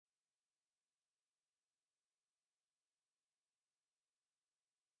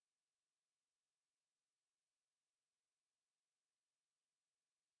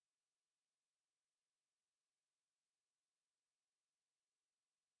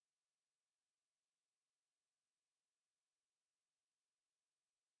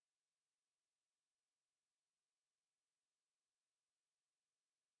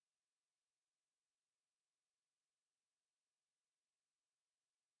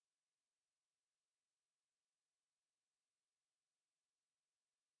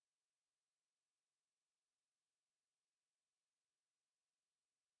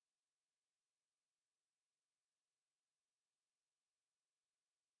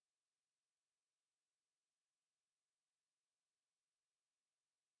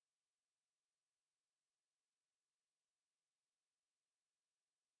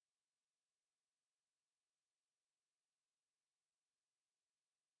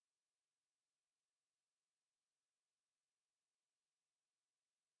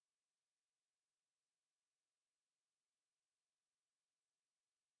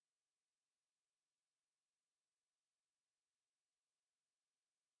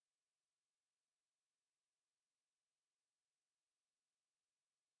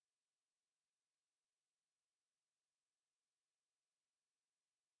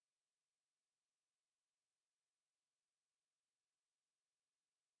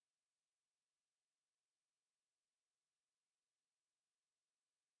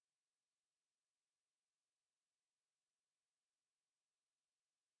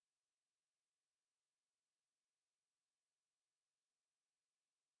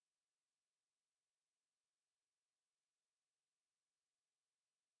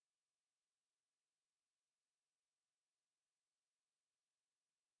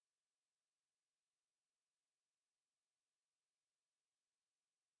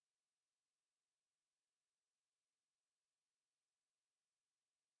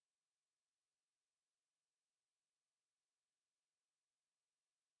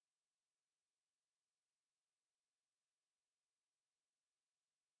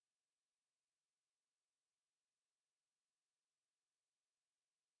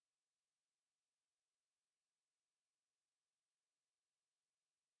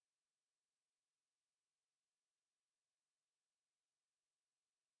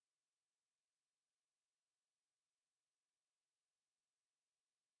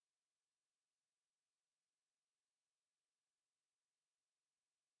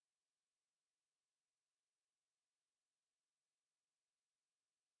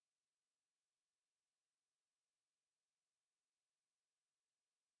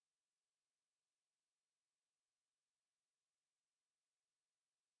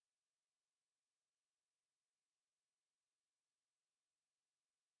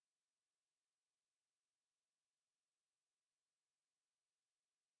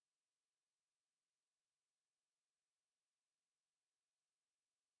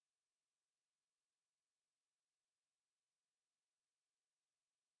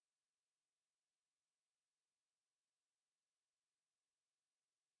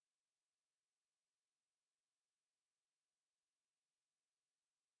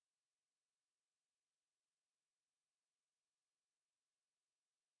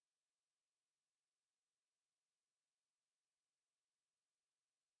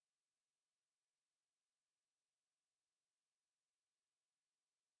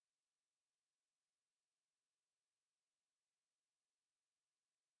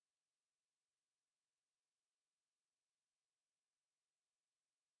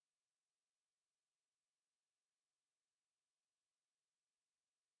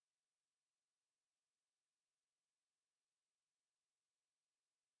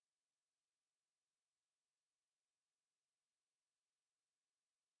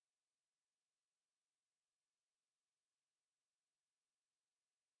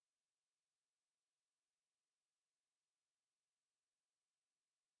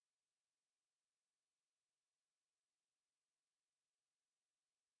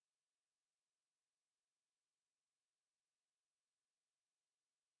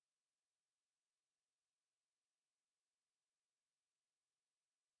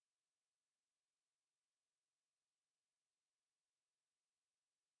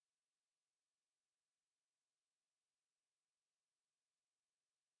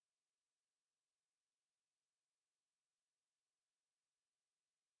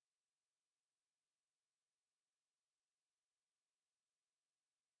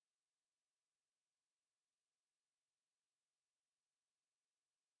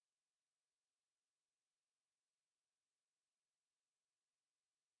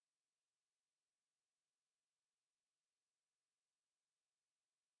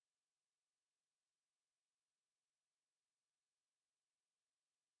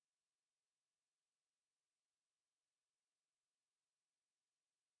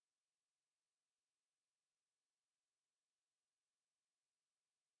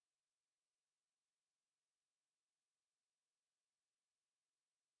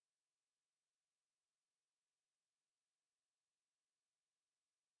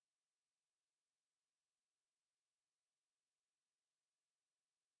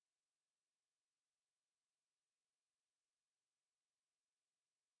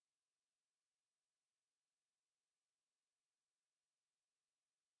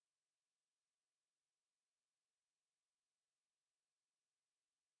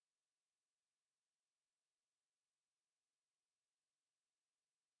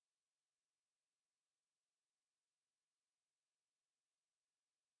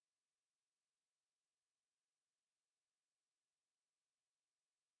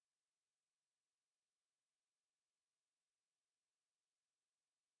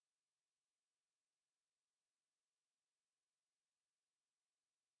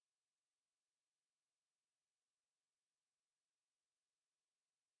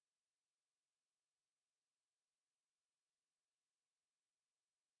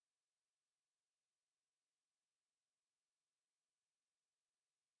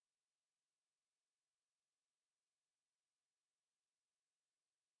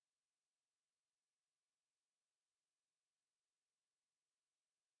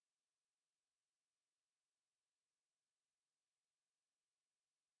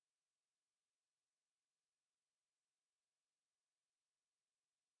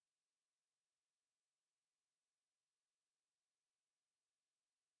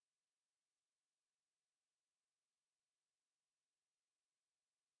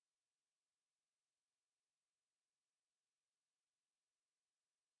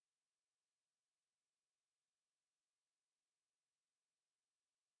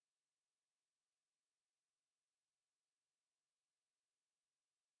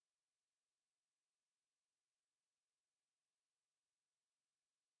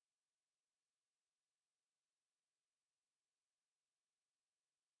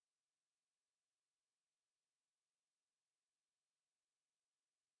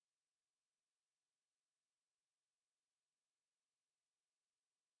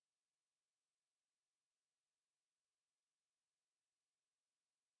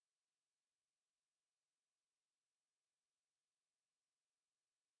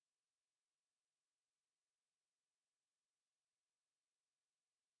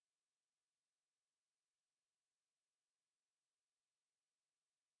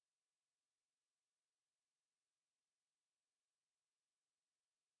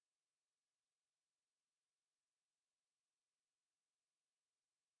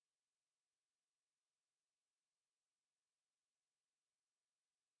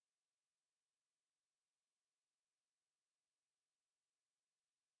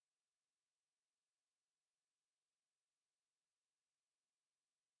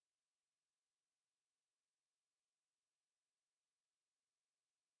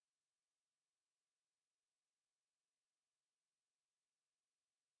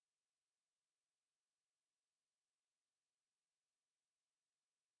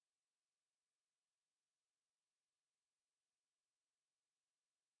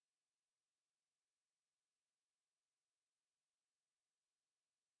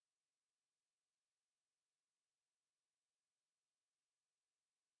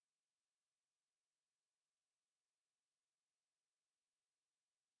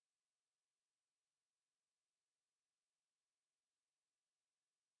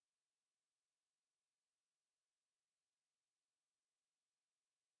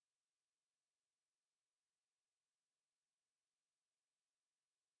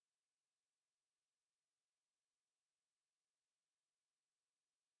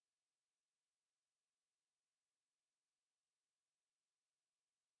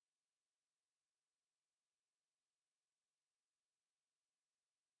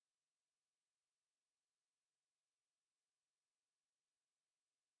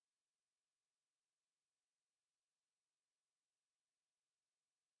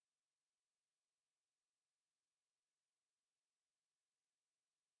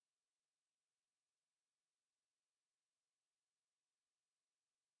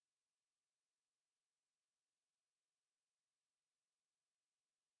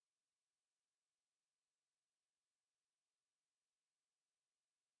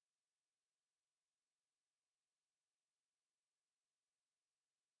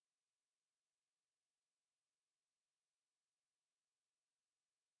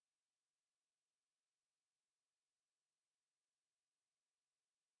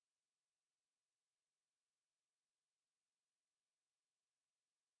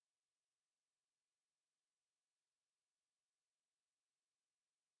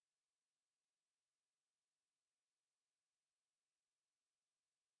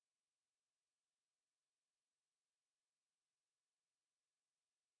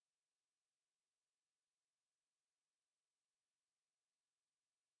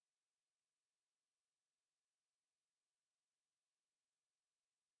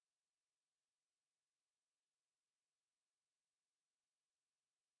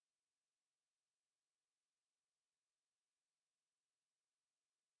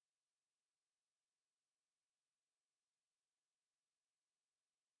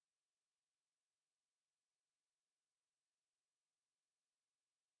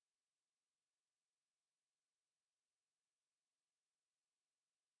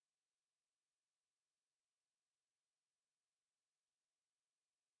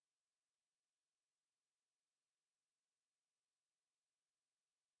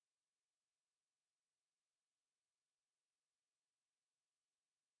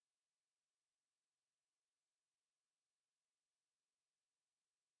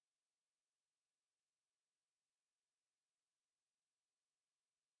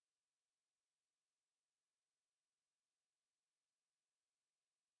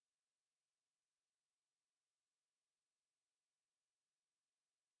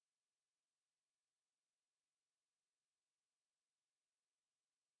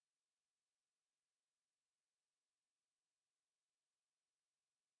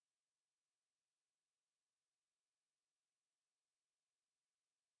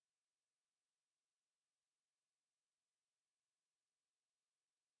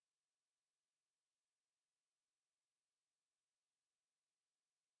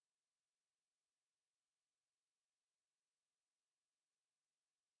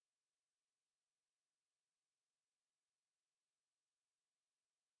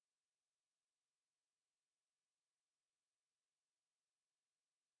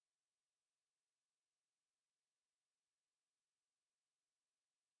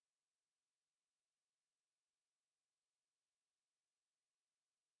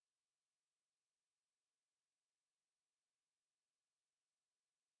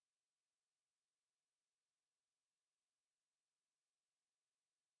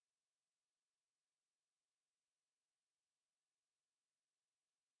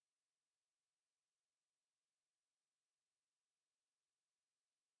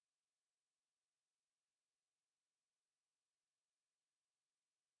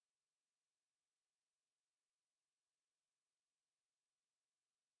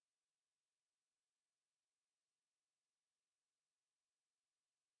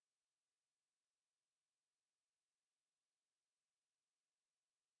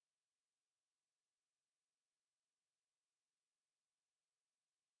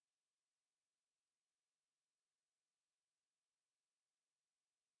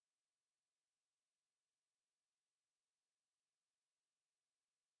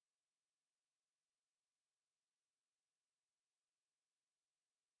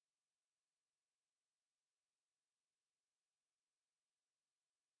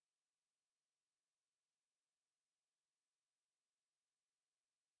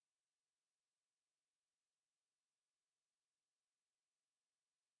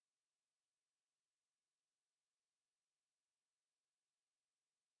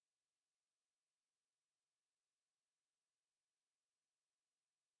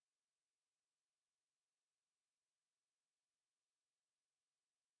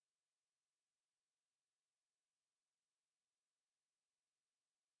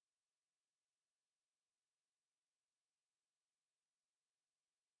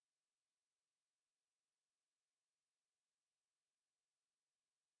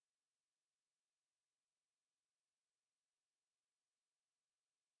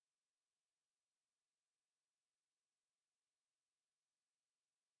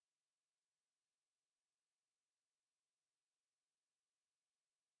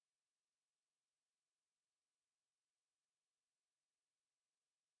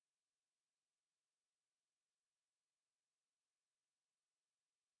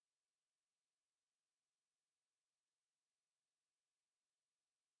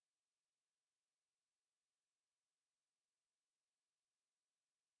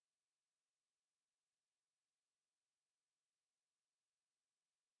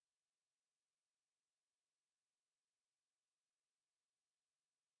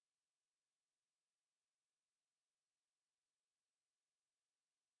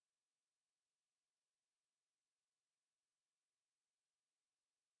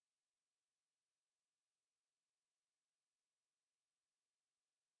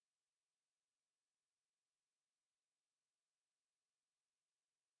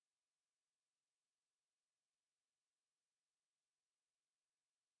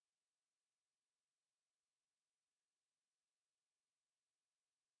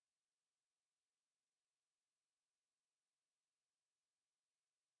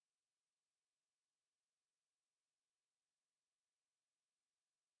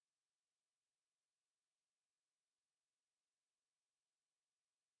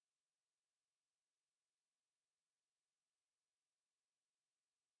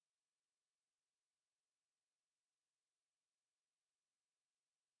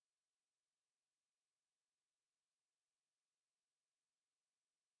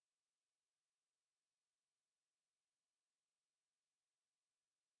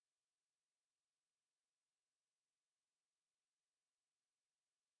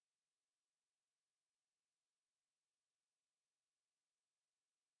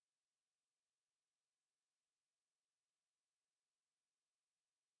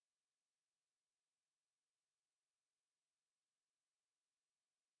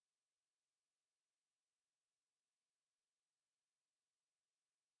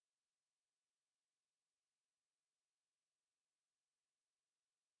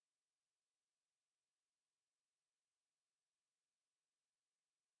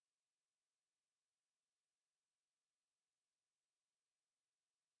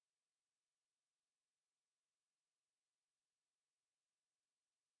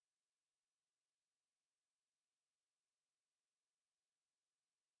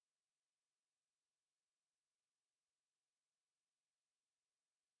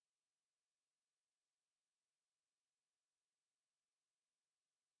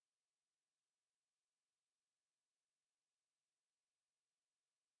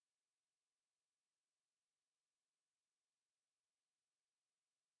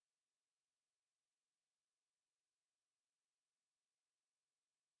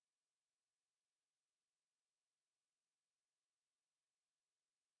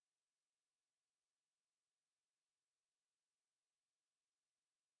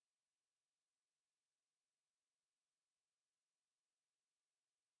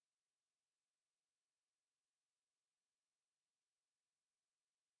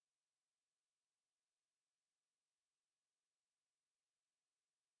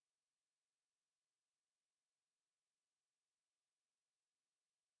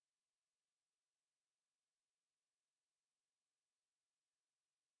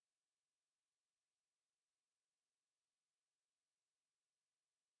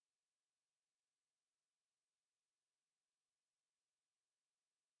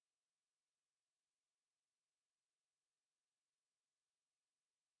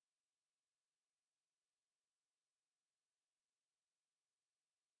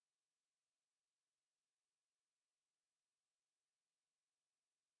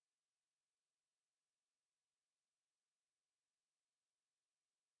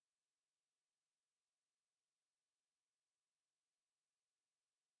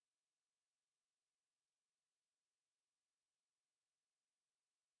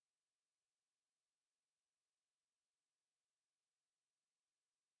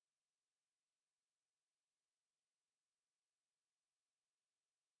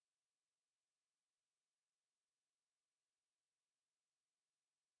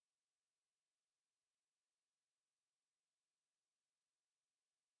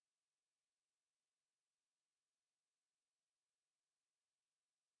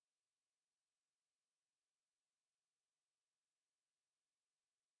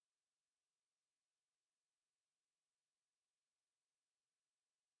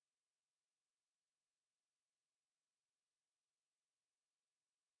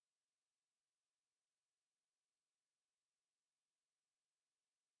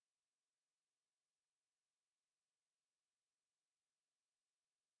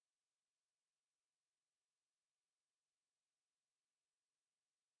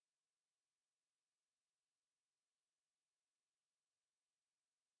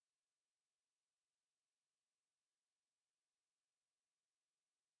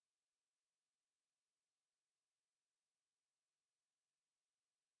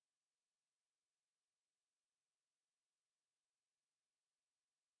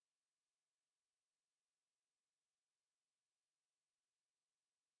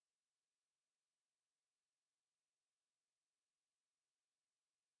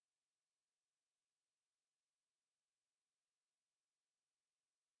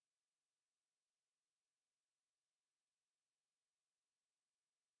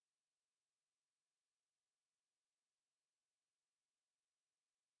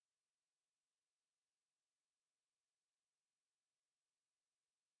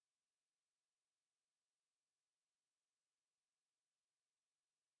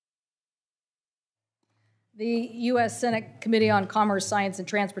The U.S. Senate Committee on Commerce, Science, and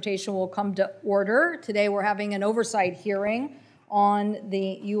Transportation will come to order. Today we're having an oversight hearing on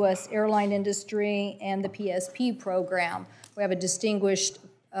the U.S. airline industry and the PSP program. We have a distinguished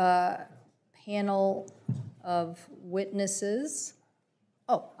panel of witnesses.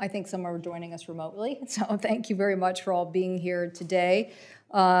 Oh, I think some are joining us remotely, so thank you very much for all being here today.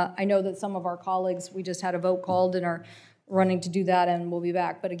 I know that some of our colleagues, we just had a vote called and are running to do that, and we'll be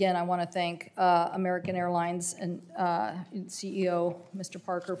back. But again, I want to thank American Airlines and CEO Mr.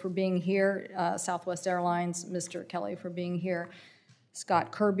 Parker for being here, Southwest Airlines, Mr. Kelly for being here,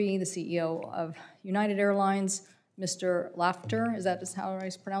 Scott Kirby, the CEO of United Airlines, Mr. Laughter, is that just how I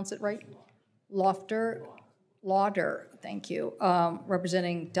pronounce it right? Lauder, thank you,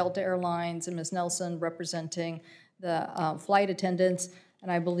 representing Delta Airlines, and Ms. Nelson representing the flight attendants.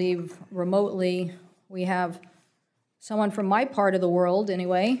 And I believe remotely we have someone from my part of the world,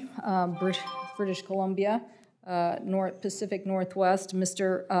 anyway, British Columbia, Pacific Northwest,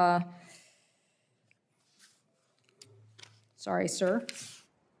 Mr. Sorry, sir.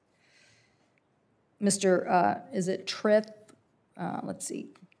 Mr. Is it let's see,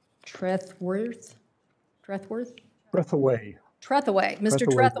 Trethworth? Trethaway. Mr.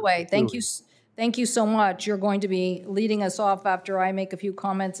 Trethaway, thank you so much. You're going to be leading us off after I make a few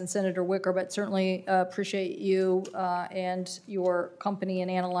comments and Senator Wicker, but certainly appreciate you and your company in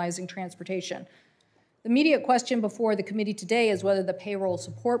analyzing transportation. The immediate question before the committee today is whether the Payroll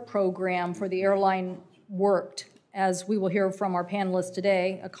Support Program for the airline worked. As we will hear from our panelists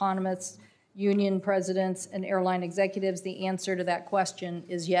today, economists, union presidents, and airline executives, the answer to that question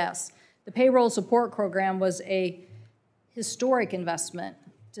is yes. The Payroll Support Program was a historic investment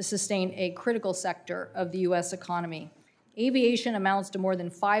to sustain a critical sector of the U.S. economy. Aviation amounts to more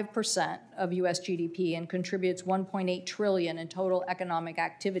than 5% of U.S. GDP and contributes $1.8 trillion in total economic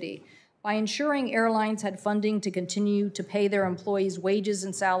activity. By ensuring airlines had funding to continue to pay their employees wages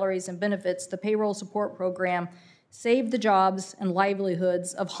and salaries and benefits, the Payroll Support Program saved the jobs and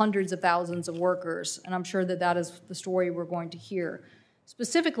livelihoods of hundreds of thousands of workers, and I'm sure that that is the story we're going to hear.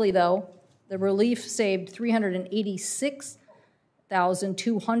 Specifically, though, the relief saved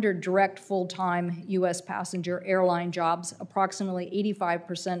 386,200 direct full-time U.S. passenger airline jobs, approximately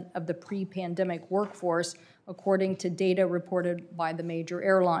 85% of the pre-pandemic workforce, according to data reported by the major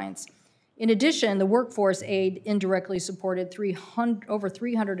airlines. In addition, the workforce aid indirectly supported over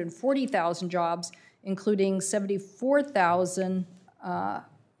 340,000 jobs, including 74,000,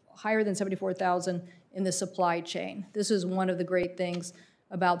 higher than 74,000 in the supply chain. This is one of the great things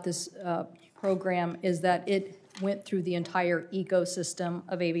about this program, is that it went through the entire ecosystem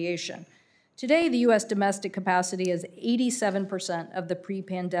of aviation. Today, the U.S. domestic capacity is 87% of the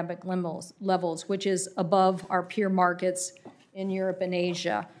pre-pandemic levels, which is above our peer markets in Europe and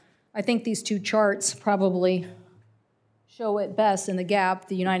Asia. I think these two charts probably show it best in the gap,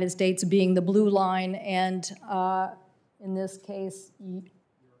 the United States being the blue line, and in this case,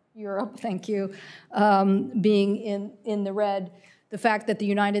 Europe, thank you, being in the red. The fact that the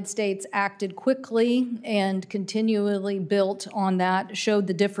United States acted quickly and continually built on that showed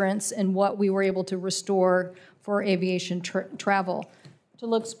the difference in what we were able to restore for aviation travel. To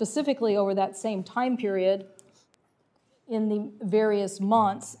look specifically over that same time period in the various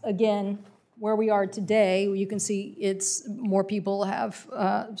months, again, where we are today, you can see it's more people have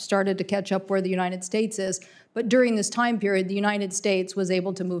started to catch up where the United States is. But during this time period, the United States was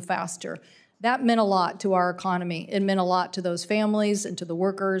able to move faster. That meant a lot to our economy. It meant a lot to those families and to the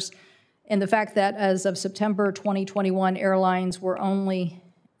workers. And the fact that as of September 2021, airlines were only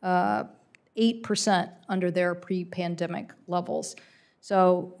 8% under their pre-pandemic levels.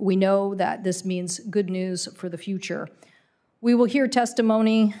 So we know that this means good news for the future. We will hear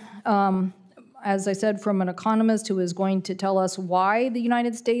testimony, as I said, from an economist who is going to tell us why the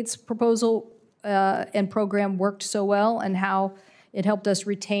United States proposal and program worked so well and how it helped us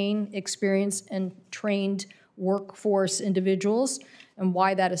retain experienced and trained workforce individuals, and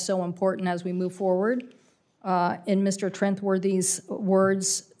why that is so important as we move forward. In Mr. Trentworthy's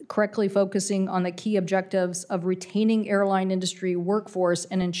words, correctly focusing on the key objectives of retaining airline industry workforce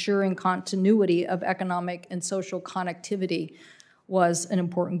and ensuring continuity of economic and social connectivity was an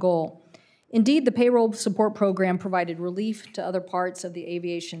important goal. Indeed, the Payroll Support Program provided relief to other parts of the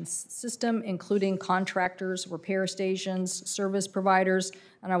aviation system, including contractors, repair stations, service providers,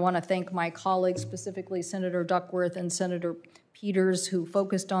 and I want to thank my colleagues, specifically Senator Duckworth and Senator Peters, who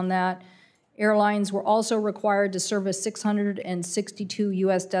focused on that. Airlines were also required to service 662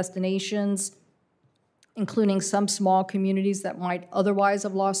 U.S. destinations, including some small communities that might otherwise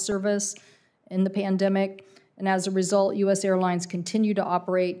have lost service in the pandemic. And as a result, U.S. airlines continue to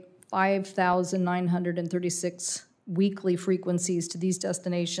operate 5,936 weekly frequencies to these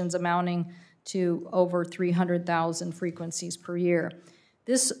destinations, amounting to over 300,000 frequencies per year.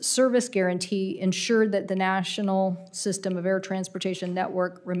 This service guarantee ensured that the national system of air transportation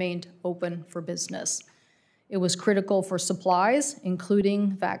network remained open for business. It was critical for supplies,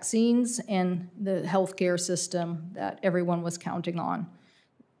 including vaccines and the healthcare system that everyone was counting on.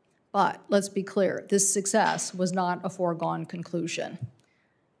 But let's be clear, this success was not a foregone conclusion.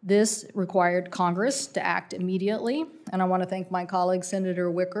 This required Congress to act immediately, and I want to thank my colleague,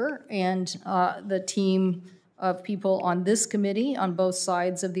 Senator Wicker, and the team of people on this committee on both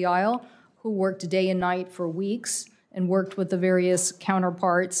sides of the aisle who worked day and night for weeks and worked with the various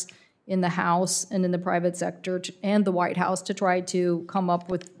counterparts in the House and in the private sector and the White House to try to come up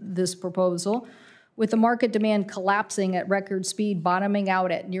with this proposal. With the market demand collapsing at record speed, bottoming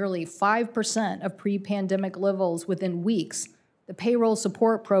out at nearly 5% of pre-pandemic levels within weeks, the Payroll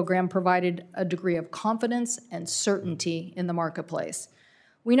Support Program provided a degree of confidence and certainty in the marketplace.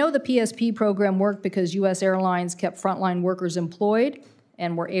 We know the PSP program worked because U.S. airlines kept frontline workers employed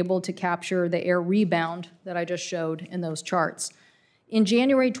and were able to capture the air rebound that I just showed in those charts. In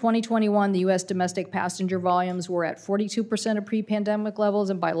January 2021, the U.S. domestic passenger volumes were at 42% of pre-pandemic levels,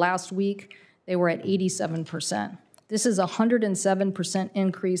 and by last week, they were at 87%. This is a 107%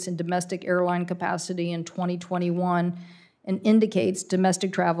 increase in domestic airline capacity in 2021 and indicates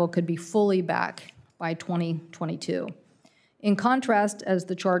domestic travel could be fully back by 2022. In contrast, as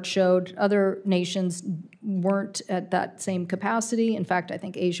the chart showed, other nations weren't at that same capacity. In fact, I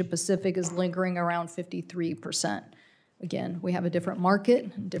think Asia Pacific is lingering around 53%. Again, we have a different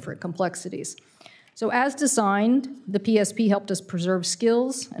market, different complexities. So as designed, the PSP helped us preserve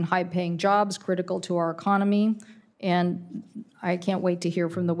skills and high-paying jobs critical to our economy, and I can't wait to hear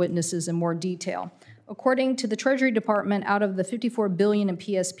from the witnesses in more detail. According to the Treasury Department, out of the $54 billion in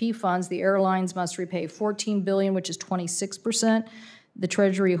PSP funds, the airlines must repay $14 billion, which is 26%. The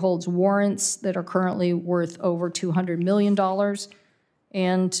Treasury holds warrants that are currently worth over $200 million,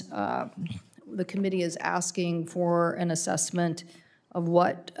 and the committee is asking for an assessment of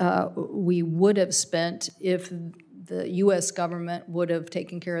what we would have spent if the U.S. government would have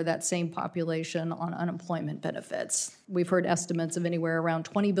taken care of that same population on unemployment benefits. We've heard estimates of anywhere around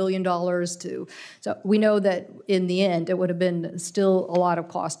 $20 billion to, so we know that in the end it would have been still a lot of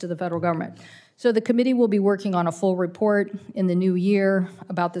cost to the federal government. So the committee will be working on a full report in the new year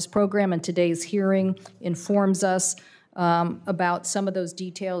about this program, and today's hearing informs us about some of those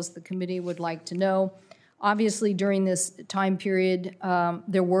details the committee would like to know. Obviously, during this time period,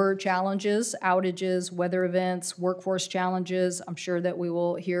 there were challenges, outages, weather events, workforce challenges. I'm sure that we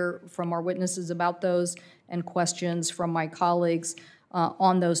will hear from our witnesses about those and questions from my colleagues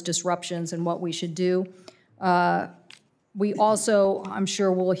on those disruptions and what we should do. We also, I'm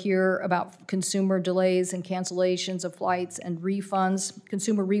sure we'll hear about consumer delays and cancellations of flights and refunds.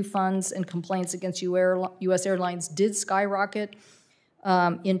 Consumer refunds and complaints against U.S. airlines did skyrocket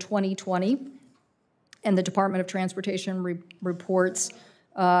in 2020. And the Department of Transportation reports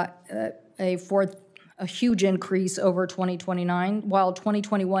a huge increase over 2029. While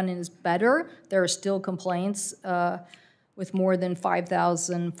 2021 is better, there are still complaints with more than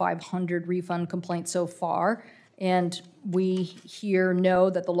 5,500 refund complaints so far. And we here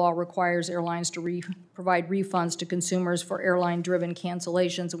know that the law requires airlines to provide refunds to consumers for airline-driven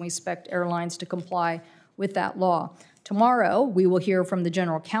cancellations, and we expect airlines to comply with that law. Tomorrow, we will hear from the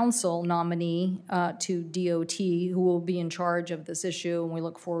General Counsel nominee to DOT, who will be in charge of this issue, and we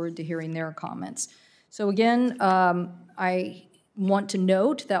look forward to hearing their comments. So again, I want to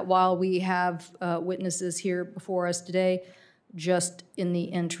note that while we have witnesses here before us today, just in the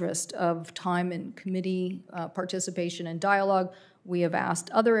interest of time and committee participation and dialogue, we have asked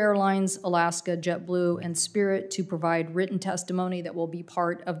other airlines, Alaska, JetBlue, and Spirit, to provide written testimony that will be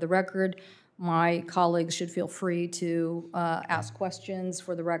part of the record. My colleagues should feel free to ask questions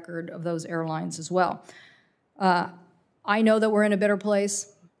for the record of those airlines as well. I know that we're in a better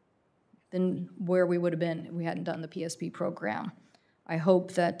place than where we would have been if we hadn't done the PSP program. I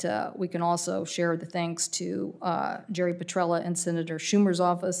hope that we can also share the thanks to Jerry Petrella in Senator Schumer's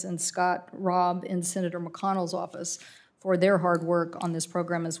office and Scott Robb in Senator McConnell's office for their hard work on this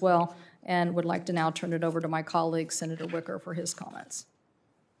program as well, and would like to now turn it over to my colleague, Senator Wicker, for his comments.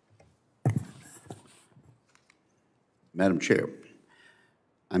 Madam Chair,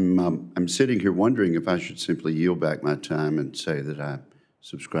 I'm sitting here wondering if I should simply yield back my time and say that I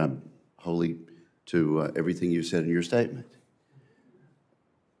subscribe wholly to everything you said in your statement.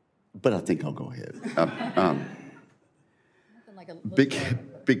 But I think I'll go ahead.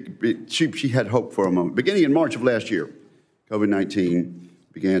 She had hope for a moment. Beginning in March of last year, COVID-19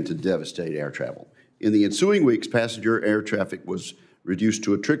 began to devastate air travel. In the ensuing weeks, passenger air traffic was reduced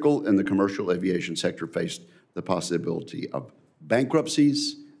to a trickle, and the commercial aviation sector faced the possibility of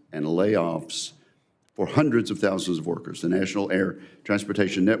bankruptcies and layoffs for hundreds of thousands of workers. The National Air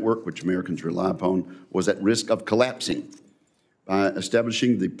Transportation Network, which Americans rely upon, was at risk of collapsing. By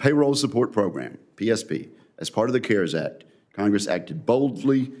establishing the Payroll Support Program, PSP, as part of the CARES Act, Congress acted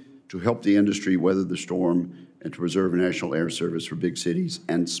boldly to help the industry weather the storm and to preserve national air service for big cities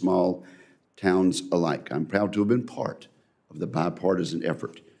and small towns alike. I'm proud to have been part of the bipartisan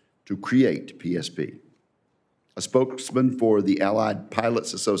effort to create PSP. A spokesman for the Allied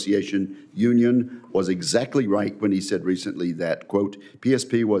Pilots Association Union was exactly right when he said recently that, quote,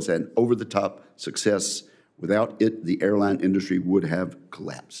 PSP was an over-the-top success. Without it, the airline industry would have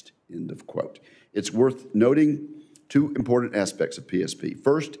collapsed, end of quote. It's worth noting two important aspects of PSP.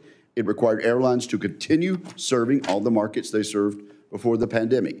 First, it required airlines to continue serving all the markets they served before the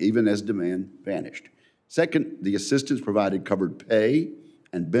pandemic, even as demand vanished. Second, the assistance provided covered pay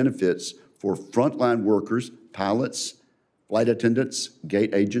and benefits for frontline workers, pilots, flight attendants,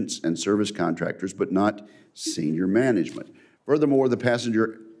 gate agents, and service contractors, but not senior management. Furthermore, the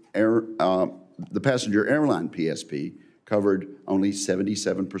passenger airline PSP covered only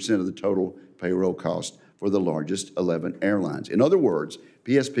 77% of the total payroll cost for the largest 11 airlines. In other words,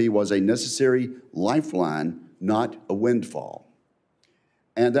 PSP was a necessary lifeline, not a windfall.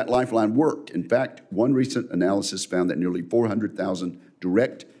 And that lifeline worked. In fact, one recent analysis found that nearly 400,000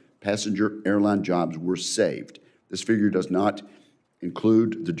 direct passenger airline jobs were saved. This figure does not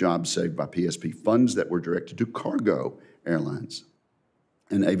include the jobs saved by PSP funds that were directed to cargo airlines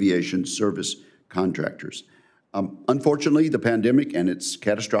and aviation service contractors. Unfortunately, the pandemic and its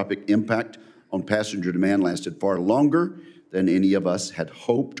catastrophic impact on passenger demand lasted far longer than any of us had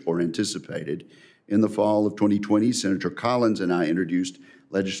hoped or anticipated. In the fall of 2020, Senator Collins and I introduced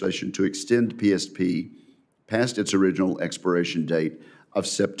legislation to extend PSP past its original expiration date of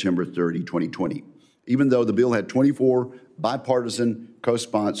September 30, 2020. Even though the bill had 24 bipartisan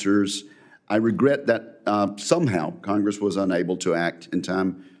co-sponsors, I regret that somehow Congress was unable to act in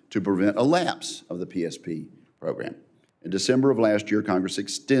time to prevent a lapse of the PSP program. In December of last year, Congress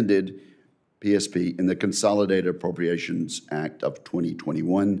extended PSP in the Consolidated Appropriations Act of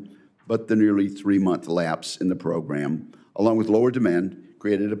 2021, but the nearly 3-month lapse in the program, along with lower demand,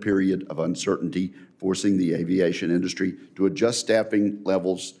 created a period of uncertainty, forcing the aviation industry to adjust staffing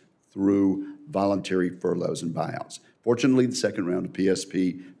levels through voluntary furloughs and buyouts. Fortunately, the second round of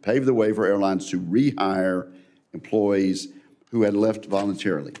PSP paved the way for airlines to rehire employees who had left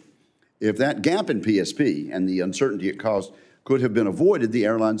voluntarily. If that gap in PSP and the uncertainty it caused could have been avoided, the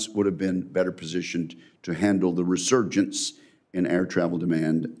airlines would have been better positioned to handle the resurgence in air travel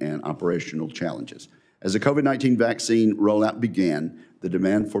demand and operational challenges. As the COVID-19 vaccine rollout began, the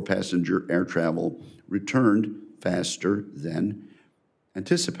demand for passenger air travel returned faster than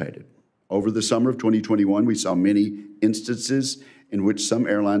anticipated. Over the summer of 2021, we saw many instances in which some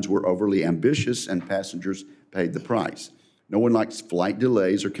airlines were overly ambitious and passengers paid the price. No one likes flight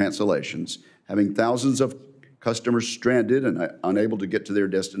delays or cancellations. Having thousands of customers stranded and unable to get to their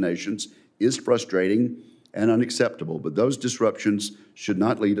destinations is frustrating and unacceptable, but those disruptions should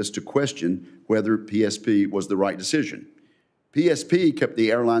not lead us to question whether PSP was the right decision. PSP kept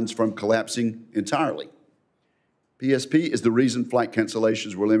the airlines from collapsing entirely. PSP is the reason flight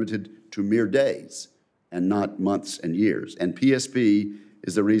cancellations were limited to mere days and not months and years. And PSP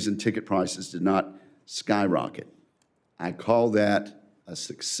is the reason ticket prices did not skyrocket. I call that a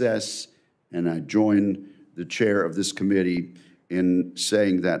success, and I join the chair of this committee in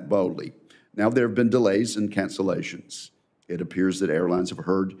saying that boldly. Now, there have been delays and cancellations. It appears that airlines have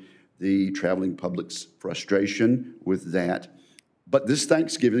heard the traveling public's frustration with that. But this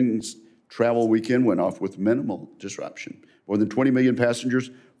Thanksgiving's travel weekend went off with minimal disruption. More than 20 million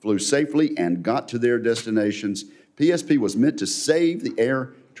passengers flew safely and got to their destinations. PSP was meant to save the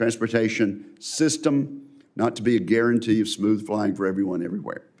air transportation system, not to be a guarantee of smooth flying for everyone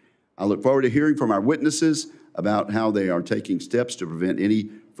everywhere. I look forward to hearing from our witnesses about how they are taking steps to prevent any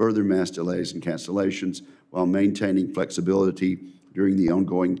further mass delays and cancellations while maintaining flexibility during the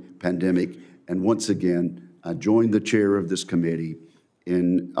ongoing pandemic. And once again, I join the chair of this committee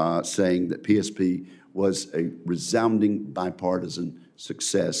in saying that PSP was a resounding bipartisan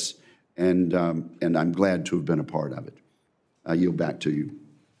success, and I'm glad to have been a part of it. I yield back to you,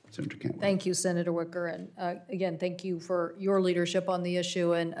 Senator Cantwell. Thank you, Senator Wicker, and again, thank you for your leadership on the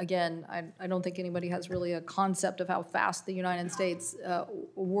issue. And again, I don't think anybody has really a concept of how fast the United States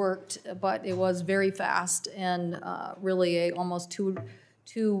worked, but it was very fast and really a almost two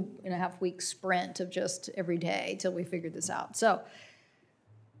and a half week sprint of just every day till we figured this out. So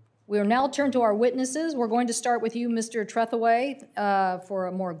We'll now turn to our witnesses. We're going to start with you, Mr. Hathaway, for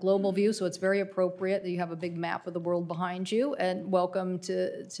a more global view, so it's very appropriate that you have a big map of the world behind you, and welcome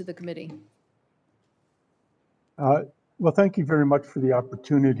to the committee. Well, thank you very much for the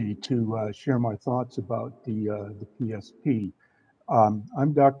opportunity to share my thoughts about the PSP.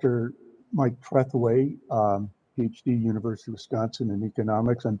 I'm Dr. Mike Hathaway, PhD, University of Wisconsin in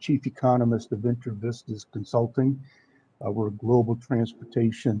economics. I'm chief economist of InterVistas Consulting. We're a global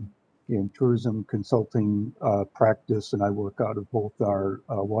transportation and tourism consulting practice, and I work out of both our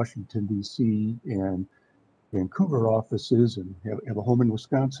Washington, D.C. and Vancouver offices, and have a home in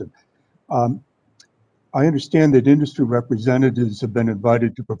Wisconsin. I understand that industry representatives have been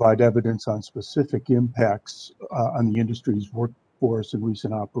invited to provide evidence on specific impacts on the industry's workforce and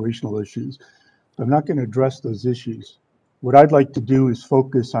recent operational issues. So I'm not going to address those issues. What I'd like to do is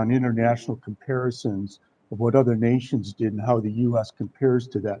focus on international comparisons of what other nations did and how the U.S. compares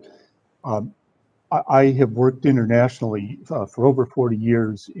to that. I have worked internationally for over 40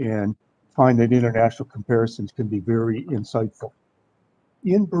 years and find that international comparisons can be very insightful.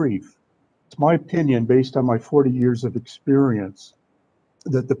 In brief, it's my opinion, based on my 40 years of experience,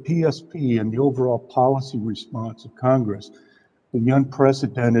 that the PSP and the overall policy response of Congress to the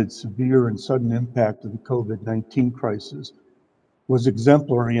unprecedented, severe, and sudden impact of the COVID-19 crisis was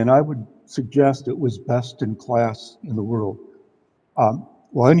exemplary, and I would suggest it was best in class in the world.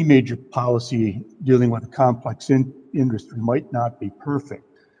 While any major policy dealing with a complex industry might not be perfect,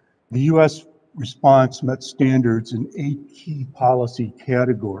 the U.S. response met standards in 8 key policy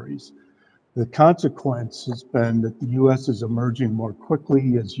categories. The consequence has been that the U.S. is emerging more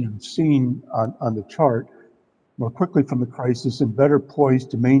quickly, as you've seen on the chart, more quickly from the crisis and better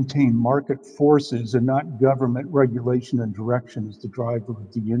poised to maintain market forces and not government regulation and direction as the driver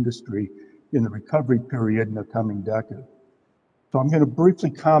of the industry in the recovery period in the coming decade. So I'm going to briefly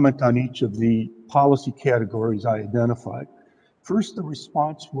comment on each of the policy categories I identified. First, the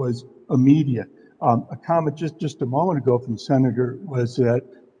response was immediate. A comment just a moment ago from the Senator was that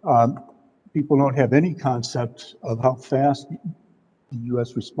people don't have any concept of how fast the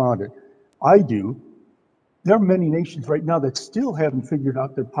U.S. responded. I do. There are many nations right now that still haven't figured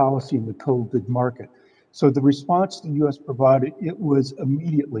out their policy in the COVID market. So the response the U.S. provided, it was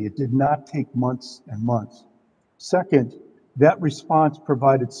immediately. It did not take months and months. Second, that response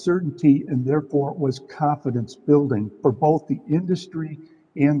provided certainty and therefore was confidence building for both the industry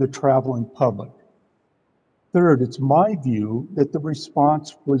and the traveling public. Third, it's my view that the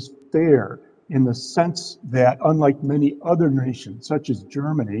response was fair in the sense that, unlike many other nations, such as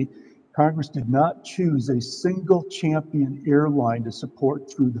Germany, Congress did not choose a single champion airline to support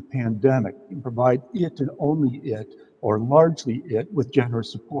through the pandemic and provide it and only it, or largely it, with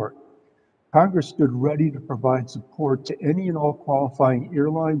generous support. Congress stood ready to provide support to any and all qualifying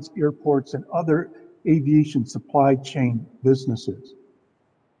airlines, airports, and other aviation supply chain businesses.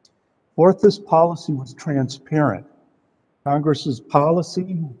 Fourth, this policy was transparent. Congress's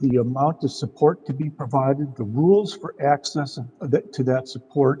policy, the amount of support to be provided, the rules for access to that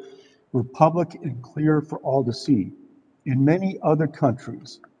support were public and clear for all to see. In many other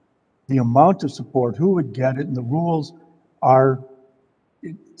countries, the amount of support, who would get it, and the rules are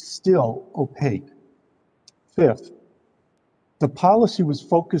still opaque. Fifth, the policy was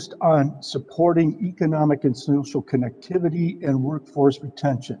focused on supporting economic and social connectivity and workforce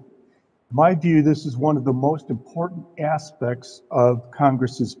retention. In my view, this is one of the most important aspects of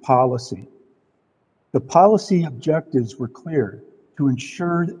Congress's policy. The policy objectives were clear: to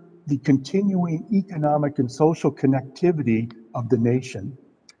ensure the continuing economic and social connectivity of the nation,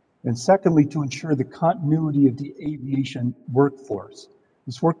 and secondly, to ensure the continuity of the aviation workforce.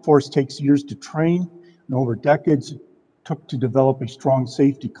 This workforce takes years to train, and over decades it took to develop a strong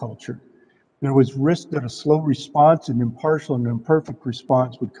safety culture. There was risk that a slow response, an impartial and imperfect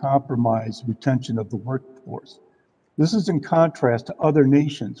response, would compromise retention of the workforce. This is in contrast to other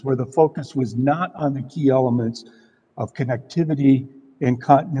nations where the focus was not on the key elements of connectivity and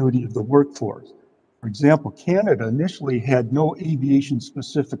continuity of the workforce. For example, Canada initially had no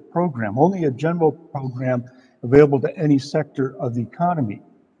aviation-specific program, only a general program available to any sector of the economy.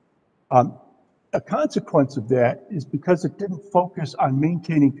 A consequence of that is because it didn't focus on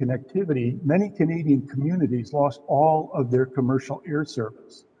maintaining connectivity, many Canadian communities lost all of their commercial air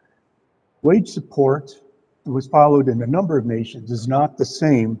service. Wage support that was followed in a number of nations is not the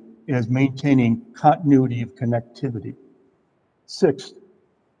same as maintaining continuity of connectivity. Sixth,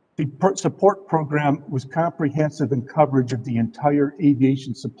 the support program was comprehensive in coverage of the entire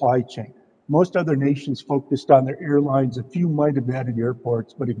aviation supply chain. Most other nations focused on their airlines. A few might have added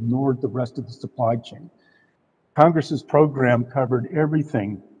airports, but ignored the rest of the supply chain. Congress's program covered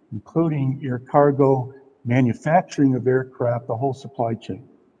everything including air cargo, manufacturing of aircraft, the whole supply chain.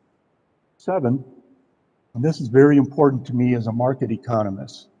 7, and this is very important to me as a market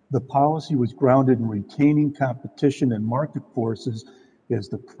economist, the policy was grounded in retaining competition and market forces as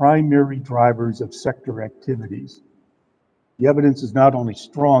the primary drivers of sector activities. The evidence is not only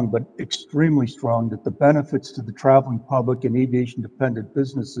strong, but extremely strong that the benefits to the traveling public and aviation-dependent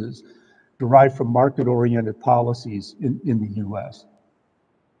businesses derive from market-oriented policies in the U.S.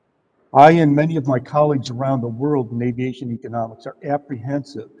 I and many of my colleagues around the world in aviation economics are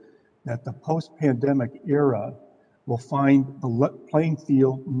apprehensive that the post-pandemic era will find the playing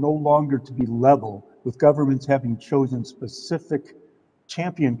field no longer to be level, with governments having chosen specific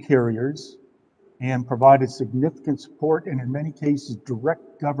champion carriers and provided significant support and in many cases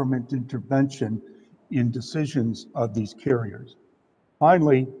direct government intervention in decisions of these carriers.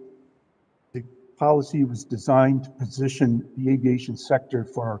 Finally, the policy was designed to position the aviation sector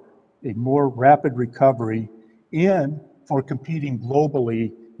for a more rapid recovery and for competing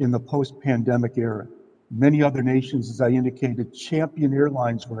globally in the post-pandemic era. Many other nations, as I indicated, champion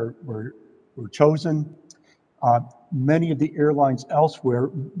airlines were chosen. Many of the airlines elsewhere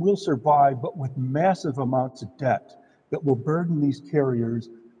will survive, but with massive amounts of debt that will burden these carriers,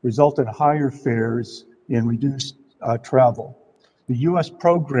 result in higher fares and reduced travel. The US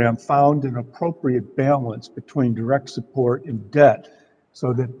program found an appropriate balance between direct support and debt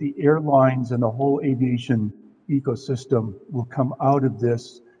so that the airlines and the whole aviation ecosystem will come out of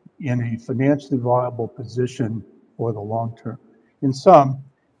this in a financially viable position for the long term. In sum,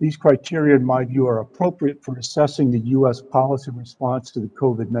 these criteria, in my view, are appropriate for assessing the US policy response to the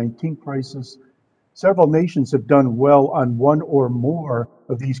COVID-19 crisis. Several nations have done well on one or more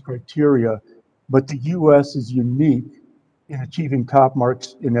of these criteria, but the US is unique in achieving top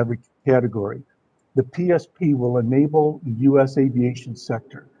marks in every category. The PSP will enable the US aviation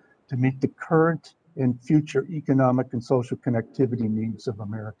sector to meet the current and future economic and social connectivity needs of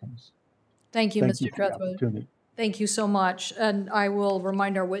Americans. Thank you, Mr. for the Trethwood. opportunity. Thank you so much. And I will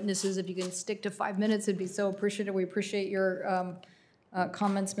remind our witnesses, if you can stick to 5 minutes, it'd be so appreciated. We appreciate your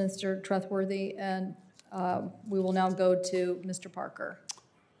comments, Mr. Trethworthy. And we will now go to Mr. Parker.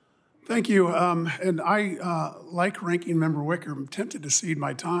 Thank you. And I, like Ranking Member Wicker, am tempted to cede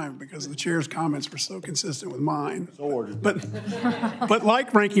my time because the chair's comments were so consistent with mine. But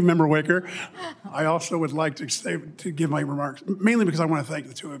like Ranking Member Wicker, I also would like to give my remarks, mainly because I want to thank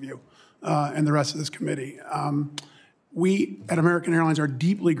the two of you and the rest of this committee. We at American Airlines are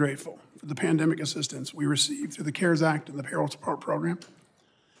deeply grateful for the pandemic assistance we received through the CARES Act and the Payroll Support Program.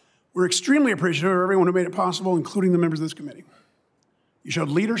 We're extremely appreciative of everyone who made it possible, including the members of this committee. You showed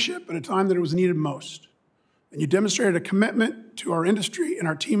leadership at a time that it was needed most, and you demonstrated a commitment to our industry and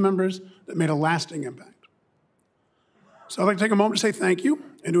our team members that made a lasting impact. So I'd like to take a moment to say thank you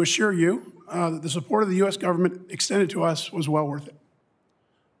and to assure you that the support of the U.S. government extended to us was well worth it.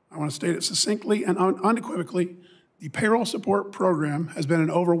 I want to state it succinctly and unequivocally, the Payroll Support Program has been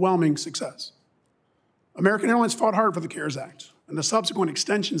an overwhelming success. American Airlines fought hard for the CARES Act and the subsequent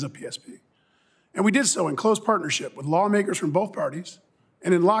extensions of PSP, and we did so in close partnership with lawmakers from both parties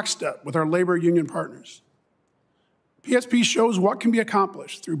and in lockstep with our labor union partners. PSP shows what can be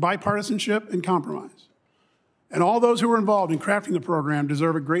accomplished through bipartisanship and compromise. And all those who were involved in crafting the program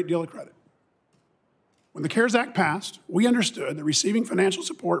deserve a great deal of credit. When the CARES Act passed, we understood that receiving financial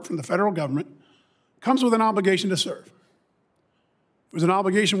support from the federal government comes with an obligation to serve. It was an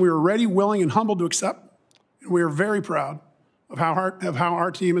obligation we were ready, willing, and humbled to accept, and we are very proud of how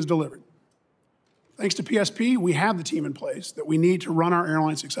our team has delivered. Thanks to PSP, we have the team in place that we need to run our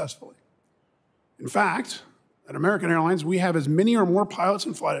airline successfully. In fact, at American Airlines, we have as many or more pilots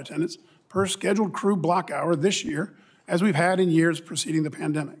and flight attendants per scheduled crew block hour this year as we've had in years preceding the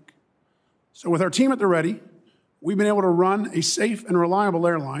pandemic. So with our team at the ready, we've been able to run a safe and reliable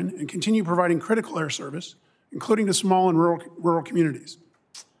airline and continue providing critical air service, including to small and rural communities.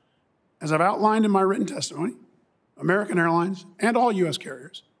 As I've outlined in my written testimony, American Airlines and all U.S.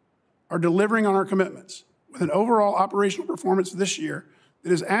 carriers are delivering on our commitments with an overall operational performance this year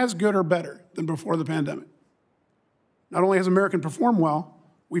that is as good or better than before the pandemic. Not only has American performed well,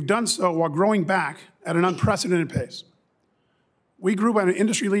 we've done so while growing back at an unprecedented pace. We grew by an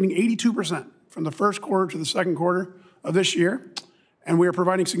industry-leading 82% from the first quarter to the second quarter of this year, and we are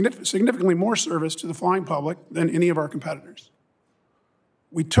providing significantly more service to the flying public than any of our competitors.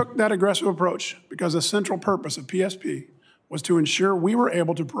 We took that aggressive approach because the central purpose of PSP was to ensure we were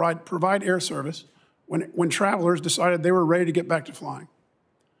able to provide air service when travelers decided they were ready to get back to flying.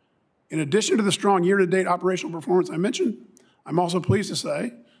 In addition to the strong year-to-date operational performance I mentioned, I'm also pleased to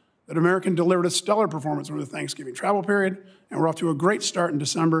say that American delivered a stellar performance over the Thanksgiving travel period, and we're off to a great start in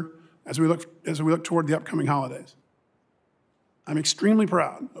December as we look toward the upcoming holidays. I'm extremely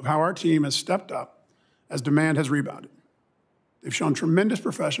proud of how our team has stepped up as demand has rebounded. They've shown tremendous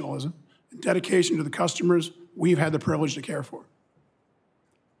professionalism and dedication to the customers we've had the privilege to care for.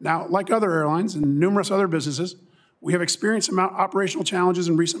 Now, like other airlines and numerous other businesses, we have experienced some operational challenges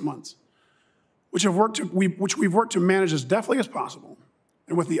in recent months, which we've worked to manage as deftly as possible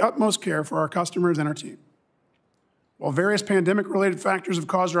and with the utmost care for our customers and our team. While various pandemic-related factors have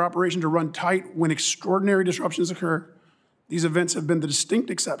caused our operation to run tight when extraordinary disruptions occur, these events have been the distinct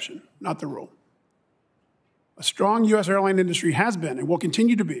exception, not the rule. A strong U.S. airline industry has been and will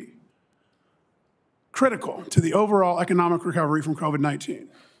continue to be critical to the overall economic recovery from COVID-19.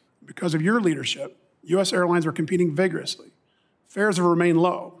 Because of your leadership, U.S. airlines are competing vigorously. Fares have remained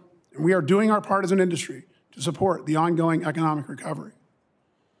low, and we are doing our part as an industry to support the ongoing economic recovery.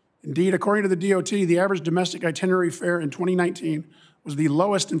 Indeed, according to the DOT, the average domestic itinerary fare in 2019 was the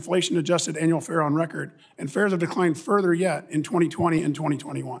lowest inflation-adjusted annual fare on record, and fares have declined further yet in 2020 and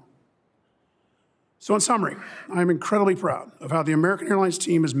 2021. So in summary, I am incredibly proud of how the American Airlines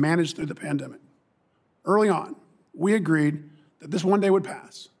team has managed through the pandemic. Early on, we agreed that this one day would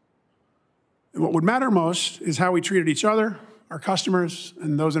pass. And what would matter most is how we treated each other, our customers,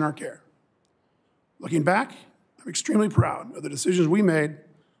 and those in our care. Looking back, I'm extremely proud of the decisions we made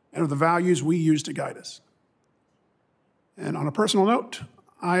and of the values we used to guide us. And on a personal note,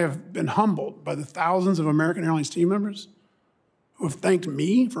 I have been humbled by the thousands of American Airlines team members who have thanked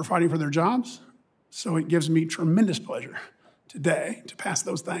me for fighting for their jobs, so it gives me tremendous pleasure today to pass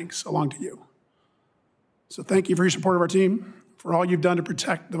those thanks along to you. So thank you for your support of our team, for all you've done to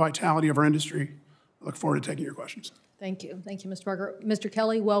protect the vitality of our industry. I look forward to taking your questions. Thank you. Thank you, Mr. Barker. Mr.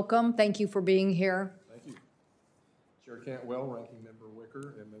 Kelly, welcome. Thank you for being here. Thank you. Chair Cantwell, Ranking Member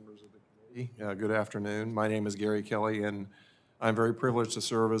Wicker, and members of the committee, good afternoon. My name is Gary Kelly, and I'm very privileged to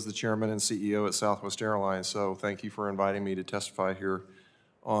serve as the Chairman and CEO at Southwest Airlines, so thank you for inviting me to testify here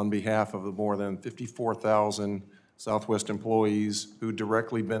on behalf of the more than 54,000 Southwest employees who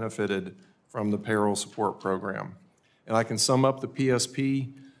directly benefited from the Payroll Support Program. And I can sum up the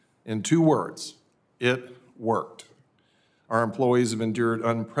PSP in 2 words: it worked. Our employees have endured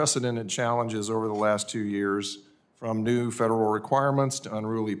unprecedented challenges over the last 2 years, from new federal requirements to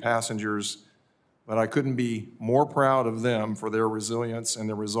unruly passengers, but I couldn't be more proud of them for their resilience and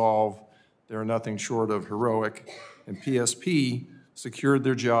their resolve. They're nothing short of heroic, and PSP secured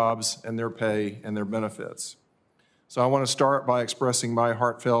their jobs and their pay and their benefits. So I want to start by expressing my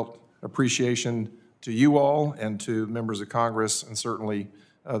heartfelt appreciation to you all and to members of Congress, and certainly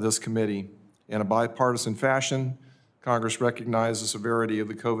this committee. In a bipartisan fashion, Congress recognized the severity of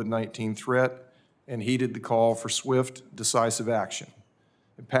the COVID-19 threat and heeded the call for swift, decisive action.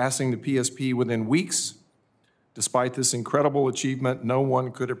 In passing the PSP within weeks, despite this incredible achievement, no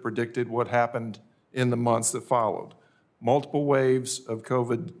one could have predicted what happened in the months that followed. Multiple waves of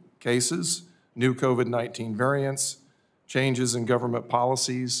COVID cases, new COVID-19 variants, changes in government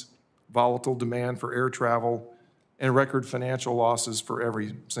policies, volatile demand for air travel, and record financial losses for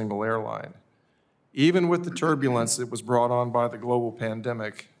every single airline. Even with the turbulence that was brought on by the global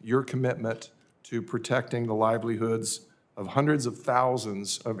pandemic, your commitment to protecting the livelihoods of hundreds of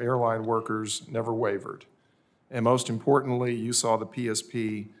thousands of airline workers never wavered. And most importantly, you saw the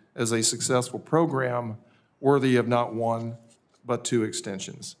PSP as a successful program worthy of not 1, but 2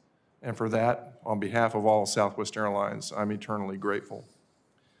 extensions. And for that, on behalf of all Southwest Airlines, I'm eternally grateful.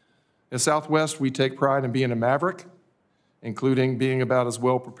 At Southwest, we take pride in being a maverick, including being about as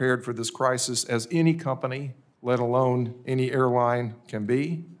well prepared for this crisis as any company, let alone any airline, can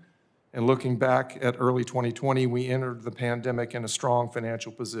be. And looking back at early 2020, we entered the pandemic in a strong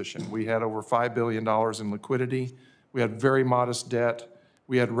financial position. We had over $5 billion in liquidity. We had very modest debt.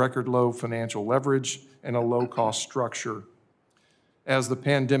 We had record low financial leverage and a low-cost structure. As the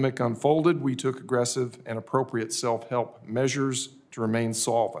pandemic unfolded, we took aggressive and appropriate self-help measures to remain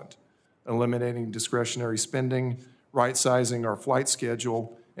solvent, eliminating discretionary spending, right-sizing our flight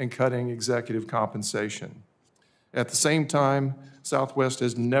schedule, and cutting executive compensation. At the same time, Southwest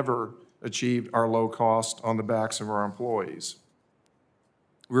has never achieved our low cost on the backs of our employees.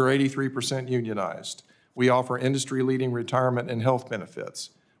 We're 83% unionized. We offer industry-leading retirement and health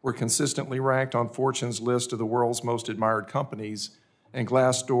benefits. We're consistently ranked on Fortune's list of the world's most admired companies and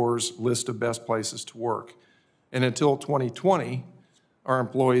Glassdoor's list of best places to work. And until 2020, our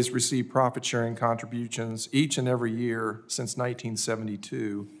employees received profit-sharing contributions each and every year since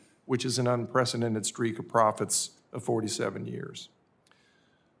 1972, which is an unprecedented streak of profits of 47 years.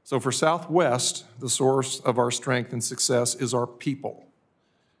 So for Southwest, the source of our strength and success is our people.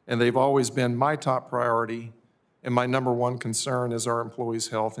 and they've always been my top priority, and my number one concern is our employees'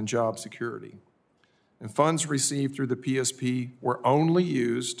 health and job security. And funds received through the PSP were only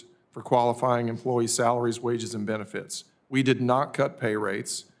used for qualifying employee salaries, wages, and benefits. We did not cut pay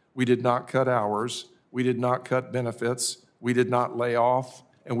rates. We did not cut hours. We did not cut benefits. We did not lay off,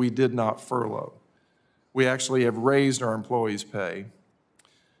 and we did not furlough. We actually have raised our employees' pay.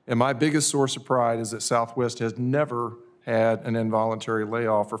 And my biggest source of pride is that Southwest has never had an involuntary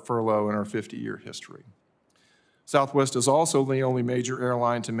layoff or furlough in our 50-year history. Southwest is also the only major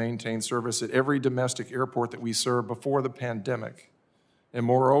airline to maintain service at every domestic airport that we served before the pandemic. And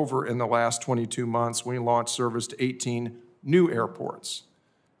moreover, in the last 22 months, we launched service to 18 new airports.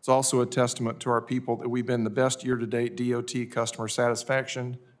 It's also a testament to our people that we've been the best year-to-date DOT customer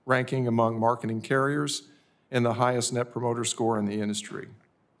satisfaction ranking among marketing carriers and the highest Net Promoter Score in the industry.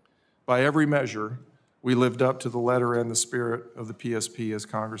 By every measure, we lived up to the letter and the spirit of the PSP as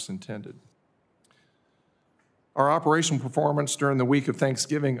Congress intended. Our operational performance during the week of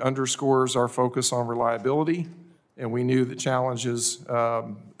Thanksgiving underscores our focus on reliability, and we knew the challenges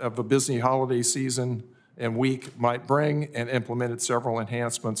of a busy holiday season and week might bring, and implemented several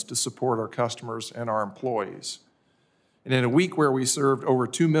enhancements to support our customers and our employees. And in a week where we served over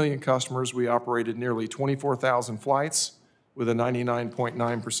 2 million customers, we operated nearly 24,000 flights with a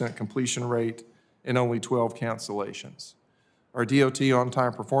 99.9% completion rate and only 12 cancellations. Our DOT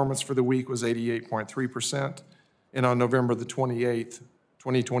on-time performance for the week was 88.3%, and on November the 28th,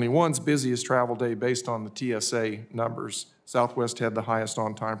 2021's busiest travel day based on the TSA numbers, Southwest had the highest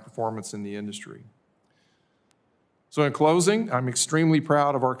on-time performance in the industry. So in closing, I'm extremely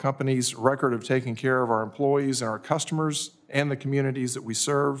proud of our company's record of taking care of our employees and our customers and the communities that we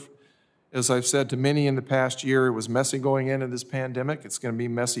serve. As I've said to many in the past year, it was messy going into this pandemic. It's going to be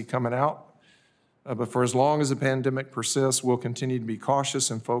messy coming out. But for as long as the pandemic persists, we'll continue to be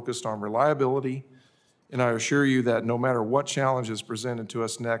cautious and focused on reliability. And I assure you that no matter what challenge is presented to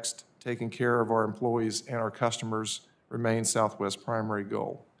us next, taking care of our employees and our customers remains Southwest's primary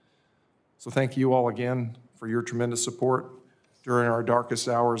goal. So thank you all again for your tremendous support during our darkest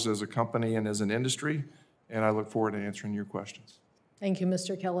hours as a company and as an industry, and I look forward to answering your questions. Thank you,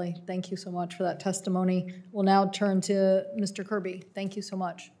 Mr. Kelly. Thank you so much for that testimony. We'll now turn to Mr. Kirby. Thank you so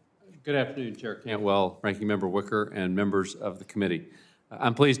much. Good afternoon, Chair Cantwell, Ranking Member Wicker, and members of the committee.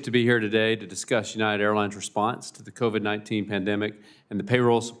 I'm pleased to be here today to discuss United Airlines' response to the COVID-19 pandemic and the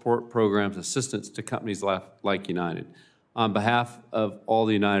Payroll Support Program's assistance to companies like United. On behalf of all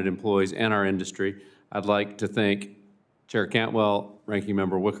the United employees and our industry, I'd like to thank Chair Cantwell, Ranking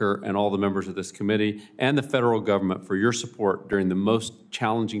Member Wicker, and all the members of this committee and the federal government for your support during the most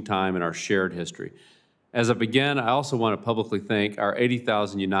challenging time in our shared history. As I begin, I also want to publicly thank our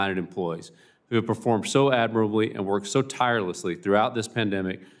 80,000 United employees who have performed so admirably and worked so tirelessly throughout this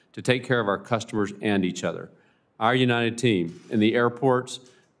pandemic to take care of our customers and each other. Our United team in the airports,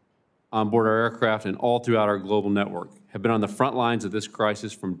 on board our aircraft, and all throughout our global network have been on the front lines of this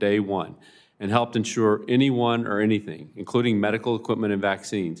crisis from day one and helped ensure anyone or anything, including medical equipment and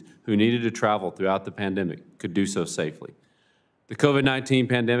vaccines, who needed to travel throughout the pandemic could do so safely. The COVID-19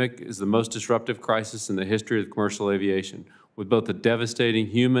 pandemic is the most disruptive crisis in the history of commercial aviation, with both a devastating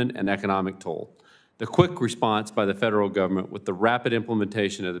human and economic toll. The quick response by the federal government with the rapid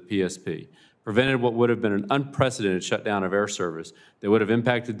implementation of the PSP prevented what would have been an unprecedented shutdown of air service that would have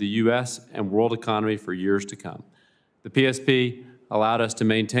impacted the U.S. and world economy for years to come. The PSP allowed us to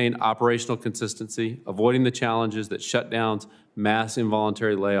maintain operational consistency, avoiding the challenges that shutdowns, mass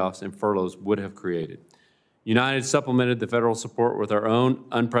involuntary layoffs, and furloughs would have created. United supplemented the federal support with our own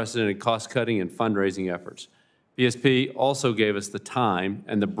unprecedented cost-cutting and fundraising efforts. PSP also gave us the time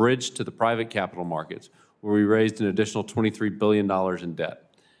and the bridge to the private capital markets, where we raised an additional $23 billion in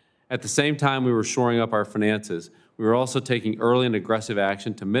debt. At the same time we were shoring up our finances, we were also taking early and aggressive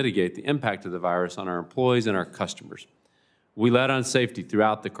action to mitigate the impact of the virus on our employees and our customers. We led on safety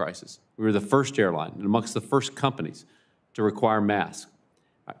throughout the crisis. We were the first airline and amongst the first companies to require masks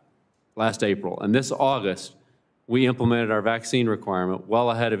last April. And this August, we implemented our vaccine requirement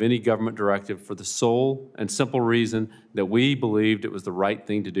well ahead of any government directive for the sole and simple reason that we believed it was the right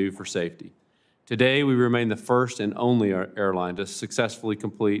thing to do for safety. Today, we remain the first and only airline to successfully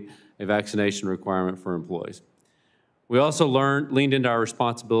complete a vaccination requirement for employees. We also leaned into our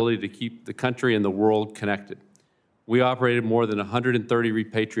responsibility to keep the country and the world connected. We operated more than 130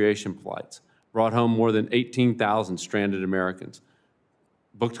 repatriation flights, brought home more than 18,000 stranded Americans,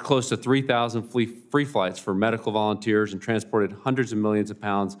 booked close to 3,000 free flights for medical volunteers, and transported hundreds of millions of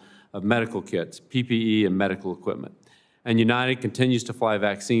pounds of medical kits, PPE, and medical equipment. And United continues to fly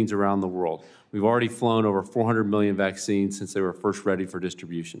vaccines around the world. We've already flown over 400 million vaccines since they were first ready for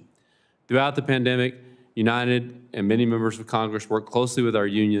distribution. Throughout the pandemic, United and many members of Congress worked closely with our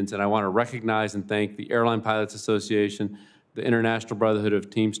unions, and I want to recognize and thank the Airline Pilots Association, the International Brotherhood of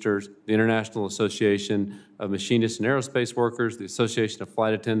Teamsters, the International Association of Machinists and Aerospace Workers, the Association of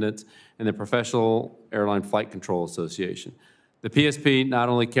Flight Attendants, and the Professional Airline Flight Control Association. The PSP not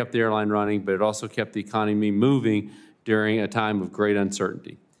only kept the airline running, but it also kept the economy moving during a time of great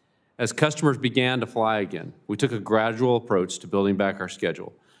uncertainty. As customers began to fly again, we took a gradual approach to building back our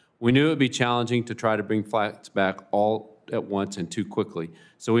schedule. We knew it would be challenging to try to bring flights back all at once and too quickly,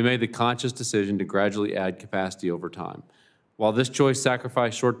 so we made the conscious decision to gradually add capacity over time. While this choice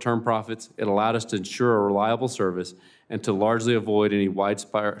sacrificed short-term profits, it allowed us to ensure a reliable service and to largely avoid any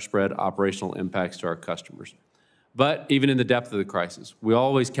widespread operational impacts to our customers. But even in the depth of the crisis, we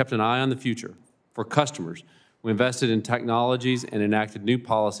always kept an eye on the future. For customers, we invested in technologies and enacted new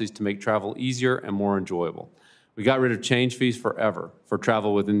policies to make travel easier and more enjoyable. We got rid of change fees forever for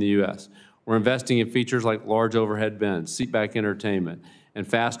travel within the U.S. We're investing in features like large overhead bins, seatback entertainment, and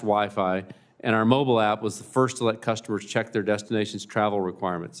fast Wi-Fi, and our mobile app was the first to let customers check their destination's travel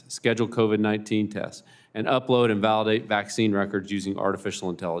requirements, schedule COVID-19 tests, and upload and validate vaccine records using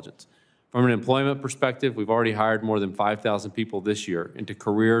artificial intelligence. From an employment perspective, we've already hired more than 5,000 people this year into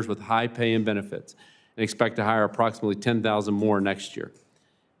careers with high pay and benefits, and expect to hire approximately 10,000 more next year.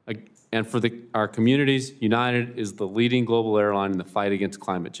 And for our communities, United is the leading global airline in the fight against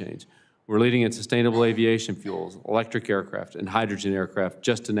climate change. We're leading in sustainable aviation fuels, electric aircraft, and hydrogen aircraft,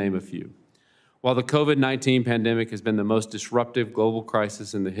 just to name a few. While the COVID-19 pandemic has been the most disruptive global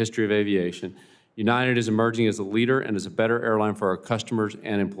crisis in the history of aviation, United is emerging as a leader and as a better airline for our customers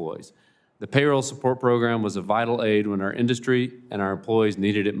and employees. The Payroll Support Program was a vital aid when our industry and our employees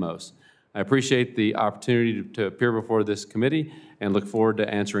needed it most. I appreciate the opportunity to appear before this committee and look forward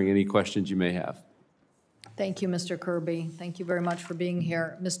to answering any questions you may have. Thank you, Mr. Kirby. Thank you very much for being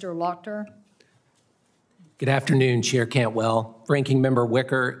here. Mr. Lochter? Good afternoon, Chair Cantwell, Ranking Member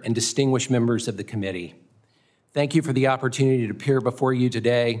Wicker, and distinguished members of the committee. Thank you for the opportunity to appear before you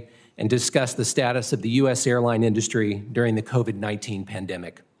today and discuss the status of the U.S. airline industry during the COVID-19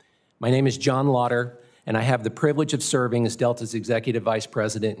 pandemic. My name is John Lochter, and I have the privilege of serving as Delta's Executive Vice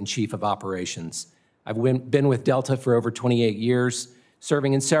President and Chief of Operations. I've been with Delta for over 28 years,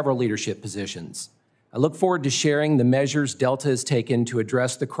 serving in several leadership positions. I look forward to sharing the measures Delta has taken to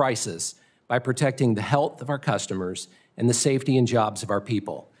address the crisis by protecting the health of our customers and the safety and jobs of our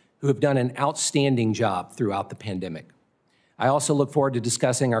people, who have done an outstanding job throughout the pandemic. I also look forward to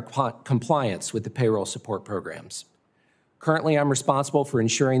discussing our compliance with the payroll support programs. Currently, I'm responsible for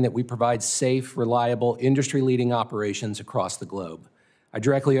ensuring that we provide safe, reliable, industry-leading operations across the globe. I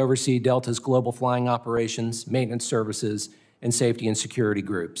directly oversee Delta's global flying operations, maintenance services, and safety and security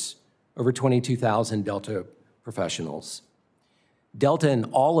groups, over 22,000 Delta professionals. Delta and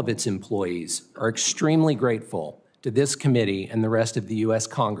all of its employees are extremely grateful to this committee and the rest of the U.S.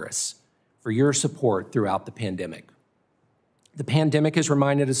 Congress for your support throughout the pandemic. The pandemic has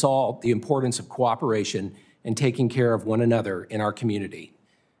reminded us all the importance of cooperation and taking care of one another in our community.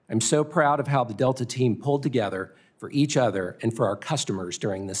 I'm so proud of how the Delta team pulled together for each other and for our customers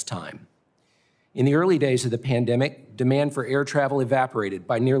during this time. In the early days of the pandemic, demand for air travel evaporated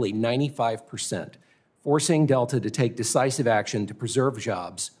by nearly 95%, forcing Delta to take decisive action to preserve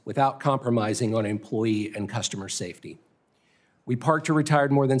jobs without compromising on employee and customer safety. We parked or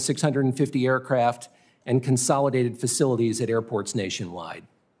retired more than 650 aircraft and consolidated facilities at airports nationwide.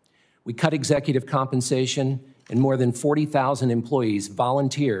 We cut executive compensation, and more than 40,000 employees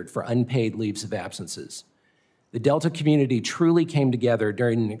volunteered for unpaid leaves of absences. The Delta community truly came together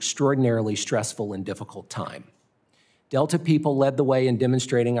during an extraordinarily stressful and difficult time. Delta people led the way in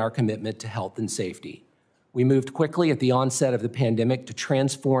demonstrating our commitment to health and safety. We moved quickly at the onset of the pandemic to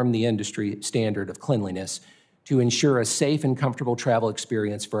transform the industry standard of cleanliness to ensure a safe and comfortable travel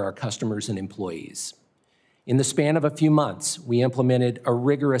experience for our customers and employees. In the span of a few months, we implemented a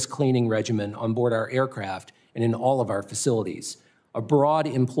rigorous cleaning regimen on board our aircraft and in all of our facilities, a broad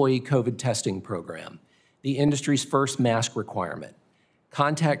employee COVID testing program, the industry's first mask requirement,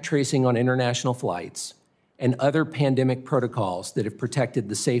 contact tracing on international flights, and other pandemic protocols that have protected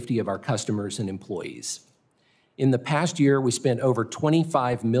the safety of our customers and employees. In the past year, we spent over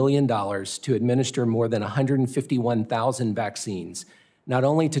 $25 million to administer more than 151,000 vaccines, not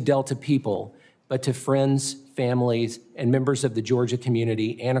only to Delta people, but to friends, families, and members of the Georgia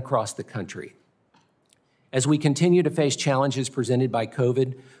community and across the country. As we continue to face challenges presented by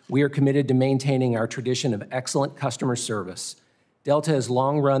COVID, we are committed to maintaining our tradition of excellent customer service. Delta has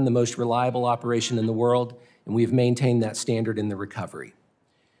long run the most reliable operation in the world, and we have maintained that standard in the recovery.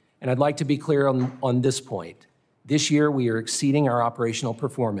 And I'd like to be clear on this point. This year, we are exceeding our operational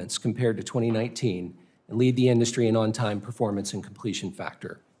performance compared to 2019 and lead the industry in on-time performance and completion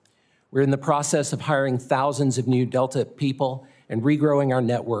factor. We're in the process of hiring thousands of new Delta people and regrowing our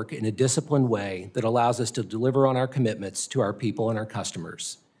network in a disciplined way that allows us to deliver on our commitments to our people and our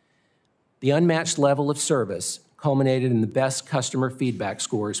customers. The unmatched level of service culminated in the best customer feedback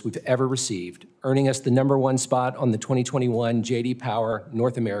scores we've ever received, earning us the #1 spot on the 2021 J.D. Power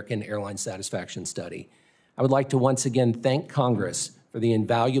North American Airline Satisfaction Study. I would like to once again thank Congress for the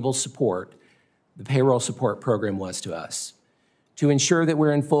invaluable support the Payroll Support Program was to us. To ensure that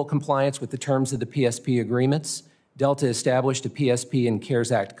we're in full compliance with the terms of the PSP agreements, Delta established a PSP and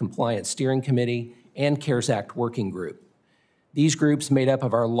CARES Act Compliance Steering Committee and CARES Act Working Group. These groups, made up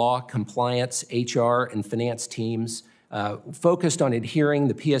of our law, compliance, HR, and finance teams, focused on adhering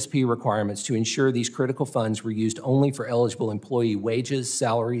the PSP requirements to ensure these critical funds were used only for eligible employee wages,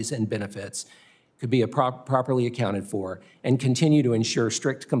 salaries, and benefits, could be properly accounted for, and continue to ensure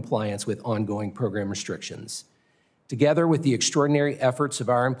strict compliance with ongoing program restrictions. Together with the extraordinary efforts of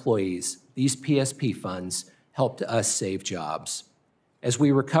our employees, these PSP funds helped us save jobs. As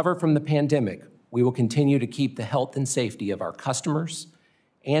we recover from the pandemic, we will continue to keep the health and safety of our customers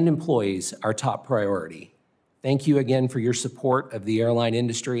and employees our top priority. Thank you again for your support of the airline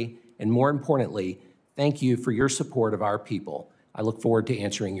industry, and more importantly, thank you for your support of our people. I look forward to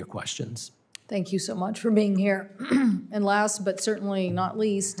answering your questions. Thank you so much for being here. And last but certainly not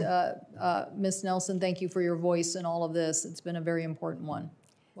least, Ms. Nelson, thank you for your voice in all of this. It's been a very important one.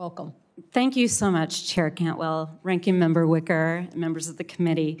 Welcome. Thank you so much, Chair Cantwell, Ranking Member Wicker, and members of the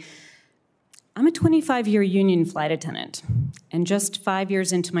committee. I'm a 25-year union flight attendant, and just 5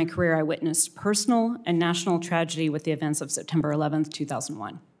 years into my career, I witnessed personal and national tragedy with the events of September 11th,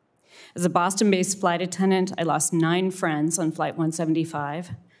 2001. As a Boston-based flight attendant, I lost 9 friends on Flight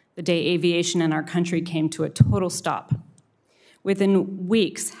 175, the day aviation in our country came to a total stop. Within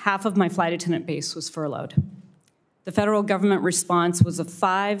weeks, half of my flight attendant base was furloughed. The federal government response was a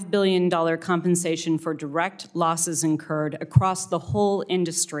 $5 billion compensation for direct losses incurred across the whole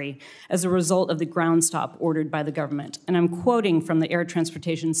industry as a result of the ground stop ordered by the government. And I'm quoting from the Air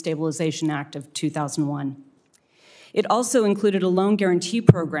Transportation Stabilization Act of 2001. It also included a loan guarantee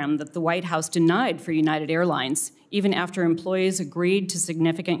program that the White House denied for United Airlines, even after employees agreed to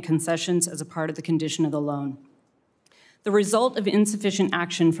significant concessions as a part of the condition of the loan. The result of insufficient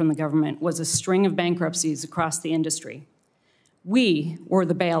action from the government was a string of bankruptcies across the industry. We were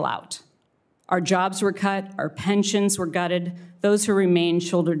the bailout. Our jobs were cut, our pensions were gutted, those who remained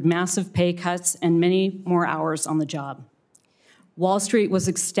shouldered massive pay cuts and many more hours on the job. Wall Street was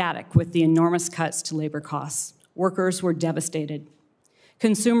ecstatic with the enormous cuts to labor costs. Workers were devastated.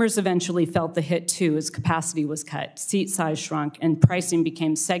 Consumers eventually felt the hit too as capacity was cut, seat size shrunk, and pricing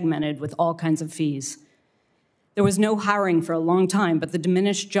became segmented with all kinds of fees. There was no hiring for a long time, but the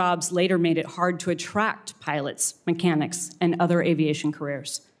diminished jobs later made it hard to attract pilots, mechanics, and other aviation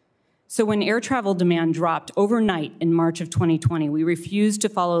careers. So when air travel demand dropped overnight in March of 2020, we refused to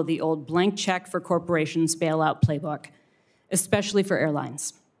follow the old blank check for corporations bailout playbook, especially for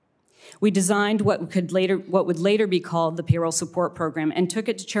airlines. We designed what would later be called the Payroll Support Program and took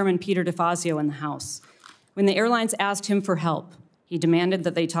it to Chairman Peter DeFazio in the House. When the airlines asked him for help, he demanded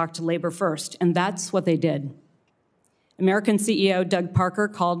that they talk to labor first, and that's what they did. American CEO Doug Parker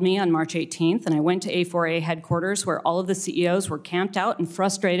called me on March 18th, and I went to A4A headquarters where all of the CEOs were camped out and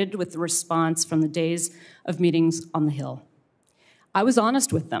frustrated with the response from the days of meetings on the Hill. I was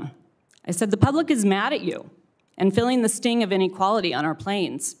honest with them. I said, the public is mad at you and feeling the sting of inequality on our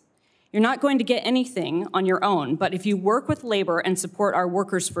planes. You're not going to get anything on your own, but if you work with labor and support our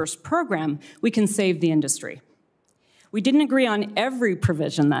Workers First program, we can save the industry. We didn't agree on every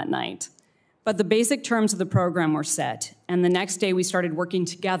provision that night, but the basic terms of the program were set, and the next day we started working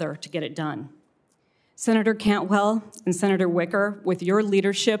together to get it done. Senator Cantwell and Senator Wicker, with your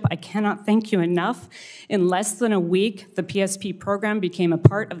leadership, I cannot thank you enough. In less than a week, the PSP program became a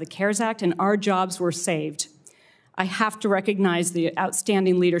part of the CARES Act, and our jobs were saved. I have to recognize the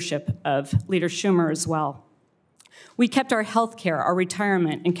outstanding leadership of Leader Schumer as well. We kept our health care, our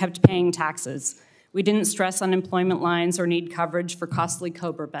retirement, and kept paying taxes. We didn't stress unemployment lines or need coverage for costly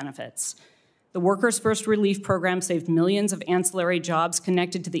COBRA benefits. The Workers First Relief Program saved millions of ancillary jobs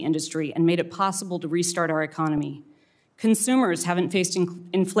connected to the industry and made it possible to restart our economy. Consumers haven't faced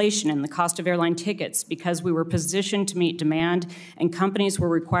inflation in the cost of airline tickets because we were positioned to meet demand and companies were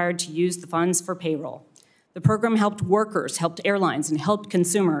required to use the funds for payroll. The program helped workers, helped airlines, and helped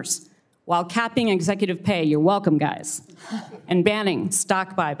consumers. while capping executive pay, you're welcome, guys, and banning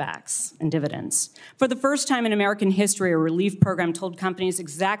stock buybacks and dividends. For the first time in American history, a relief program told companies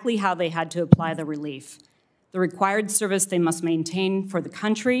exactly how they had to apply the relief. The required service they must maintain for the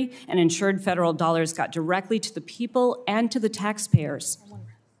country, and ensured federal dollars got directly to the people and to the taxpayers.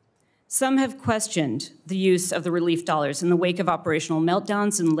 Some have questioned the use of the relief dollars in the wake of operational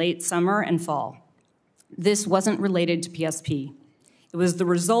meltdowns in late summer and fall. This wasn't related to PSP. It was the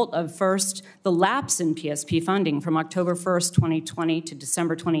result of, first, the lapse in PSP funding from October 1st, 2020 to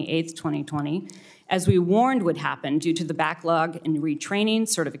December 28th, 2020, as we warned would happen due to the backlog in retraining,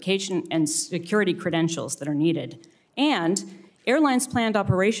 certification, and security credentials that are needed, and airlines planned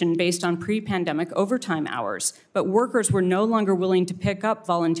operation based on pre-pandemic overtime hours, but workers were no longer willing to pick up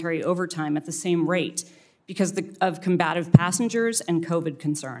voluntary overtime at the same rate because of combative passengers and COVID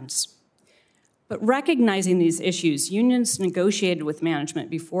concerns. But recognizing these issues, unions negotiated with management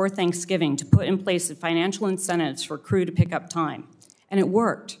before Thanksgiving to put in place financial incentives for crew to pick up time, and it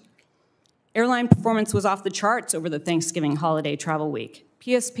worked. Airline performance was off the charts over the Thanksgiving holiday travel week.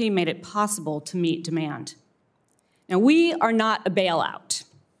 PSP made it possible to meet demand. Now, we are not a bailout,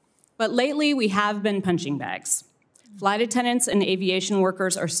 but lately we have been punching bags. Flight attendants and aviation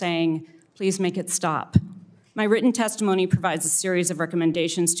workers are saying, please make it stop. My written testimony provides a series of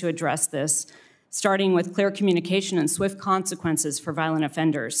recommendations to address this, starting with clear communication and swift consequences for violent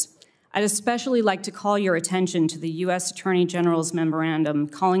offenders. I'd especially like to call your attention to the U.S. Attorney General's memorandum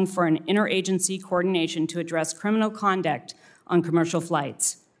calling for an interagency coordination to address criminal conduct on commercial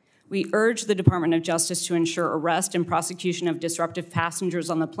flights. We urge the Department of Justice to ensure arrest and prosecution of disruptive passengers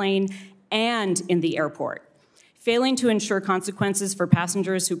on the plane and in the airport. Failing to ensure consequences for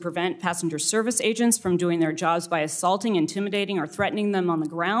passengers who prevent passenger service agents from doing their jobs by assaulting, intimidating, or threatening them on the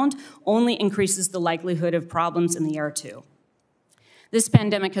ground only increases the likelihood of problems in the air, too. This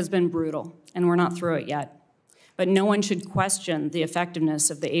pandemic has been brutal, and we're not through it yet. But no one should question the effectiveness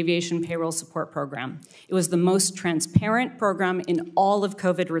of the Aviation Payroll Support Program. It was the most transparent program in all of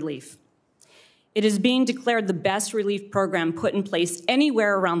COVID relief. It is being declared the best relief program put in place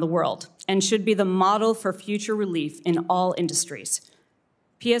anywhere around the world and should be the model for future relief in all industries.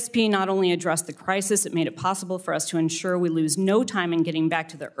 PSP not only addressed the crisis, it made it possible for us to ensure we lose no time in getting back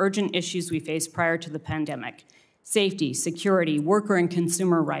to the urgent issues we faced prior to the pandemic: safety, security, worker and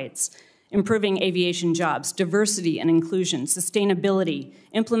consumer rights, improving aviation jobs, diversity and inclusion, sustainability,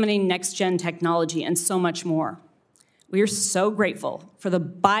 implementing next-gen technology, and so much more. We are so grateful for the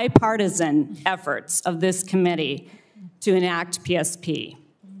bipartisan efforts of this committee to enact PSP.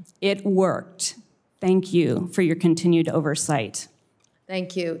 It worked. Thank you for your continued oversight.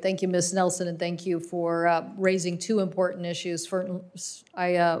 Thank you. Thank you, Ms. Nelson, and thank you for raising two important issues. I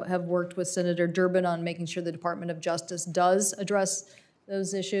have worked with Senator Durbin on making sure the Department of Justice does address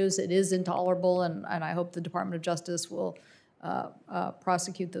those issues. It is intolerable, and I hope the Department of Justice will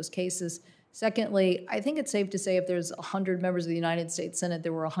prosecute those cases. Secondly, I think it's safe to say if there's 100 members of the United States Senate,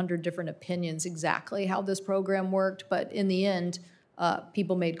 there were 100 different opinions exactly how this program worked, but in the end,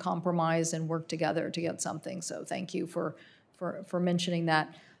 people made compromise and worked together to get something, so thank you for mentioning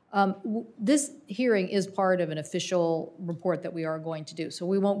that. This hearing is part of an official report that we are going to do, so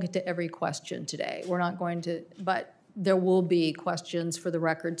we won't get to every question today. We're not going to, but there will be questions for the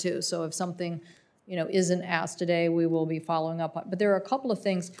record too, so if something isn't asked today, we will be following up on. But there are a couple of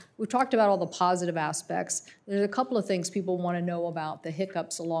things. We've talked about all the positive aspects. There's a couple of things people want to know about, the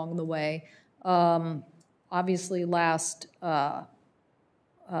hiccups along the way. Obviously, last,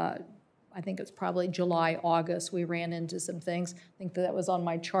 I think it's probably July, August, we ran into some things. I think that was on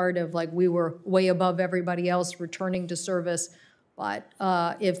my chart of like we were way above everybody else returning to service. But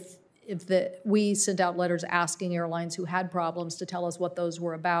we sent out letters asking airlines who had problems to tell us what those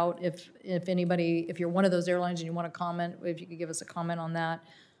were about. If you're one of those airlines and you want to comment, if you could give us a comment on that.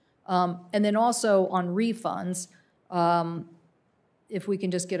 And then also on refunds, if we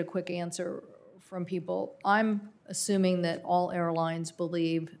can just get a quick answer from people. I'm assuming that all airlines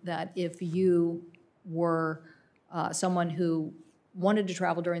believe that if you were someone who wanted to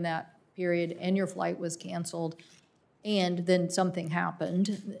travel during that period and your flight was canceled, and then something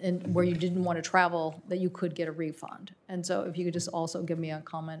happened and where you didn't want to travel, that you could get a refund. And so if you could just also give me a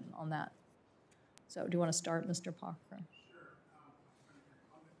comment on that. So do you want to start, Mr. Parker? Sure.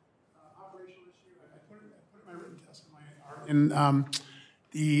 Operational issue, I put it in my written testimony. In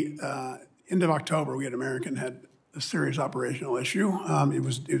the end of October, American had a serious operational issue. It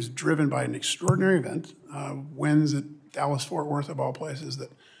was driven by an extraordinary event, winds at Dallas-Fort Worth, of all places,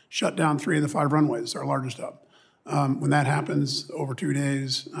 that shut down 3 of the 5 runways, our largest hub. When that happens over 2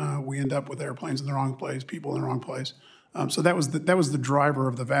 days, we end up with airplanes in the wrong place, people in the wrong place. So that was the driver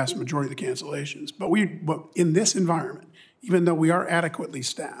of the vast majority of the cancellations. But in this environment, even though we are adequately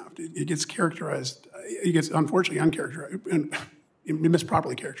staffed, it gets characterized, it gets unfortunately uncharacterized, and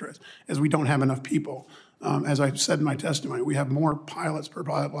misproperly characterized, as we don't have enough people. As I said in my testimony, we have more pilots per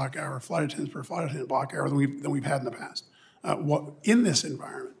pilot block hour, flight attendants per flight attendant block hour than we've had in the past. In this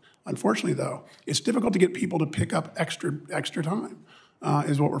environment, unfortunately, though, it's difficult to get people to pick up extra time,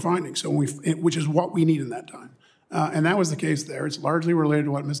 is what we're finding. So which is what we need in that time. And that was the case there. It's largely related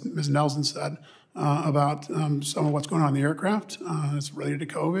to what Ms. Nelson said about some of what's going on in the aircraft. It's related to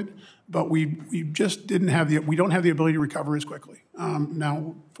COVID, but we just don't have the ability to recover as quickly.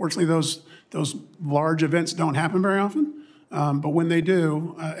 Now, fortunately, those large events don't happen very often, but when they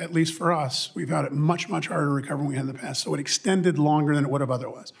do, at least for us, we've had it much harder to recover than we had in the past. So it extended longer than it would have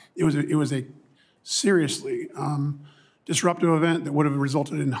otherwise. It was a seriously disruptive event that would have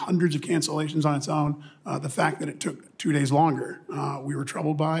resulted in hundreds of cancellations on its own. The fact that it took 2 days longer, we were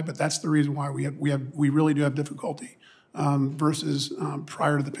troubled by, but that's the reason why we really do have difficulty versus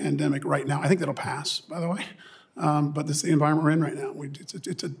prior to the pandemic right now. I think that'll pass, by the way, but this is the environment we're in right now.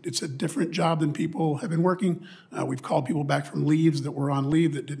 It's a different job than people have been working. We've called people back from leaves that were on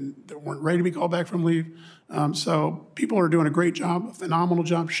leave that weren't ready to be called back from leave. So people are doing a great job, a phenomenal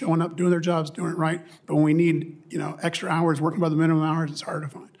job, showing up, doing their jobs, doing it right. But when we need extra hours, working by the minimum hours, it's hard to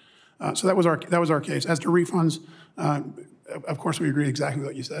find. So that was our case. As to refunds, of course we agree exactly with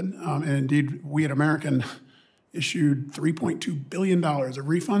what you said, and indeed we at American issued $3.2 billion of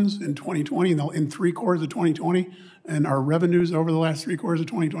refunds in 2020, in 3 quarters of 2020, and our revenues over the last 3 quarters of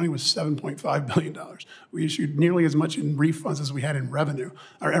 2020 was $7.5 billion. We issued nearly as much in refunds as we had in revenue,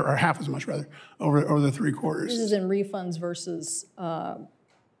 or half as much rather, over the 3 quarters. This is in refunds versus a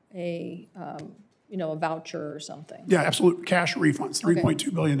voucher or something. Yeah, absolute cash refunds,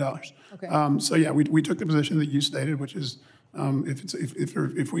 $3.2 billion. Okay. So yeah, we took the position that you stated, which is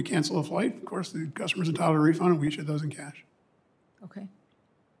if we cancel a flight, of course the customer's entitled to a refund, and we issue those in cash. Okay.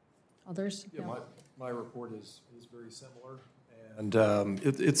 Others? Yeah, my report is very similar, and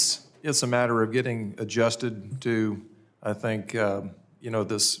it's a matter of getting adjusted to, I think,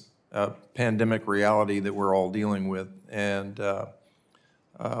 this pandemic reality that we're all dealing with, and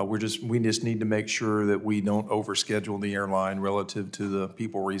we just need to make sure that we don't overschedule the airline relative to the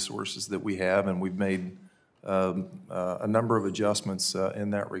people resources that we have, and we've made a number of adjustments in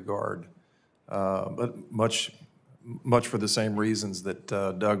that regard, but much for the same reasons that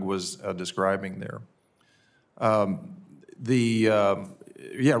Doug was describing there. Refunds.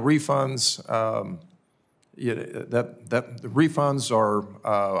 The refunds are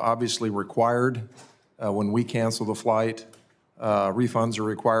obviously required when we cancel the flight. Refunds are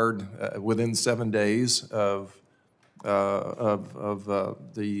required within 7 days of the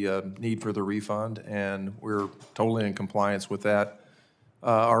need for the refund, and we're totally in compliance with that.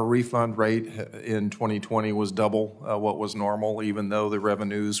 Our refund rate in 2020 was double what was normal, even though the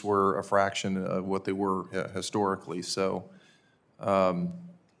revenues were a fraction of what they were historically. So I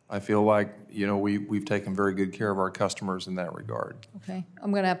feel like we've taken very good care of our customers in that regard. Okay,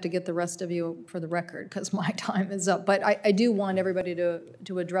 I'm going to have to get the rest of you for the record because my time is up. But I do want everybody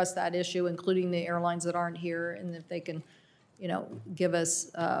to address that issue, including the airlines that aren't here, and if they can, give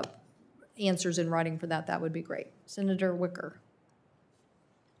us answers in writing for that, that would be great. Senator Wicker.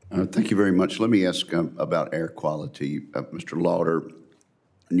 Thank you very much. Let me ask about air quality. Mr. Lauder,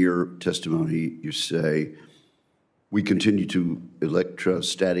 in your testimony, you say, we continue to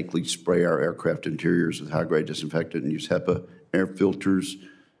electrostatically spray our aircraft interiors with high-grade disinfectant and use HEPA air filters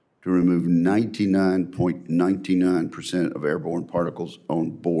to remove 99.99% of airborne particles on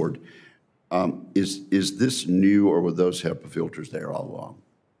board. Is this new, or were those HEPA filters there all along?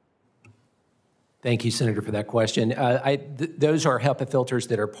 Thank you, Senator, for that question. Those are HEPA filters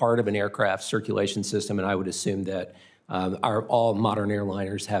that are part of an aircraft circulation system, and I would assume that all modern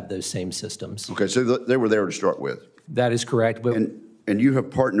airliners have those same systems. Okay, so they were there to start with. That is correct. But and you have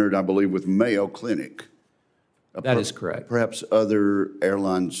partnered, I believe, with Mayo Clinic. That is correct. Perhaps other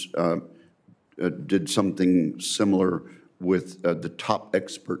airlines did something similar with the top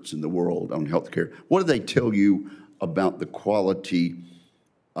experts in the world on healthcare. What do they tell you about the quality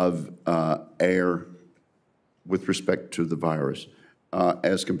of air with respect to the virus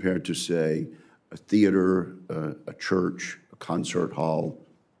as compared to, say, a theater, a church, a concert hall,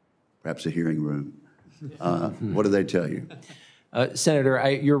 perhaps a hearing room? What do they tell you? Senator,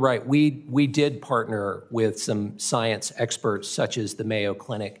 you're right. We did partner with some science experts such as the Mayo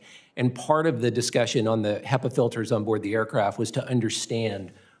Clinic, and part of the discussion on the HEPA filters on board the aircraft was to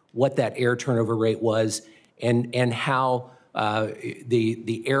understand what that air turnover rate was and how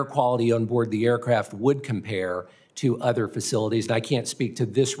the air quality on board the aircraft would compare to other facilities. And I can't speak to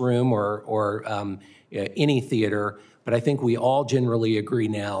this room or any theater, but I think we all generally agree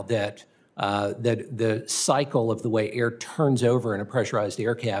now that that the cycle of the way air turns over in a pressurized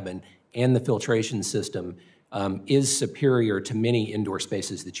air cabin and the filtration system is superior to many indoor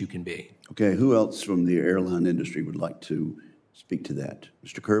spaces that you can be. Okay, who else from the airline industry would like to speak to that?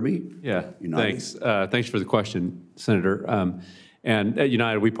 Mr. Kirby? Yeah, United. thanks. Thanks for the question, Senator. And at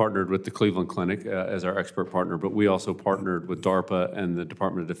United, we partnered with the Cleveland Clinic as our expert partner, but we also partnered with DARPA and the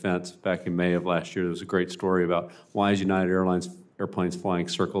Department of Defense back in May of last year. There was a great story about why is United Airlines airplanes flying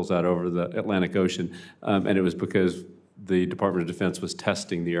circles out over the Atlantic Ocean, and it was because the Department of Defense was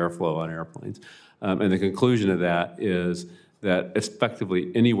testing the airflow on airplanes. And the conclusion of that is that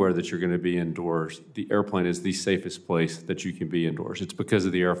effectively anywhere that you're going to be indoors, the airplane is the safest place that you can be indoors. It's because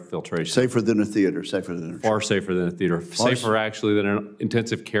of the air filtration. Safer than a theater, safer than a Far safer than a theater. Safer actually than an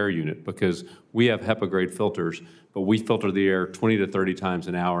intensive care unit, because we have HEPA grade filters, but we filter the air 20 to 30 times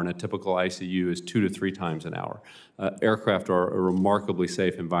an hour, and a typical ICU is 2 to 3 times an hour. Aircraft are a remarkably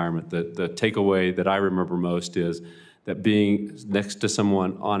safe environment. The takeaway that I remember most is that being next to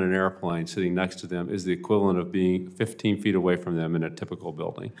someone on an airplane, sitting next to them, is the equivalent of being 15 feet away from them in a typical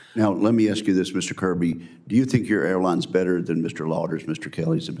building. Now, let me ask you this, Mr. Kirby. Do you think your airline's better than Mr. Lauder's, Mr.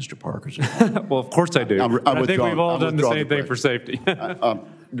 Kelly's, and Mr. Parker's? Well, of course I do. I think we've all done the same thing for safety.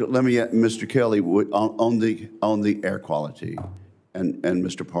 Let me, Mr. Kelly, on the air quality, and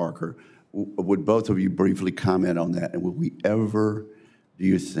Mr. Parker, would both of you briefly comment on that? And will we ever, do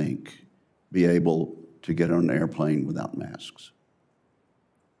you think, be able to get on an airplane without masks?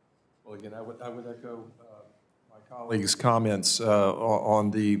 Well, again, I would echo my colleagues' comments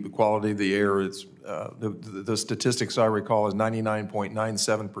on the quality of the air. It's the statistics I recall is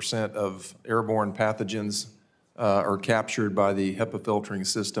 99.97% of airborne pathogens are captured by the HEPA filtering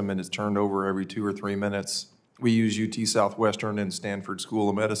system, and it's turned over every 2 or 3 minutes. We use UT Southwestern and Stanford School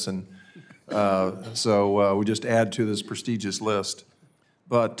of Medicine, so we just add to this prestigious list.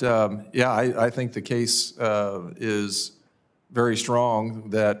 But yeah, I think the case is very strong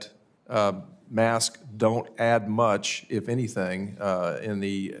that masks don't add much, if anything, in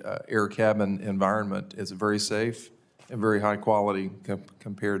the air cabin environment. It's very safe and very high quality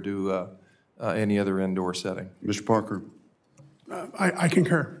compared to any other indoor setting. Mr. Parker? I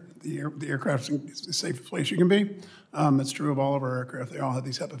concur. The aircraft is the safest place you can be. That's true of all of our aircraft. They all have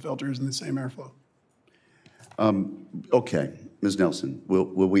these HEPA filters and the same airflow. Okay, Ms. Nelson,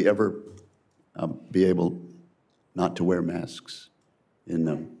 will we ever be able not to wear masks in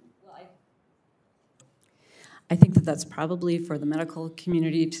them? I think that that's probably for the medical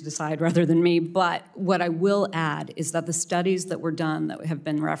community to decide rather than me, but what I will add is that the studies that were done that have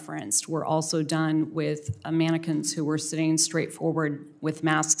been referenced were also done with mannequins who were sitting straight forward with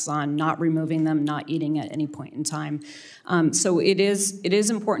masks on, not removing them, not eating at any point in time. So it is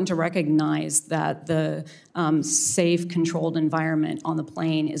important to recognize that the safe, controlled environment on the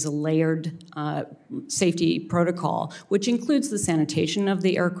plane is a layered safety protocol, which includes the sanitation of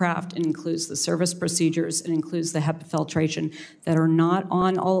the aircraft, it includes the service procedures, it includes the HEPA filtration that are not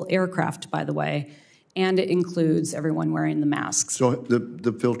on all aircraft, by the way, and it includes everyone wearing the masks. So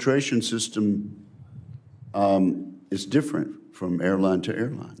the filtration system is different from airline to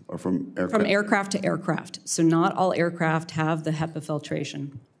airline, or from aircraft? From aircraft to aircraft. So not all aircraft have the HEPA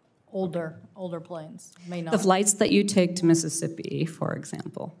filtration. Older planes may not. The flights that you take to Mississippi, for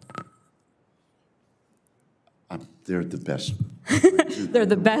example. They're the best. They're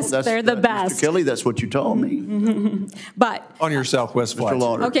the best. They're the best. Mr. Kelly, that's what you told me. But On your Southwest flights. Mr.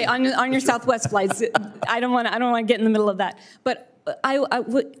 Lauder. okay, on your Southwest flights, I don't want to get in the middle of that. But what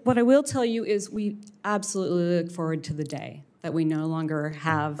I will tell you is we absolutely look forward to the day that we no longer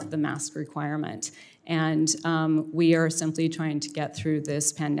have the mask requirement. And we are simply trying to get through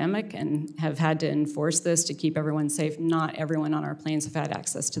this pandemic and have had to enforce this to keep everyone safe. Not everyone on our planes have had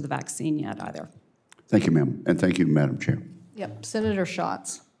access to the vaccine yet either. Thank you, ma'am, and thank you, Madam Chair. Yep, Senator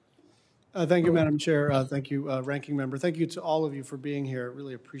Schatz. Thank you, Madam Chair. Thank you, Ranking Member. Thank you to all of you for being here.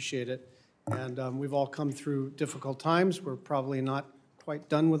 Really appreciate it. And we've all come through difficult times. We're probably not quite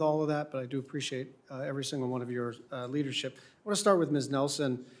done with all of that, but I do appreciate every single one of your leadership. I want to start with Ms.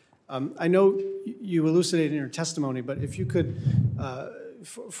 Nelson. I know you elucidated in your testimony, but if you could,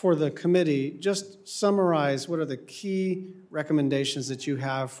 for the committee, just summarize what are the key recommendations that you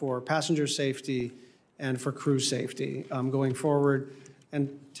have for passenger safety and for crew safety going forward,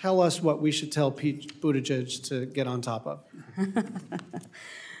 and tell us what we should tell Pete Buttigieg to get on top of.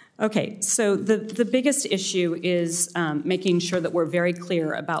 Okay, so the biggest issue is making sure that we're very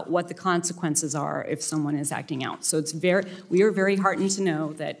clear about what the consequences are if someone is acting out. So we are very heartened to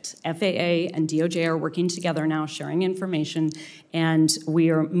know that FAA and DOJ are working together now, sharing information, and we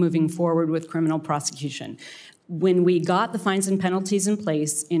are moving forward with criminal prosecution. When we got the fines and penalties in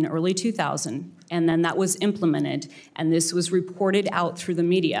place in early 2000, and then that was implemented, and this was reported out through the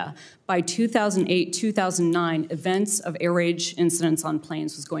media, by 2008, 2009, events of air rage incidents on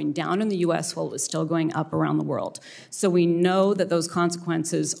planes was going down in the U.S. while it was still going up around the world. So we know that those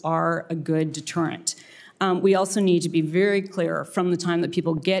consequences are a good deterrent. We also need to be very clear from the time that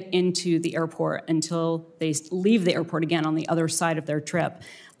people get into the airport until they leave the airport again on the other side of their trip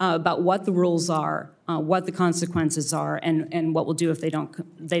about what the rules are, what the consequences are, and what we'll do if they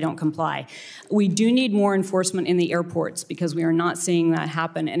don't comply. We do need more enforcement in the airports because we are not seeing that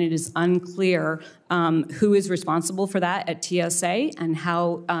happen, and it is unclear who is responsible for that at TSA and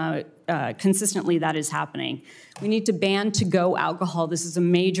how consistently that is happening. We need to ban to-go alcohol. This is a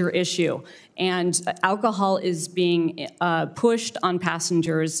major issue, and alcohol is being pushed on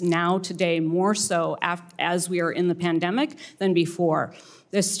passengers now today more so as we are in the pandemic than before.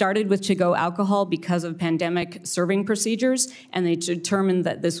 This started with to-go alcohol because of pandemic serving procedures, and they determined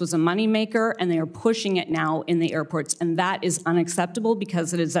that this was a moneymaker, and they are pushing it now in the airports, and that is unacceptable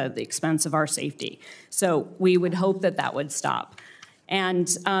because it is at the expense of our safety. So we would hope that that would stop. And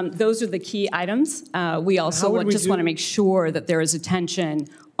those are the key items. We also just want to make sure that there is attention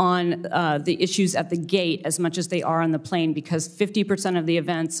on the issues at the gate as much as they are on the plane, because 50% of the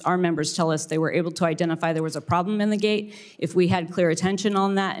events, our members tell us they were able to identify there was a problem in the gate. If we had clear attention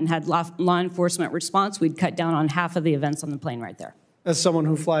on that and had law enforcement response, we'd cut down on half of the events on the plane right there. As someone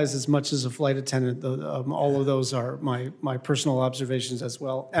who flies as much as a flight attendant, all of those are my personal observations as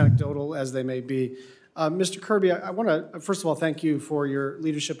well, anecdotal as they may be. Mr. Kirby, I want to, first of all, thank you for your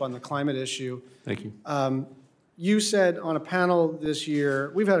leadership on the climate issue. Thank you. You said on a panel this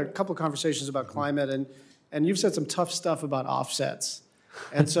year, we've had a couple of conversations about climate, and you've said some tough stuff about offsets.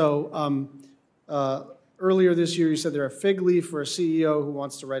 And so earlier this year, you said they're a fig leaf for a CEO who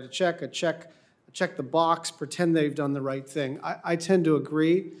wants to write a check the box, pretend they've done the right thing. I tend to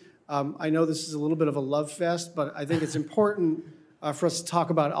agree. I know this is a little bit of a love fest, but I think it's important for us to talk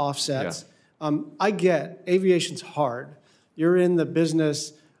about offsets. Yeah. I get aviation's hard. You're in the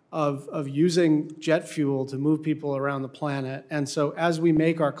business of using jet fuel to move people around the planet. And so as we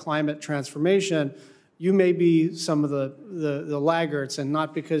make our climate transformation, you may be some of the laggards, and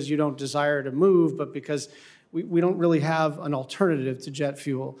not because you don't desire to move, but because we don't really have an alternative to jet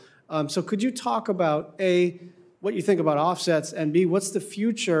fuel. So could you talk about, A, what you think about offsets, and B, what's the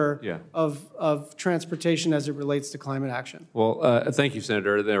future of transportation as it relates to climate action? Well, thank you,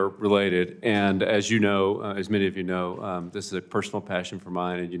 Senator. They're related. And as you know, as many of you know, this is a personal passion for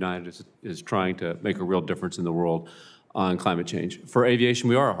mine, and United is trying to make a real difference in the world on climate change. For aviation,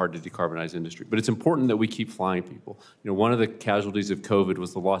 we are a hard to decarbonize industry, but it's important that we keep flying people. You know, one of the casualties of COVID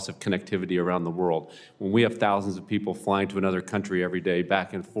was the loss of connectivity around the world. When we have thousands of people flying to another country every day,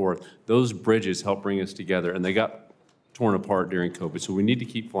 back and forth, those bridges help bring us together, and they got torn apart during COVID. So we need to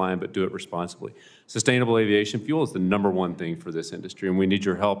keep flying, but do it responsibly. Sustainable aviation fuel is the #1 thing for this industry, and we need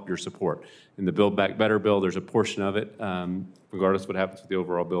your help, your support. In the Build Back Better bill, there's a portion of it, regardless of what happens with the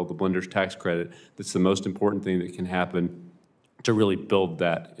overall bill, the blender's tax credit, that's the most important thing that can happen to really build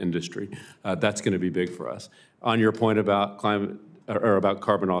that industry. That's going to be big for us. On your point about climate, or about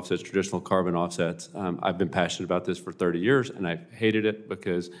carbon offsets, traditional carbon offsets, I've been passionate about this for 30 years, and I've hated it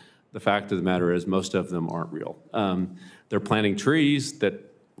because the fact of the matter is most of them aren't real. They're planting trees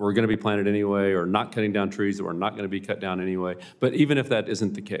that were going to be planted anyway, or not cutting down trees that were not going to be cut down anyway. But even if that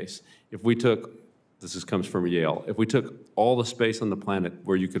isn't the case, if we took, comes from Yale, if we took all the space on the planet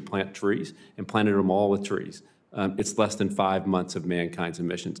where you could plant trees and planted them all with trees, it's less than 5 months of mankind's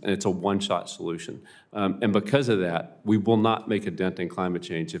emissions, and it's a one-shot solution. And because of that, we will not make a dent in climate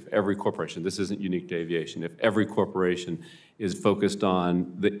change if every corporation, this isn't unique to aviation, if every corporation is focused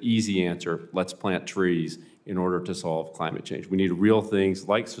on the easy answer, let's plant trees in order to solve climate change. We need real things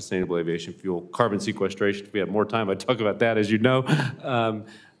like sustainable aviation fuel, carbon sequestration. If we had more time, I'd talk about that, as you know.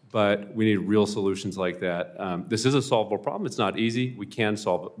 But we need real solutions like that. This is a solvable problem. It's not easy. We can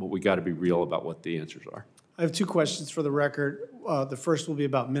solve it, but we got to be real about what the answers are. I have 2 questions for the record. The first will be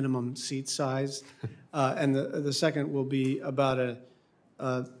about minimum seat size, and the second will be about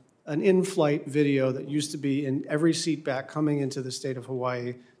an in-flight video that used to be in every seat back coming into the state of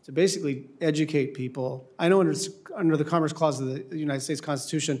Hawaii to basically educate people. I know under the Commerce Clause of the United States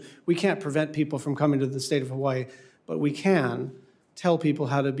Constitution, we can't prevent people from coming to the state of Hawaii, but we can tell people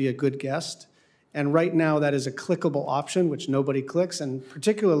how to be a good guest. And right now, that is a clickable option, which nobody clicks, and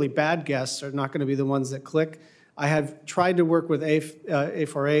particularly bad guests are not going to be the ones that click. I have tried to work with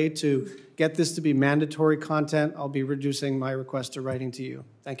A4A to get this to be mandatory content. I'll be reducing my request to writing to you.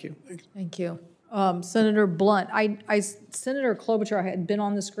 Thank you. Thank you. Senator Blunt, Senator Klobuchar had been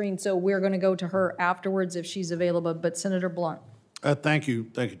on the screen, so we're going to go to her afterwards if she's available, but Senator Blunt. Thank you,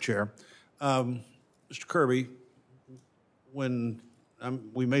 Chair. Mr. Kirby,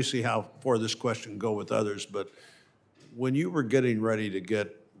 we may see how far this question can go with others, but when you were getting ready to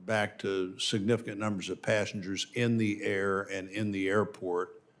get back to significant numbers of passengers in the air and in the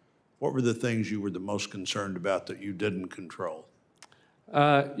airport, what were the things you were the most concerned about that you didn't control?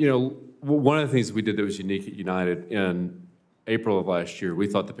 One of the things we did that was unique at United in April of last year, we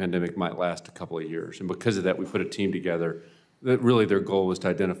thought the pandemic might last a couple of years. And because of that, we put a team together that really their goal was to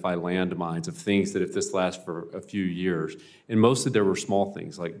identify landmines of things that if this lasts for a few years, and mostly there were small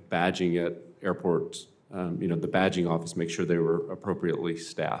things like badging at airports, the badging office, make sure they were appropriately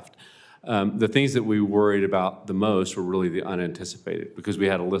staffed. The things that we worried about the most were really the unanticipated, because we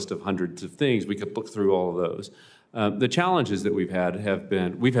had a list of hundreds of things. We could look through all of those. The challenges that we've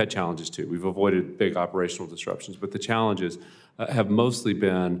had challenges too. We've avoided big operational disruptions, but the challenges have mostly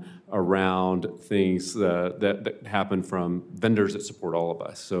been around things that happen from vendors that support all of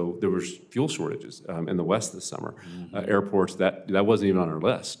us. So there was fuel shortages in the West this summer. Airports, that wasn't even on our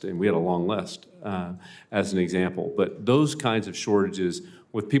list, and we had a long list as an example. But those kinds of shortages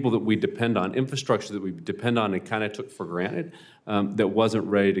with people that we depend on, infrastructure that we depend on and kind of took for granted, that wasn't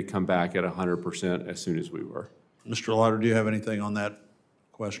ready to come back at 100% as soon as we were. Mr. Lauder, do you have anything on that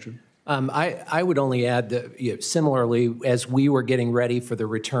question? I would only add that similarly, as we were getting ready for the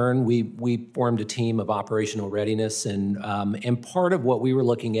return, we formed a team of operational readiness, and part of what we were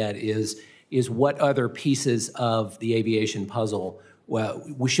looking at is what other pieces of the aviation puzzle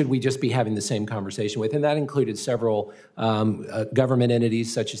should we just be having the same conversation with, and that included several government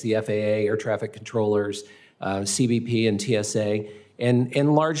entities such as the FAA, air traffic controllers, CBP, and TSA.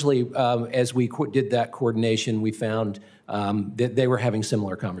 And largely, as we did that coordination, we found that they were having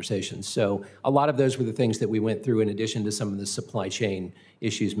similar conversations. So a lot of those were the things that we went through in addition to some of the supply chain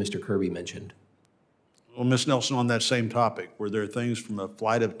issues Mr. Kirby mentioned. Well, Ms. Nelson, on that same topic, were there things from a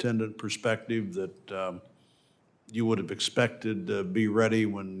flight attendant perspective that you would have expected to be ready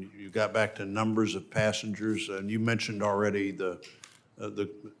when you got back to numbers of passengers? And you mentioned already the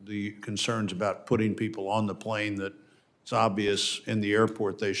concerns about putting people on the plane that it's obvious in the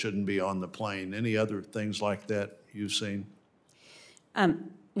airport they shouldn't be on the plane. Any other things like that you've seen?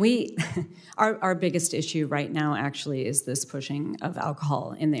 Our biggest issue right now actually is this pushing of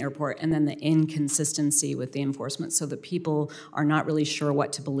alcohol in the airport, and then the inconsistency with the enforcement so that people are not really sure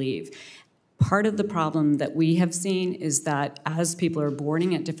what to believe. Part of the problem that we have seen is that as people are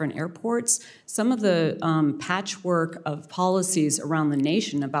boarding at different airports, some of the patchwork of policies around the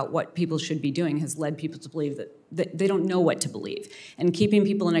nation about what people should be doing has led people to believe that they don't know what to believe. And keeping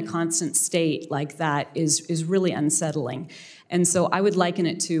people in a constant state like that is really unsettling. And so I would liken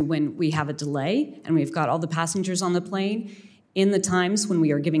it to when we have a delay and we've got all the passengers on the plane. In the times when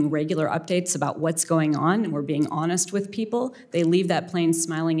we are giving regular updates about what's going on and we're being honest with people, they leave that plane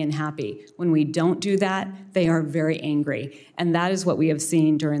smiling and happy. When we don't do that, they are very angry. And that is what we have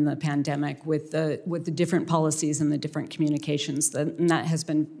seen during the pandemic with the different policies and the different communications. And that has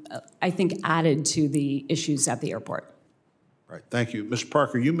been, I think, added to the issues at the airport. Right, thank you. Mr.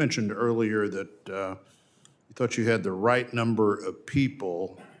 Parker, you mentioned earlier that you thought you had the right number of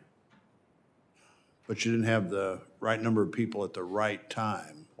people, but you didn't have the right number of people at the right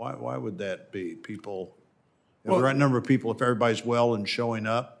time. Why would that be? People, the right number of people if everybody's well and showing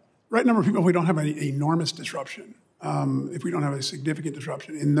up? Right number of people if we don't have any enormous disruption. If we don't have a significant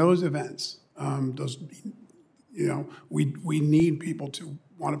disruption. In those events, we need people to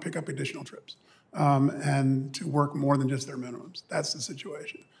want to pick up additional trips and to work more than just their minimums. That's the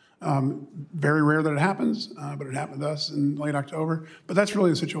situation. Very rare that it happens, but it happened to us in late October. But that's really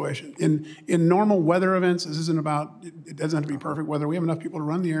the situation. In normal weather events, this isn't about, it doesn't have to be perfect weather. We have enough people to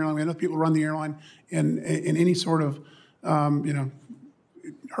run the airline. We have enough people to run the airline in any sort of,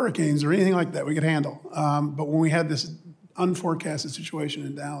 hurricanes or anything like that we could handle. But when we had this unforecasted situation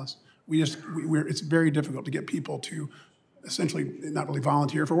in Dallas, it's very difficult to get people to essentially not really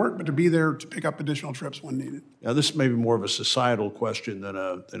volunteer for work, but to be there to pick up additional trips when needed. Now, this may be more of a societal question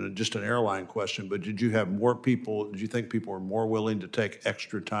than just an airline question, but did you think people were more willing to take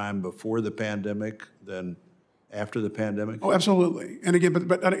extra time before the pandemic than after the pandemic? Oh, absolutely. And again,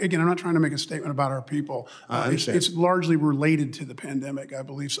 but again, I'm not trying to make a statement about our people. I understand. It's largely related to the pandemic, I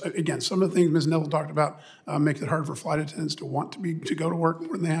believe. So, again, some of the things Ms. Nelson talked about makes it hard for flight attendants to want to go to work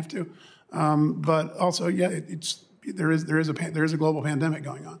more than they have to. But also, yeah, there is a global pandemic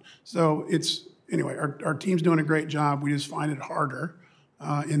going on. So anyway, our team's doing a great job. We just find it harder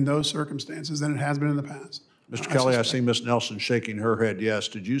in those circumstances than it has been in the past. Mr. Kelly, I see Ms. Nelson shaking her head yes.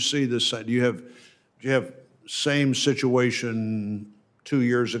 Did you see this? Do you have same situation 2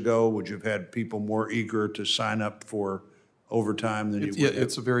 years ago? Would you have had people more eager to sign up for overtime than you would have?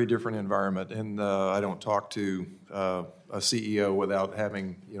 It's a very different environment, and I don't talk to a CEO without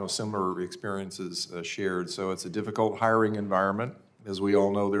having similar experiences shared. So it's a difficult hiring environment. As we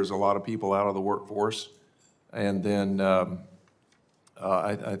all know, there's a lot of people out of the workforce, and then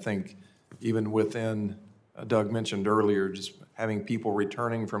I think even within, Doug mentioned earlier, just having people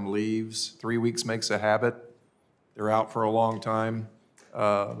returning from leaves, 3 weeks makes a habit. They're out for a long time.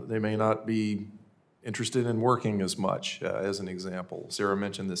 They may not be interested in working as much, as an example. Sarah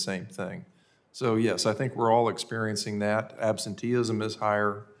mentioned the same thing. So yes, I think we're all experiencing that. Absenteeism is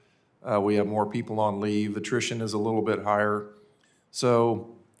higher. We have more people on leave. Attrition is a little bit higher.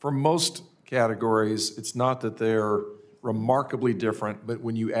 So for most categories, it's not that they're remarkably different, but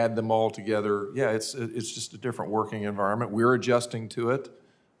when you add them all together, yeah, it's just a different working environment. We're adjusting to it.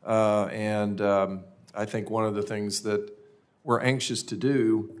 I think one of the things that we're anxious to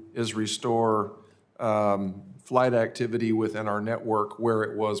do is restore flight activity within our network where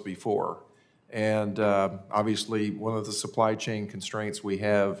it was before. And obviously, one of the supply chain constraints we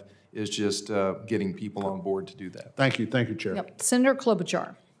have is just getting people on board to do that. Thank you, Chair. Yep. Senator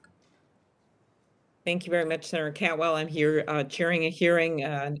Klobuchar. Thank you very much, Senator Cantwell. I'm here chairing a hearing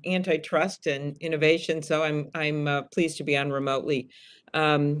on antitrust and innovation, so I'm pleased to be on remotely.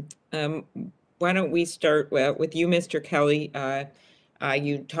 Why don't we start with you, Mr. Kelly?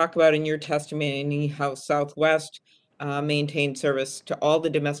 You talk about in your testimony how Southwest maintained service to all the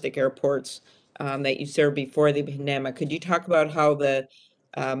domestic airports that you served before the pandemic. Could you talk about how the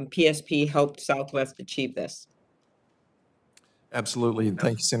PSP helped Southwest achieve this? Absolutely.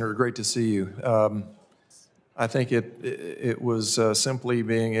 Thank you, Senator. Great to see you. I think it was simply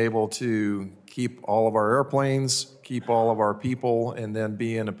being able to keep all of our airplanes, keep all of our people, and then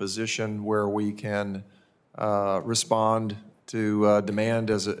be in a position where we can respond to demand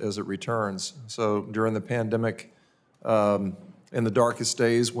as it returns. So during the pandemic, in the darkest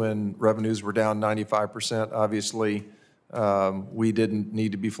days when revenues were down 95%, obviously, we didn't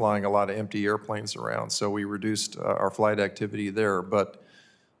need to be flying a lot of empty airplanes around, so we reduced our flight activity there. But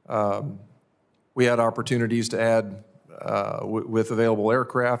we had opportunities to add, with available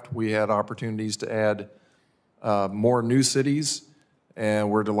aircraft, we had opportunities to add more new cities,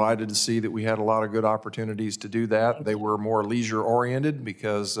 and we're delighted to see that we had a lot of good opportunities to do that. They were more leisure-oriented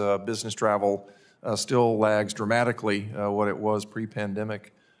because business travel still lags dramatically what it was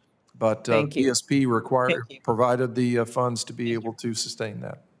pre-pandemic. But PSP provided the funds to be able to sustain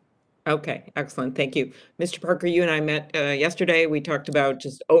that. Okay, excellent. Thank you. Mr. Parker, you and I met yesterday. We talked about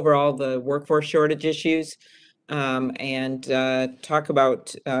just overall the workforce shortage issues and talk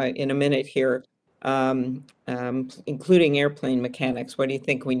about in a minute here, including airplane mechanics. What do you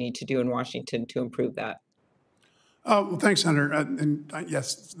think we need to do in Washington to improve that? Well, thanks, Senator.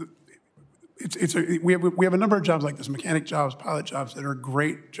 Yes, we have a number of jobs like this, mechanic jobs, pilot jobs, that are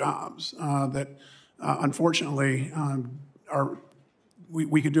great jobs that unfortunately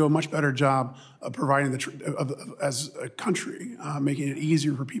we could do a much better job of providing as a country, making it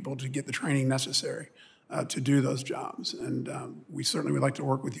easier for people to get the training necessary to do those jobs. And we certainly would like to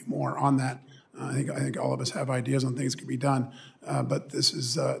work with you more on that. I think all of us have ideas on things that can be done, but this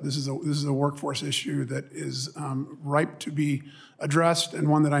is a workforce issue that is ripe to be addressed, and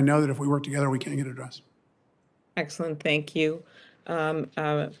one that I know that if we work together, we can get addressed. Excellent, thank you,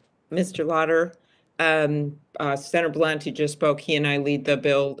 Mr. Lauder. Senator Blunt, who just spoke, he and I lead the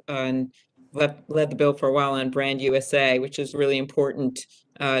bill and led the bill for a while on Brand USA, which is really important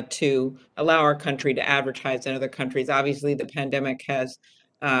to allow our country to advertise in other countries. Obviously, the pandemic has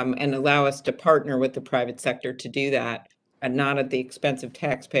and allow us to partner with the private sector to do that, and not at the expense of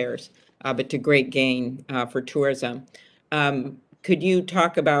taxpayers, but to great gain for tourism. Could you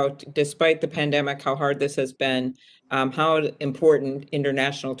talk about, despite the pandemic, how hard this has been, how important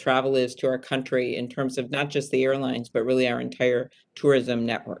international travel is to our country in terms of not just the airlines, but really our entire tourism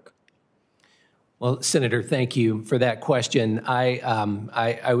network? Well, Senator, thank you for that question.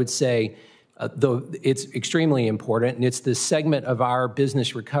 I would say, though it's extremely important, and it's the segment of our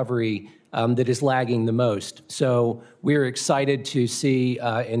business recovery that is lagging the most. So we're excited to see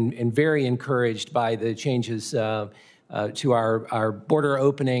and very encouraged by the changes to our border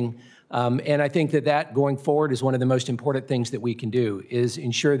opening. And I think that going forward is one of the most important things that we can do, is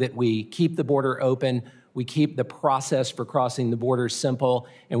ensure that we keep the border open We keep the process for crossing the border simple,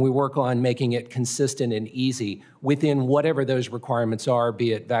 and we work on making it consistent and easy within whatever those requirements are,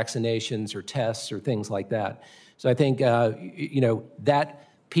 be it vaccinations or tests or things like that. So I think, that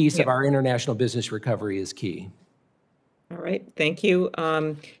piece of our international business recovery is key. All right, thank you.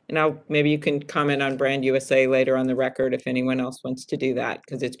 And maybe you can comment on Brand USA later on the record if anyone else wants to do that,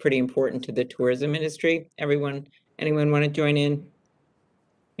 because it's pretty important to the tourism industry. Anyone want to join in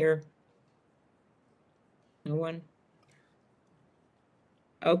here? No one?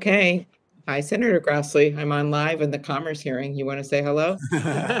 Okay. Hi, Senator Grassley. I'm on live in the Commerce hearing. You want to say hello?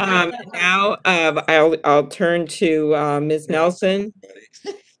 Now I'll turn to Ms. Nelson.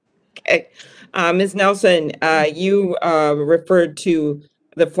 Okay. Ms. Nelson, you referred to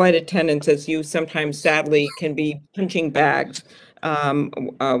the flight attendants as you sometimes sadly can be punching bags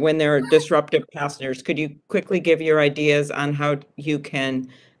when there are disruptive passengers. Could you quickly give your ideas on how you can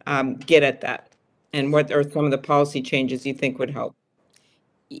get at that? And what are some of the policy changes you think would help?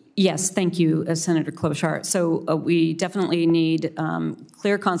 Yes, thank you, Senator Klobuchar. So we definitely need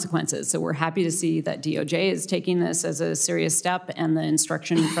clear consequences. So we're happy to see that DOJ is taking this as a serious step and the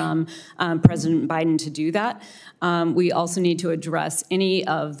instruction from President Biden to do that. We also need to address any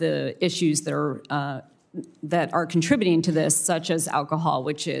of the issues that are contributing to this, such as alcohol,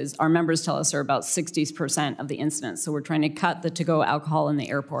 which is, our members tell us, are about 60% of the incidents. So we're trying to cut the to-go alcohol in the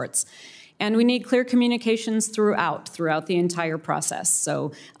airports. And we need clear communications throughout the entire process.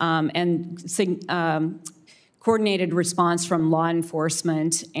 So, coordinated response from law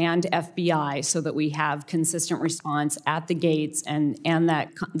enforcement and FBI so that we have consistent response at the gates and that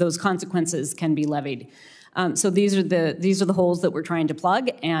those consequences can be levied. So these are the holes that we're trying to plug,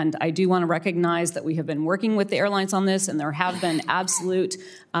 and I do want to recognize that we have been working with the airlines on this, and there have been absolute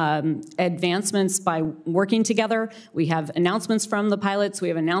advancements by working together. We have announcements from the pilots, we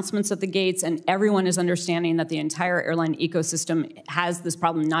have announcements at the gates, and everyone is understanding that the entire airline ecosystem has this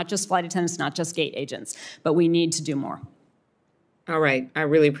problem, not just flight attendants, not just gate agents, but we need to do more. All right, I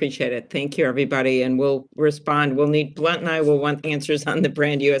really appreciate it. Thank you, everybody, and we'll respond. Blunt and I will want answers on the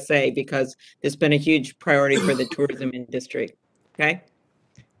Brand USA because it's been a huge priority for the tourism industry. Okay,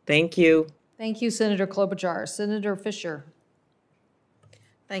 thank you. Thank you, Senator Klobuchar. Senator Fisher.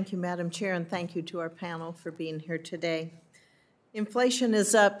 Thank you, Madam Chair, and thank you to our panel for being here today. Inflation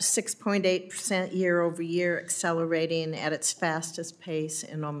is up 6.8% year over year, accelerating at its fastest pace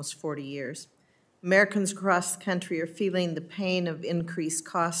in almost 40 years. Americans across the country are feeling the pain of increased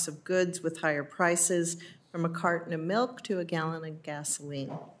costs of goods with higher prices, from a carton of milk to a gallon of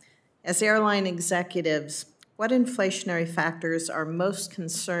gasoline. As airline executives, what inflationary factors are most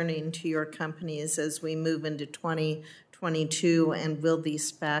concerning to your companies as we move into 2022, and will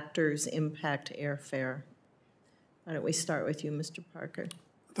these factors impact airfare? Why don't we start with you, Mr. Parker?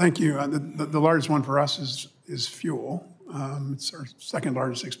 Thank you. The largest one for us is fuel. It's our second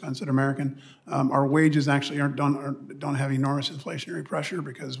largest expense at American. Our wages actually don't have enormous inflationary pressure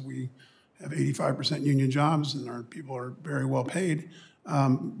because we have 85% union jobs and our people are very well paid.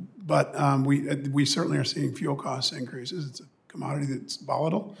 But we certainly are seeing fuel cost increases. It's a commodity that's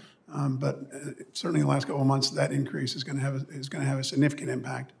volatile, but certainly in the last couple of months, that increase is going to have a significant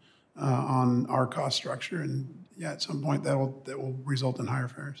impact on our cost structure, and yeah, at some point that will result in higher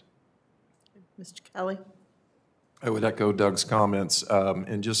fares. Mr. Kelly. I would echo Doug's comments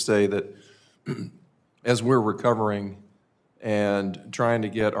and just say that as we're recovering and trying to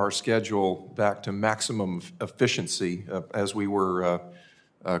get our schedule back to maximum efficiency, as we were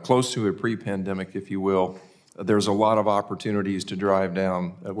close to a pre-pandemic, if you will, there's a lot of opportunities to drive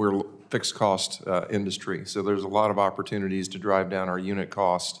down. We're a fixed cost industry, so there's a lot of opportunities to drive down our unit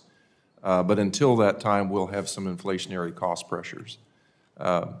cost. But until that time, we'll have some inflationary cost pressures.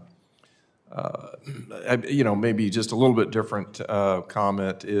 Maybe just a little bit different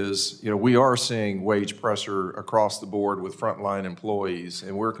comment is, we are seeing wage pressure across the board with frontline employees,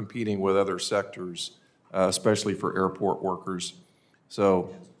 and we're competing with other sectors, especially for airport workers.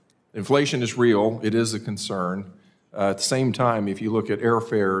 So inflation is real. It is a concern. At the same time, if you look at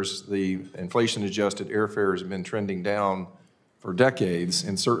airfares, the inflation-adjusted airfares have been trending down for decades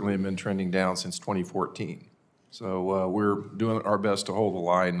and certainly have been trending down since 2014. So we're doing our best to hold the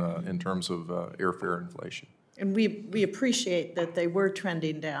line in terms of airfare inflation. And we appreciate that they were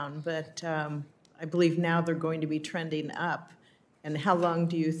trending down, but I believe now they're going to be trending up. And how long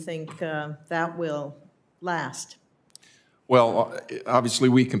do you think that will last? Well, obviously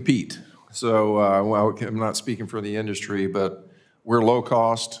we compete. So I'm not speaking for the industry, but we're low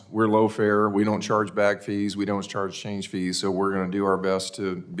cost, we're low fare, we don't charge bag fees, we don't charge change fees, so we're going to do our best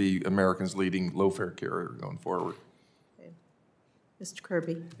to be America's leading low fare carrier going forward. Okay. Mr.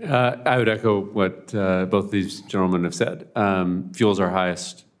 Kirby. I would echo what both these gentlemen have said. Fuels are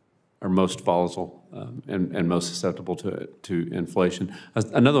highest, are most volatile, and most susceptible to inflation.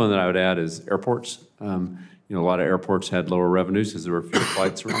 Another one that I would add is airports. A lot of airports had lower revenues because there were fewer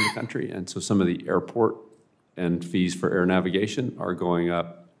flights around the country, and so some of the airport and fees for air navigation are going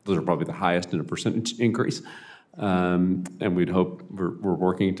up. Those are probably the highest in a percentage increase. And we'd hope we're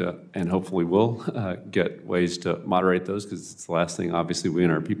working to, and hopefully will get ways to moderate those, because it's the last thing obviously we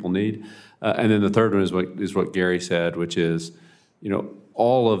and our people need. And then the third one is what Gary said, which is,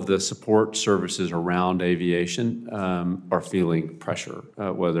 all of the support services around aviation are feeling pressure,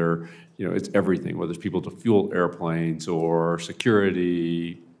 whether it's everything, whether it's people to fuel airplanes or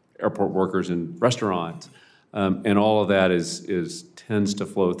security, airport workers in restaurants, and all of that tends to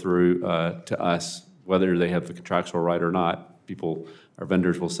flow through to us, whether they have the contractual right or not. Our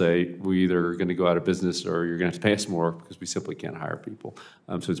vendors will say, we either are going to go out of business or you're going to have to pay us more because we simply can't hire people.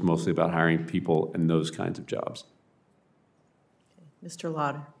 So it's mostly about hiring people in those kinds of jobs. Mr.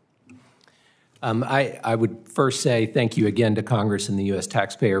 Lauder. I would first say thank you again to Congress and the U.S.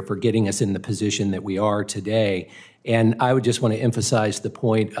 taxpayer for getting us in the position that we are today. And I would just want to emphasize the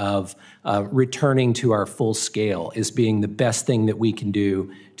point of returning to our full scale as being the best thing that we can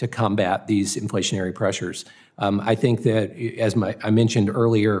do to combat these inflationary pressures. I think that, as I mentioned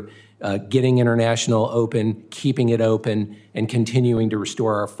earlier, getting international open, keeping it open, and continuing to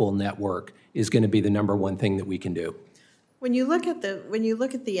restore our full network is going to be the #1 thing that we can do. When you look at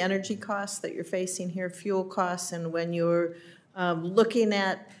the energy costs that you're facing here, fuel costs, and when you're looking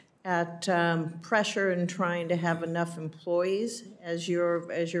at pressure and trying to have enough employees as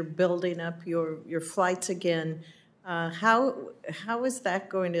you're building up your flights again, how is that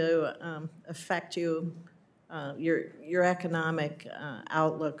going to affect your economic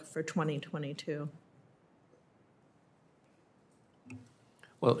outlook for 2022?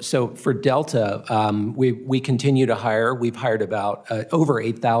 Well, so for Delta, we continue to hire. We've hired about over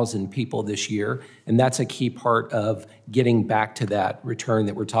 8,000 people this year, and that's a key part of getting back to that return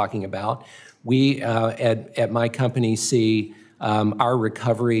that we're talking about. We, at my company, see our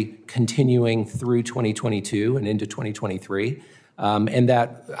recovery continuing through 2022 and into 2023. And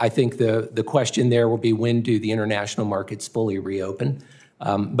that, I think the question there will be, when do the international markets fully reopen?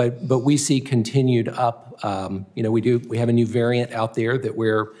 But we see continued up. We have a new variant out there that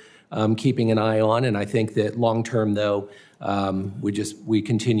we're keeping an eye on, and I think that long term, though, we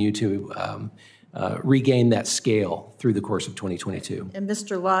continue to regain that scale through the course of 2022. And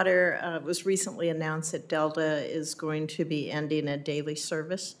Mr. Lauder, it was recently announced that Delta is going to be ending a daily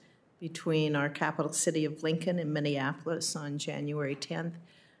service between our capital city of Lincoln and Minneapolis on January 10th.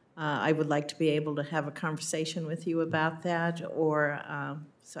 I would like to be able to have a conversation with you about that, or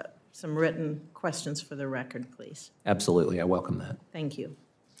some written questions for the record, please. Absolutely, I welcome that. Thank you.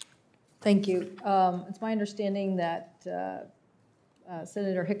 Thank you. It's my understanding that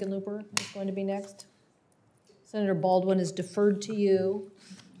Senator Hickenlooper is going to be next. Senator Baldwin is deferred to you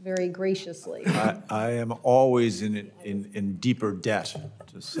very graciously. I am always in deeper debt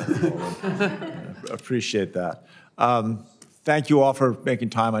to Senator Baldwin. Appreciate that. Thank you all for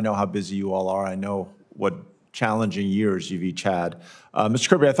making time. I know how busy you all are. I know what challenging years you've each had. Mr.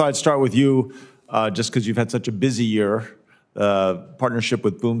 Kirby, I thought I'd start with you, just because you've had such a busy year. Partnership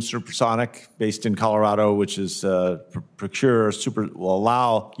with Boom Supersonic, based in Colorado, which is will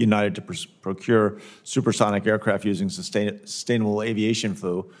allow United to procure supersonic aircraft using sustainable aviation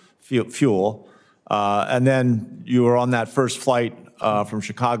fuel. And then you were on that first flight from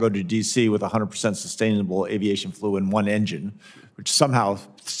Chicago to D.C. with 100% sustainable aviation fuel in one engine, which somehow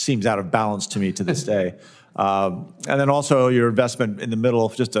seems out of balance to me to this day. And then also your investment in the middle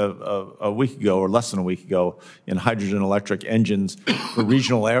of just a week ago, or less than a week ago, in hydrogen electric engines for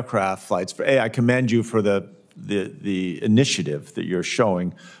regional aircraft flights. I commend you for the initiative that you're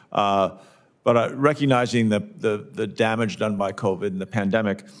showing. But recognizing the damage done by COVID and the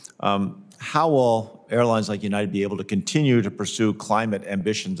pandemic, how will airlines like United be able to continue to pursue climate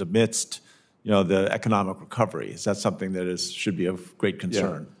ambitions amidst, the economic recovery? Is that something that should be of great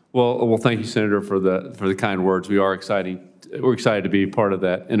concern? Yeah. Well, thank you, Senator, for the kind words. We're excited to be part of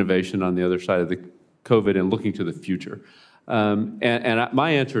that innovation on the other side of the COVID and looking to the future. And my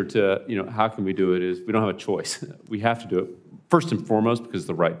answer to how can we do it is, we don't have a choice. We have to do it first and foremost because it's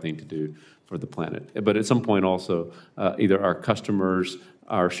the right thing to do for the planet. But at some point also, either our customers,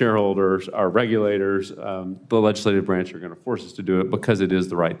 our shareholders, our regulators, the legislative branch are going to force us to do it because it is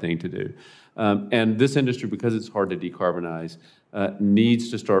the right thing to do. And this industry, because it's hard to decarbonize,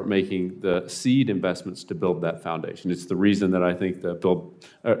 needs to start making the seed investments to build that foundation. It's the reason that I think the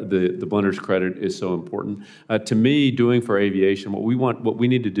blender's credit is so important. To me, doing for aviation, what we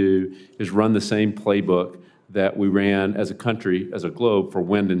need to do is run the same playbook that we ran as a country, as a globe, for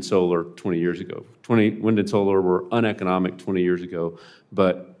wind and solar 20 years ago. Wind and solar were uneconomic 20 years ago,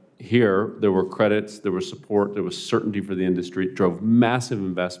 but here there were credits, there was support, there was certainty for the industry. It drove massive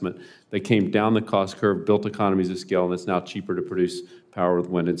investment. They came down the cost curve, built economies of scale, and it's now cheaper to produce power with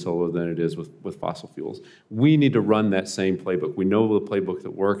wind and solar than it is with fossil fuels. We need to run that same playbook. We know the playbook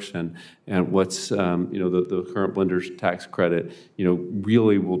that works, and what's the current blender's tax credit,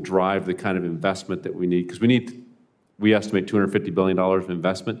 really will drive the kind of investment that we need, because we estimate $250 billion of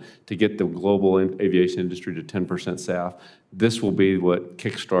investment to get the global aviation industry to 10% SAF. This will be what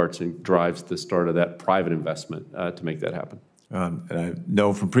kickstarts and drives the start of that private investment to make that happen. And I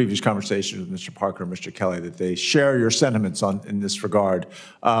know from previous conversations with Mr. Parker and Mr. Kelly that they share your sentiments in this regard.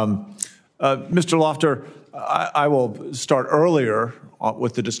 Mr. Lofter, I will start earlier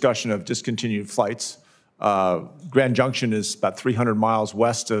with the discussion of discontinued flights. Grand Junction is about 300 miles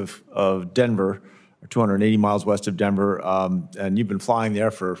west of Denver, or 280 miles west of Denver, and you've been flying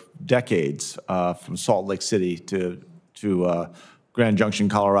there for decades from Salt Lake City to Grand Junction,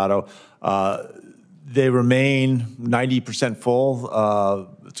 Colorado. They remain 90% full.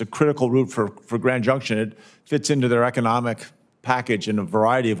 It's a critical route for Grand Junction. It fits into their economic package in a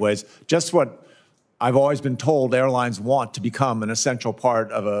variety of ways. Just what I've always been told airlines want to become an essential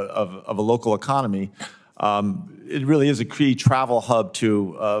part of a local economy. It really is a key travel hub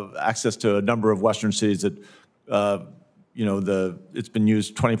to access to a number of Western cities that, it's been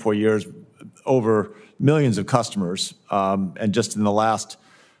used 24 years, over millions of customers. And just in the last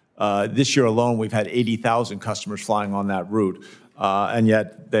this year alone, we've had 80,000 customers flying on that route, and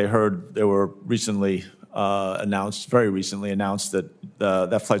yet they were recently very recently announced that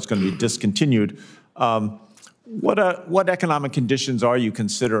that flight's going to be discontinued. What economic conditions are you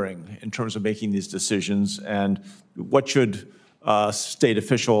considering in terms of making these decisions, and what should state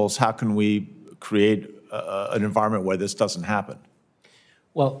officials? How can we create an environment where this doesn't happen?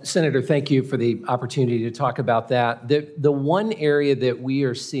 Well, Senator, thank you for the opportunity to talk about that. The one area that we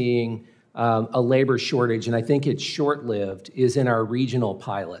are seeing a labor shortage, and I think it's short-lived, is in our regional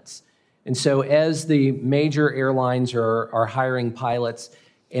pilots. And so as the major airlines are hiring pilots,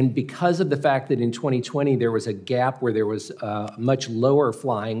 and because of the fact that in 2020 there was a gap where there was much lower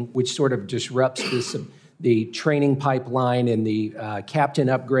flying, which sort of disrupts the training pipeline and the captain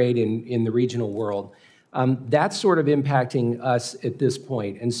upgrade in the regional world, that's sort of impacting us at this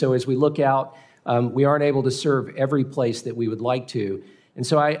point. And so as we look out, we aren't able to serve every place that we would like to. And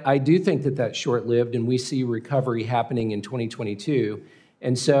so I do think that that's short-lived, and we see recovery happening in 2022.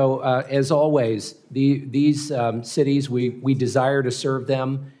 And so, as always, these cities, we desire to serve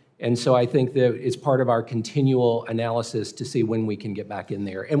them. And so I think that it's part of our continual analysis to see when we can get back in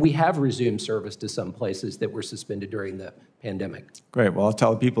there. And we have resumed service to some places that were suspended during the pandemic. Great. Well, I'll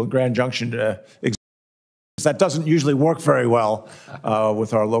tell the people in Grand Junction that doesn't usually work very well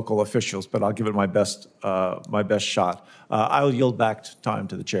with our local officials, but I'll give it my best shot. I'll yield back time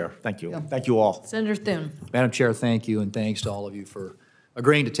to the chair. Thank you. Yeah. Thank you all. Senator Thune. Madam Chair, thank you, and thanks to all of you for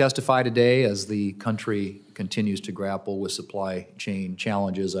agreeing to testify today as the country continues to grapple with supply chain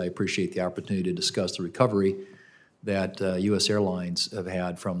challenges. I appreciate the opportunity to discuss the recovery that U.S. airlines have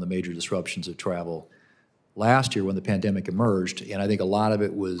had from the major disruptions of travel last year when the pandemic emerged, and I think a lot of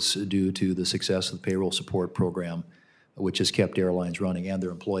it was due to the success of the Payroll Support Program, which has kept airlines running and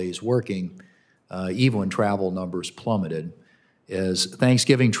their employees working, even when travel numbers plummeted. As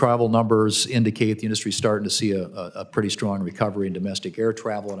Thanksgiving travel numbers indicate, the industry is starting to see a pretty strong recovery in domestic air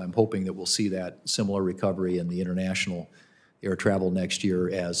travel, and I'm hoping that we'll see that similar recovery in the international air travel next year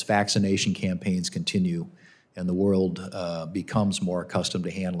as vaccination campaigns continue and the world becomes more accustomed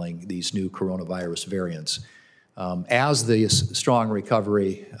to handling these new coronavirus variants. As the strong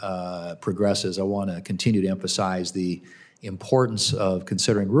recovery progresses, I want to continue to emphasize the importance of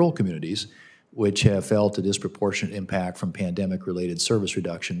considering rural communities, which have felt a disproportionate impact from pandemic-related service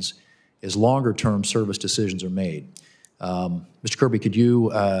reductions as longer-term service decisions are made. Mr. Kirby, could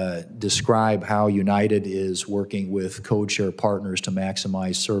you describe how United is working with code-share partners to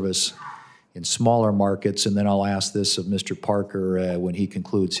maximize service in smaller markets? And then I'll ask this of Mr. Parker when he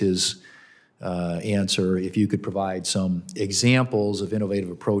concludes his answer, if you could provide some examples of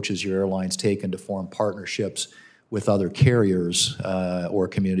innovative approaches your airline's taken to form partnerships with other carriers or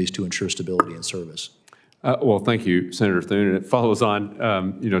communities to ensure stability in service. Well, thank you, Senator Thune, and it follows on,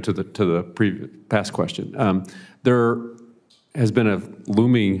 to the past question. There has been a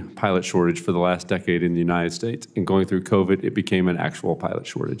looming pilot shortage for the last decade in the United States, and going through COVID, it became an actual pilot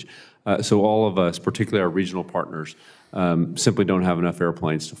shortage. So all of us, particularly our regional partners, simply don't have enough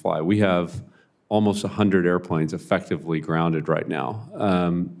airplanes to fly. We have almost 100 airplanes effectively grounded right now,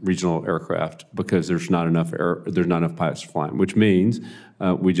 regional aircraft, because there's not enough pilots to fly them, which means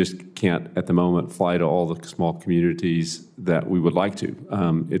we just can't at the moment fly to all the small communities that we would like to.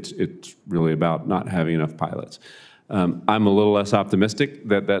 It's really about not having enough pilots. I'm a little less optimistic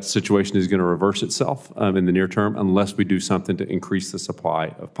that that situation is going to reverse itself in the near term unless we do something to increase the supply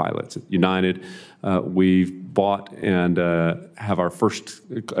of pilots. At United, we've bought and have our first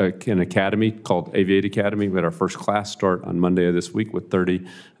an academy called Aviate Academy. We had our first class start on Monday of this week with 30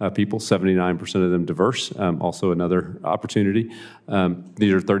 people, 79% of them diverse, also another opportunity.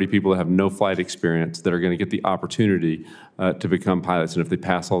 These are 30 people that have no flight experience that are going to get the opportunity to become pilots. And if they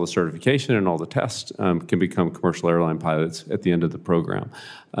pass all the certification and all the tests, can become commercial airline pilots at the end of the program.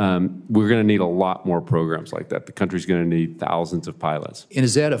 We're going to need a lot more programs like that. The country's going to need thousands of pilots. And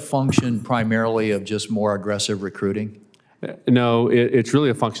is that a function primarily of just more aggressive recruiting? No, it's really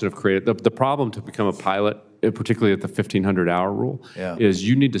a function of creative. The problem to become a pilot, particularly at the 1,500-hour rule, is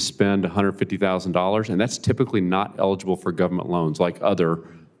you need to spend $150,000, and that's typically not eligible for government loans like other.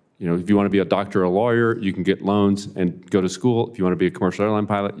 If you want to be a doctor or a lawyer, you can get loans and go to school. If you want to be a commercial airline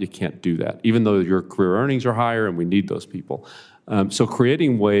pilot, you can't do that, even though your career earnings are higher and we need those people. So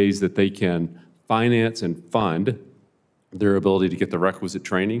creating ways that they can finance and fund their ability to get the requisite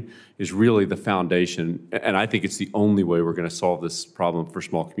training is really the foundation. And I think it's the only way we're going to solve this problem for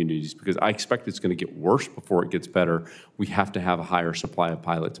small communities, because I expect it's going to get worse before it gets better. We have to have a higher supply of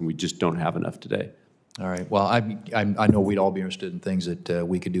pilots, and we just don't have enough today. All right. Well, I know we'd all be interested in things that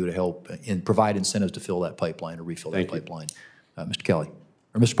we could do to help and provide incentives to fill that pipeline or refill that pipeline. Mr. Kelly,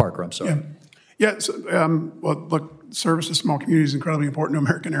 or Mr. Parker, I'm sorry. Yeah. So, well, look, service to small communities is incredibly important to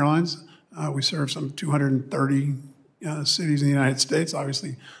American Airlines. We serve some 230 cities in the United States.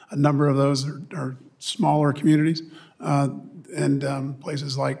 Obviously, a number of those are smaller communities, and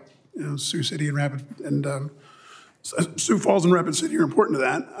places like Sioux City and Sioux Falls and Rapid City are important to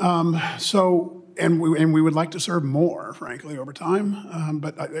that. And we would like to serve more, frankly, over time.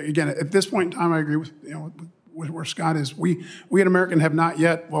 But again, at this point in time, I agree with where Scott is. We at American have not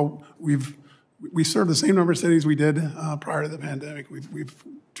yet. Well, we serve the same number of cities we did prior to the pandemic. We've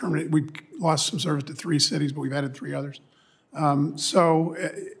lost some service to 3 cities, but we've added 3 others.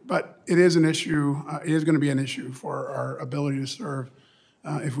 But it is an issue. It is going to be an issue for our ability to serve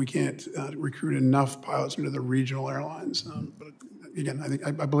if we can't recruit enough pilots into the regional airlines. But again,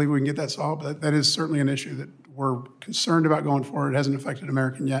 I believe we can get that solved. But that is certainly an issue that we're concerned about going forward. It hasn't affected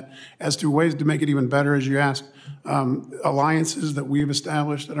American yet. As to ways to make it even better, as you asked, alliances that we've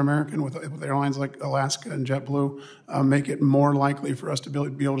established at American with airlines like Alaska and JetBlue make it more likely for us to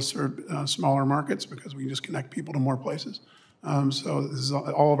be able to serve smaller markets, because we can just connect people to more places. So this is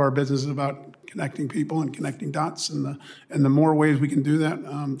all of our business is about connecting people and connecting dots, and the more ways we can do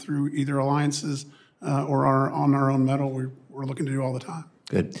that through either alliances or on our own metal, we're looking to do all the time.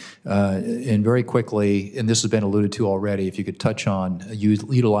 Good. And very quickly, and this has been alluded to already, if you could touch on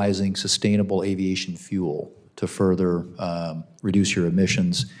utilizing sustainable aviation fuel to further reduce your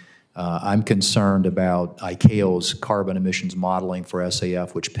emissions. I'm concerned about ICAO's carbon emissions modeling for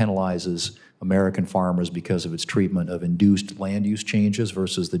SAF, which penalizes American farmers because of its treatment of induced land use changes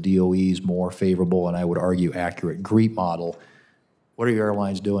versus the DOE's more favorable, and I would argue accurate, GREET model. What are your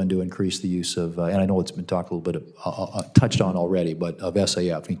airlines doing to increase the use of, and I know it's been talked a little bit, touched on already, but of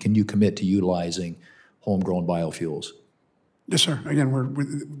SAF? And can you commit to utilizing homegrown biofuels? Yes, sir.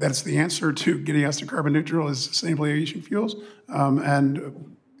 Again, that's the answer to getting us to carbon neutral is sustainable aviation fuels,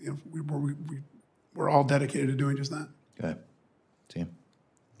 and we're all dedicated to doing just that. Okay. Tim?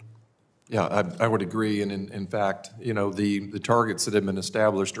 Yeah, I would agree. And in fact, the targets that have been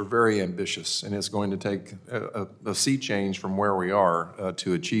established are very ambitious, and it's going to take a sea change from where we are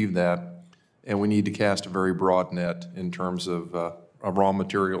to achieve that. And we need to cast a very broad net in terms of raw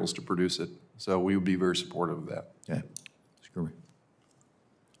materials to produce it. So we would be very supportive of that. Okay. Screw.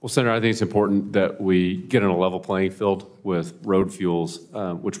 Well, Senator, I think it's important that we get on a level playing field with road fuels,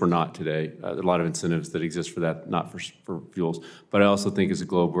 which we're not today. There are a lot of incentives that exist for that, not for fuels. But I also think as a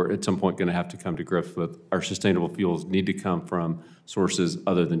globe, we're at some point going to have to come to grips with our sustainable fuels need to come from sources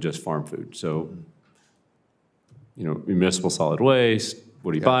other than just farm food. So, municipal solid waste,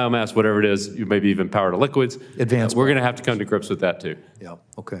 woody biomass, whatever it is, maybe even power to liquids. Advanced. We're going to have to come to grips with that too. Yeah,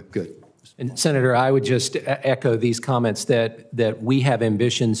 okay, good. And Senator, I would just echo these comments that we have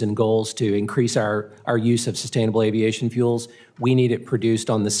ambitions and goals to increase our use of sustainable aviation fuels. We need it produced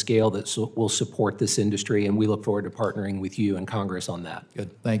on the scale that will support this industry, and we look forward to partnering with you and Congress on that.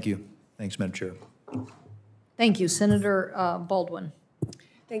 Good. Thank you. Thanks, Madam Chair. Thank you. Senator Baldwin.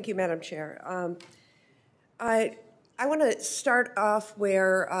 Thank you, Madam Chair. I want to start off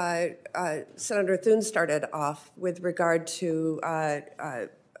where Senator Thune started off with regard to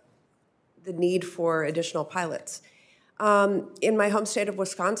the need for additional pilots. In my home state of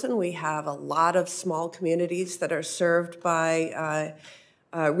Wisconsin, we have a lot of small communities that are served by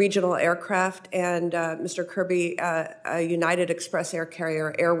regional aircraft, and Mr. Kirby, a United Express air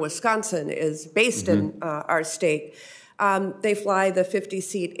carrier, Air Wisconsin, is based in our state. They fly the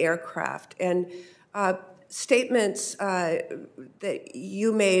 50-seat aircraft, and statements that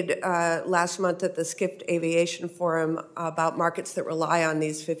you made last month at the Skift Aviation Forum about markets that rely on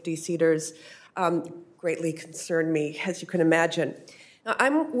these 50-seaters greatly concerned me, as you can imagine. Now,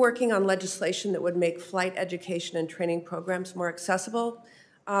 I'm working on legislation that would make flight education and training programs more accessible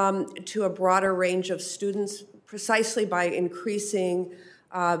to a broader range of students, precisely by increasing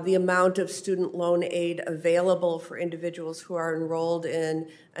the amount of student loan aid available for individuals who are enrolled in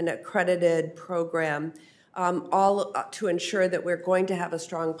an accredited program, all to ensure that we're going to have a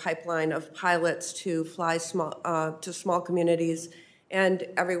strong pipeline of pilots to fly to small communities and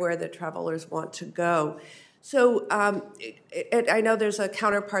everywhere that travelers want to go. So I know there's a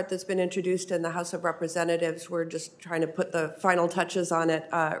counterpart that's been introduced in the House of Representatives. We're just trying to put the final touches on it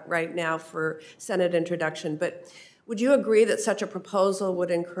right now for Senate introduction. But would you agree that such a proposal would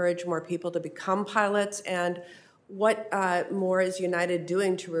encourage more people to become pilots? And what more is United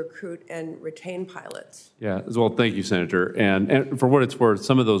doing to recruit and retain pilots? Yeah, well, thank you, Senator. And for what it's worth,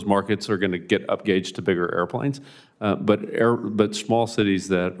 some of those markets are going to get upgauged to bigger airplanes, but small cities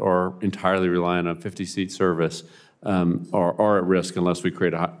that are entirely reliant on 50-seat service are at risk unless we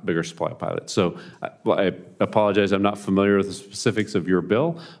create a bigger supply of pilots. So I apologize, I'm not familiar with the specifics of your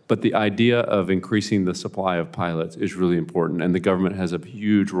bill, but the idea of increasing the supply of pilots is really important, and the government has a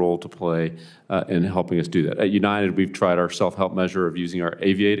huge role to play in helping us do that. At United, we've tried our self-help measure of using our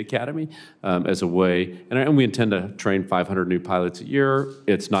Aviate Academy as a way, and we intend to train 500 new pilots a year.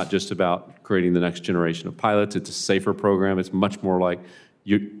 It's not just about creating the next generation of pilots. It's a safer program. It's much more like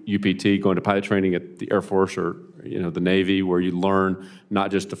UPT, going to pilot training at the Air Force or the Navy, where you learn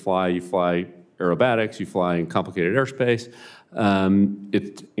not just to fly, you fly aerobatics, you fly in complicated airspace.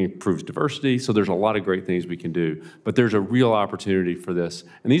 It improves diversity, so there's a lot of great things we can do. But there's a real opportunity for this,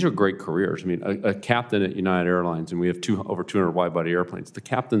 and these are great careers. I mean, a captain at United Airlines, and we have over 200 wide-body airplanes. The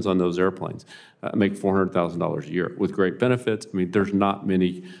captains on those airplanes make $400,000 a year with great benefits. I mean, there's not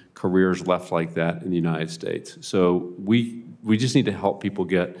many careers left like that in the United States. So we just need to help people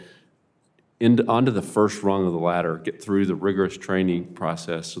get onto the first rung of the ladder, get through the rigorous training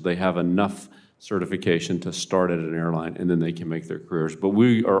process so they have enough certification to start at an airline, and then they can make their careers. But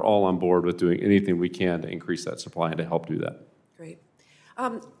we are all on board with doing anything we can to increase that supply and to help do that. Great.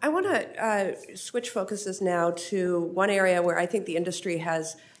 I want to switch focuses now to one area where I think the industry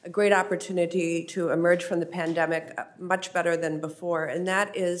has a great opportunity to emerge from the pandemic much better than before, and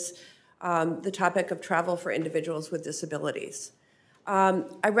that is the topic of travel for individuals with disabilities.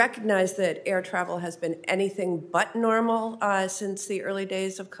 I recognize that air travel has been anything but normal since the early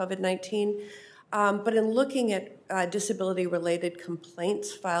days of COVID-19, but in looking at disability-related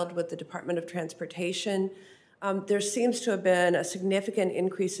complaints filed with the Department of Transportation, there seems to have been a significant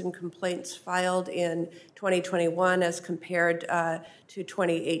increase in complaints filed in 2021 as compared to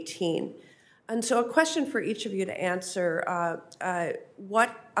 2018. And so a question for each of you to answer,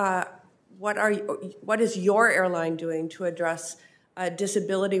 what is your airline doing to address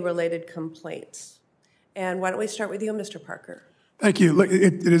disability-related complaints? And why don't we start with you, Mr. Parker? Thank you. Look,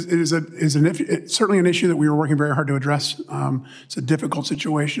 it's certainly an issue that we are working very hard to address. It's a difficult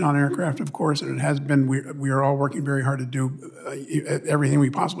situation on aircraft, of course, and it has been. We are all working very hard to do everything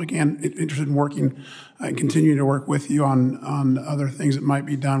we possibly can. Interested in working and continuing to work with you on other things that might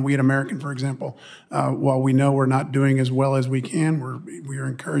be done. We at American, for example, while we know we're not doing as well as we can, we are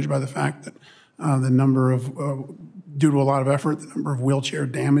encouraged by the fact that the number of due to a lot of effort, the number of wheelchair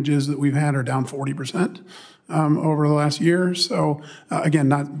damages that we've had are down 40%. Over the last year. So again,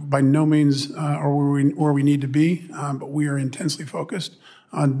 not by no means are where we need to be, but we are intensely focused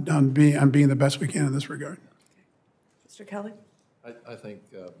on being the best we can in this regard. Mr. Kelly? I think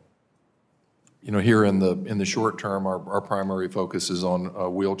here in the short term, our primary focus is on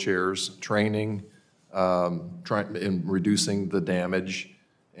wheelchairs, training, in reducing the damage,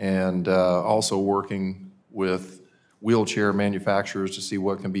 and also working with wheelchair manufacturers to see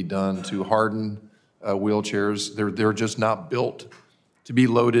what can be done to harden wheelchairs. They're just not built to be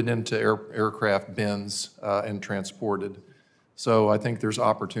loaded into aircraft bins and transported. So I think there's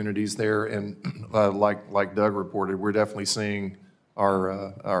opportunities there, and like Doug reported, we're definitely seeing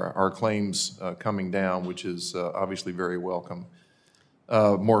our claims coming down, which is obviously very welcome.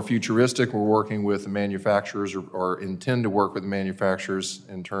 More futuristic, we're working with the manufacturers or intend to work with the manufacturers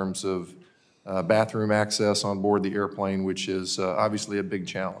in terms of bathroom access on board the airplane, which is obviously a big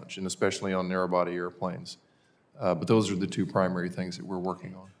challenge, and especially on narrow-body airplanes. But those are the two primary things that we're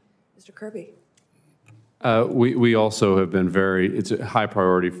working on. Mr. Kirby. We also have been it's a high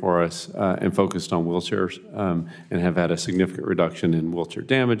priority for us and focused on wheelchairs and have had a significant reduction in wheelchair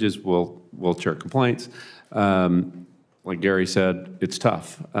damages, wheelchair complaints. Like Gary said, it's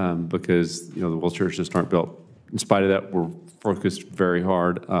tough because the wheelchairs just aren't built. In spite of that, we're focused very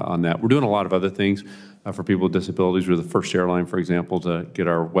hard on that. We're doing a lot of other things for people with disabilities. We're the first airline, for example, to get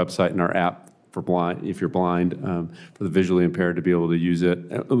our website and our app for blind, if you're blind, for the visually impaired to be able to use it.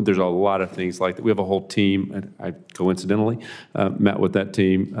 There's a lot of things like that. We have a whole team, and I coincidentally met with that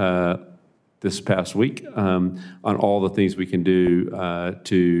team this past week on all the things we can do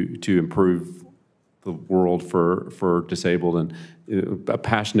to improve the world for disabled, and a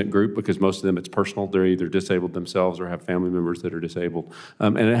passionate group, because most of them it's personal. They're either disabled themselves or have family members that are disabled.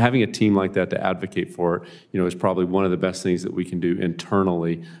 And having a team like that to advocate for it, is probably one of the best things that we can do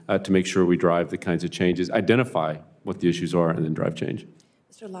internally to make sure we drive the kinds of changes, identify what the issues are, and then drive change.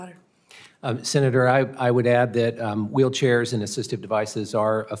 Mr. Lauder. Senator, I would add that wheelchairs and assistive devices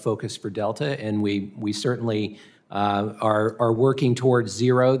are a focus for Delta, and we certainly are working towards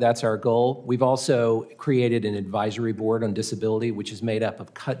zero. That's our goal. We've also created an advisory board on disability, which is made up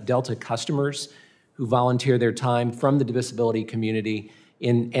of Delta customers who volunteer their time from the disability community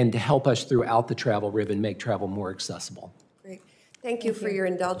and to help us throughout the travel ribbon make travel more accessible. Great. Thank you for your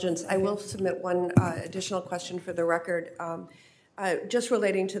indulgence. I will submit one additional question for the record, just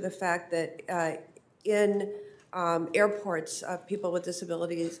relating to the fact that in airports, people with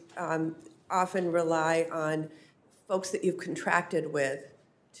disabilities often rely on folks that you've contracted with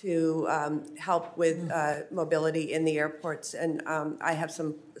to help with mobility in the airports, and I have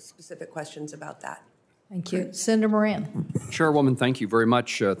some specific questions about that. Thank you. Senator Moran. Chairwoman, thank you very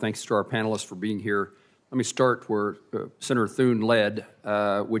much. Thanks to our panelists for being here. Let me start where Senator Thune led,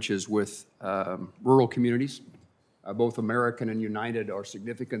 which is with rural communities. Both American and United are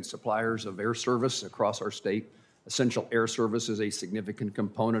significant suppliers of air service across our state. Essential air service is a significant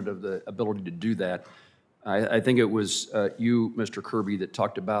component of the ability to do that. I think it was you, Mr. Kirby, that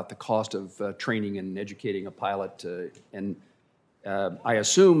talked about the cost of training and educating a pilot. And I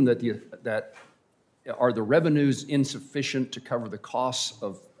assume that are the revenues insufficient to cover the costs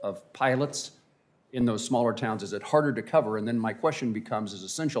of pilots in those smaller towns? Is it harder to cover? And then my question becomes, is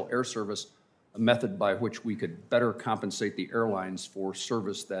essential air service a method by which we could better compensate the airlines for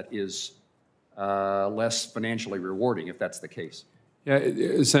service that is less financially rewarding, if that's the case?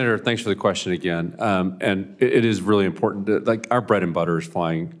 Yeah, Senator, thanks for the question again. And it is really important. Like, our bread and butter is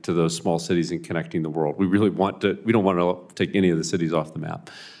flying to those small cities and connecting the world. We really we don't want to take any of the cities off the map.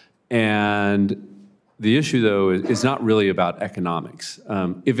 And the issue, though, is not really about economics.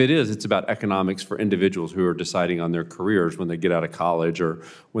 If it is, it's about economics for individuals who are deciding on their careers when they get out of college or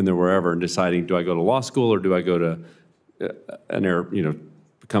when they're wherever and deciding, do I go to law school or do I go to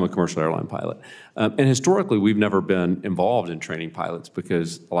become a commercial airline pilot. And historically, we've never been involved in training pilots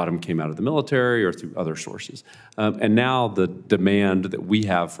because a lot of them came out of the military or through other sources. And now the demand that we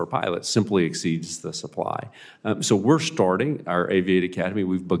have for pilots simply exceeds the supply. So we're starting our Aviate Academy.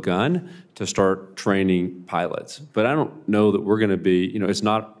 We've begun to start training pilots. But I don't know that we're going to be, it's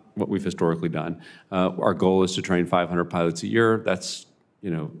not what we've historically done. Our goal is to train 500 pilots a year. That's,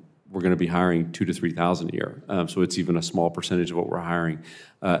 we're going to be hiring 2,000 to 3,000 a year. So it's even a small percentage of what we're hiring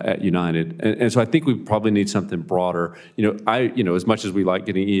at United. And so I think we probably need something broader. As much as we like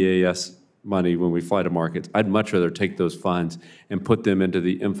getting EAS money when we fly to markets, I'd much rather take those funds and put them into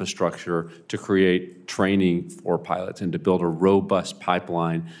the infrastructure to create training for pilots and to build a robust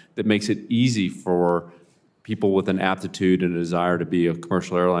pipeline that makes it easy for people with an aptitude and a desire to be a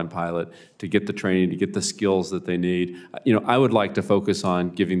commercial airline pilot to get the training, to get the skills that they need. I would like to focus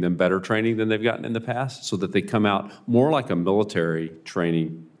on giving them better training than they've gotten in the past so that they come out more like a military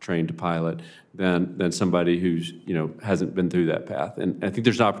trained pilot than somebody who's, hasn't been through that path. And I think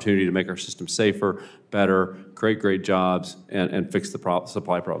there's an opportunity to make our system safer, better, create great jobs, and fix the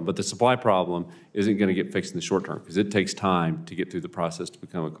supply problem. But the supply problem isn't going to get fixed in the short term because it takes time to get through the process to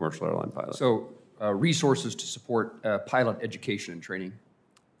become a commercial airline pilot. So resources to support pilot education and training.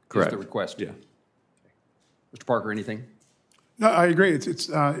 Correct. Is the request. Yeah. Mr. Parker, anything? No, I agree. It's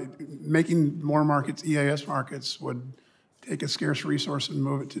making more markets, EAS markets, would take a scarce resource and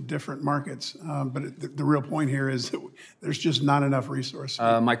move it to different markets. But the real point here is that there's just not enough resources.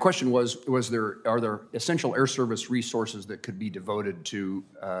 My question are there essential air service resources that could be devoted to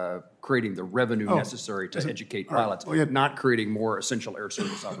creating the revenue necessary to educate pilots, not creating more essential air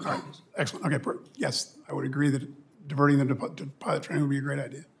service opportunities? Excellent. Okay. Yes, I would agree that diverting them to pilot training would be a great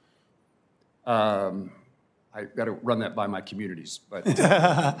idea. I've got to run that by my communities, but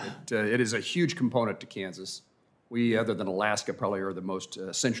it is a huge component to Kansas. We, other than Alaska, probably are the most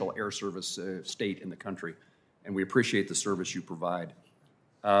essential air service state in the country, and we appreciate the service you provide.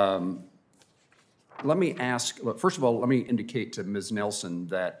 Let me ask, look, first of all, let me indicate to Ms. Nelson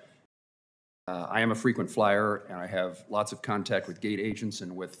that I am a frequent flyer, and I have lots of contact with gate agents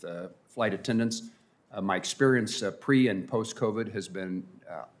and with flight attendants. My experience pre- and post-COVID has been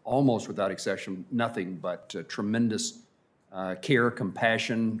almost without exception nothing but tremendous care,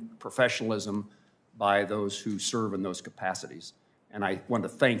 compassion, professionalism by those who serve in those capacities. And I want to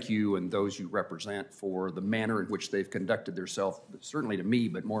thank you and those you represent for the manner in which they've conducted themselves, certainly to me,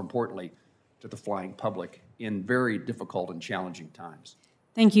 but more importantly, to the flying public in very difficult and challenging times.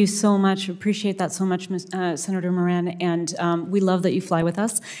 Thank you so much. Appreciate that so much, Senator Moran. And we love that you fly with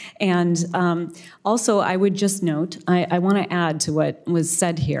us. And also, I would just note, I want to add to what was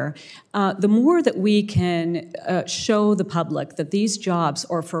said here. The more that we can show the public that these jobs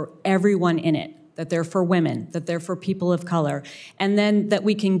are for everyone in it, that they're for women, that they're for people of color, and then that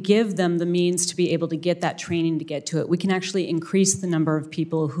we can give them the means to be able to get that training to get to it. We can actually increase the number of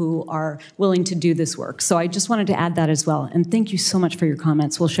people who are willing to do this work. So I just wanted to add that as well. And thank you so much for your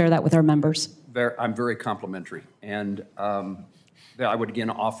comments. We'll share that with our members. I'm very complimentary. And I would again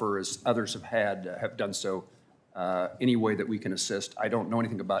offer, as others have done so, any way that we can assist. I don't know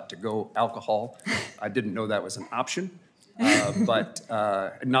anything about to-go alcohol. I didn't know that was an option. But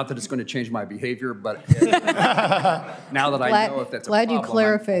not that it's going to change my behavior, but now that I know if that's a problem. Glad you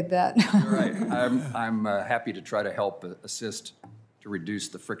clarified that. You're right. I'm happy to try to help assist to reduce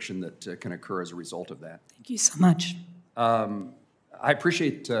the friction that can occur as a result of that. Thank you so much. I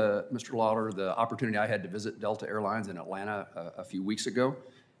appreciate, Mr. Lauder, the opportunity I had to visit Delta Airlines in Atlanta a few weeks ago.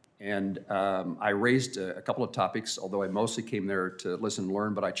 And I raised a couple of topics, although I mostly came there to listen and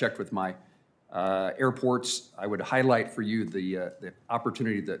learn, but I checked with my airports. I would highlight for you the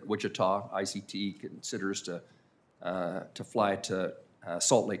opportunity that Wichita ICT considers to fly to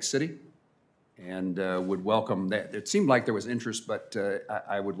Salt Lake City, and would welcome that. It seemed like there was interest, but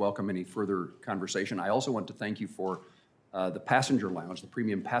I would welcome any further conversation. I also want to thank you for the passenger lounge, the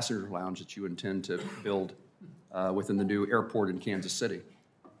premium passenger lounge that you intend to build within the new airport in Kansas City.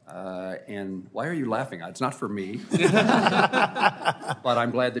 And why are you laughing? It's not for me. But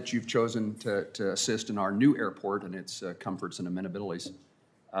I'm glad that you've chosen to assist in our new airport and its comforts and amenities.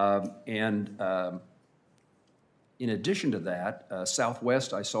 In addition to that,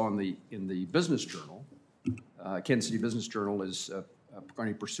 Southwest, I saw in the Business Journal, Kansas City Business Journal is going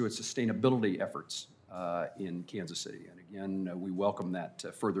to pursue its sustainability efforts in Kansas City. And again, we welcome that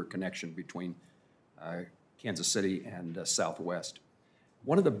further connection between Kansas City and Southwest.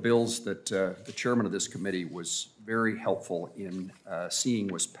 One of the bills that the chairman of this committee was very helpful in seeing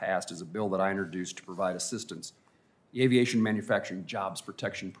was passed is a bill that I introduced to provide assistance. The Aviation Manufacturing Jobs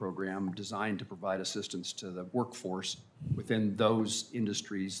Protection Program, designed to provide assistance to the workforce within those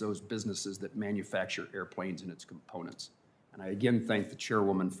industries, those businesses that manufacture airplanes and its components. And I again thank the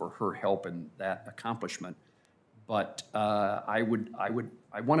chairwoman for her help in that accomplishment. But I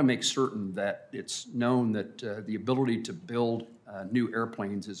want to make certain that it's known that the ability to build new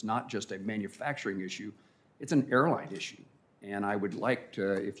airplanes is not just a manufacturing issue, it's an airline issue. And I would like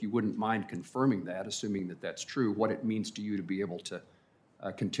to, if you wouldn't mind confirming that, assuming that that's true, what it means to you to be able to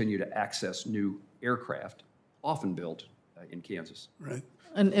continue to access new aircraft, often built in Kansas. Right.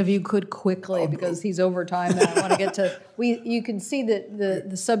 And if you could quickly, because he's over time, and I want to get to, you can see that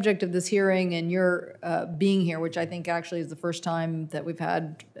the subject of this hearing and your being here, which I think actually is the first time that we've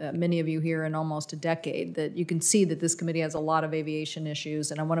had many of you here in almost a decade, that you can see that this committee has a lot of aviation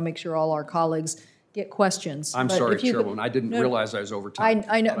issues, and I want to make sure all our colleagues get questions. I'm sorry, Chairwoman. I didn't realize I was over time.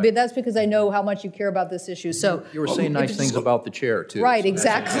 I know, but that's because I know how much you care about this issue. So you were saying nice things about the chair too. Right, so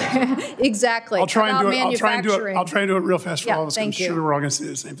exactly, exactly. I'll try and do it. I'll try and do it real fast for all of us. I'm sure we're all going to say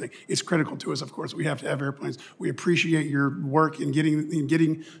the same thing. It's critical to us, of course. We have to have airplanes. We appreciate your work in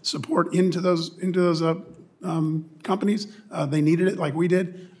getting support into those companies. They needed it like we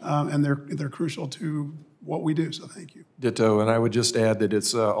did, and they're crucial to what we do, so thank you. Ditto, and I would just add that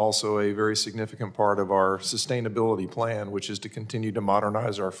it's also a very significant part of our sustainability plan, which is to continue to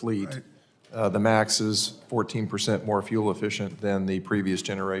modernize our fleet. The MAX is 14% more fuel efficient than the previous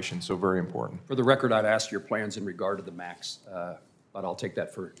generation, so very important. For the record, I'd ask your plans in regard to the MAX, but I'll take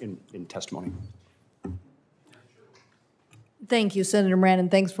that in testimony. Thank you, Senator Brandon.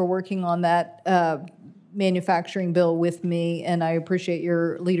 Thanks for working on that manufacturing bill with me, and I appreciate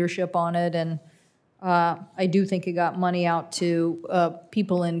your leadership on it. And I do think it got money out to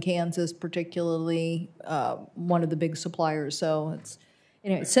people in Kansas, particularly one of the big suppliers. So it's,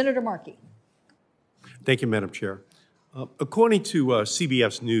 anyway, Senator Markey. Thank you, Madam Chair. According to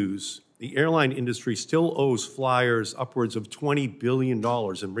CBS News, the airline industry still owes flyers upwards of $20 billion in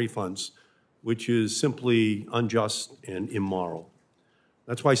refunds, which is simply unjust and immoral.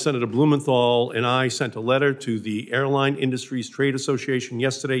 That's why Senator Blumenthal and I sent a letter to the Airline Industries Trade Association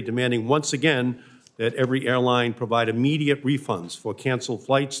yesterday demanding once again that every airline provide immediate refunds for canceled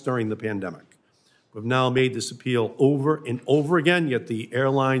flights during the pandemic. We've now made this appeal over and over again, yet the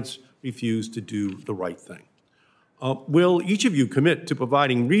airlines refuse to do the right thing. Will each of you commit to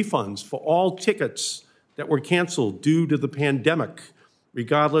providing refunds for all tickets that were canceled due to the pandemic,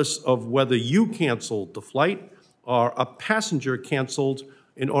 regardless of whether you canceled the flight or a passenger canceled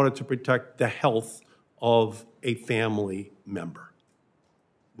in order to protect the health of a family member?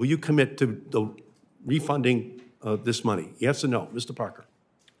 Will you commit to the refunding this money? Yes or no? Mr. Parker.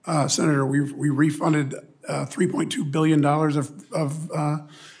 Senator, we refunded $3.2 billion of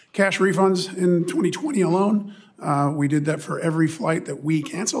cash refunds in 2020 alone. We did that for every flight that we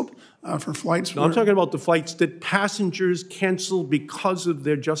canceled. For flights. No, I'm talking about the flights that passengers canceled because of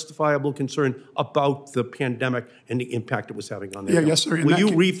their justifiable concern about the pandemic and the impact it was having on their health. Yes, sir. Will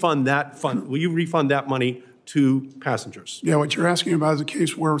you refund that fund? Will you refund that money to passengers? Yeah, what you're asking about is a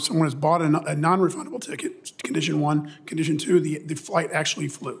case where someone has bought a non-refundable ticket, condition 1, condition 2, the flight actually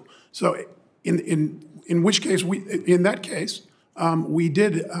flew. So in which case, in that case, we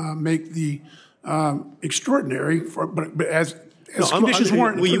did make the extraordinary, but as conditions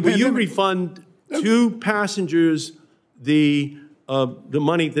warrant. Will you refund to passengers the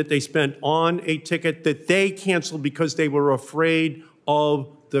money that they spent on a ticket that they canceled because they were afraid of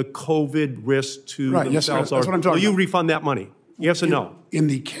the COVID risk to themselves? Yes, sir. That's what I'm talking Will you about. refund that money? Yes or no? In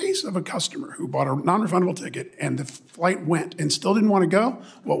the case of a customer who bought a non-refundable ticket and the flight went and still didn't want to go,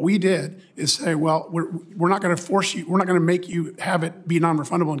 what we did is say, well, we're not going to force you, we're not going to make you have it be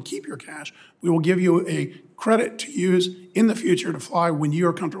non-refundable and keep your cash. We will give you a credit to use in the future to fly when you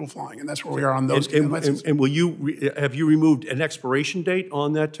are comfortable flying, and that's where we are on those. And will you have you removed an expiration date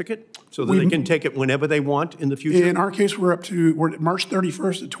on that ticket so that they can take it whenever they want in the future? In our case, we're at March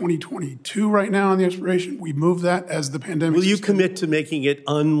 31st of 2022 right now on the expiration. We moved that as the pandemic. Will you commit to making it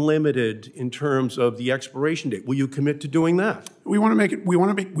unlimited in terms of the expiration date? Will you commit to doing that? We want to make it. We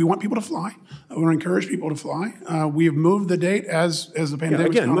want people to fly. We want to encourage people to fly. We have moved the date as the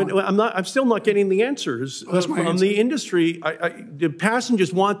pandemic. Yeah, again, I'm still not getting the answers from the industry. The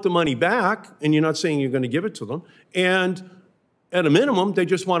passengers want the money back, and you're not saying you're going to give it to them. And at a minimum, they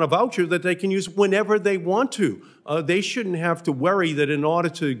just want a voucher that they can use whenever they want to. They shouldn't have to worry that in order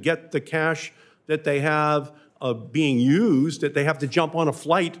to get the cash that they have being used, that they have to jump on a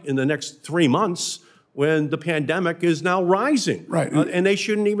flight in the next 3 months when the pandemic is now rising. Right. And they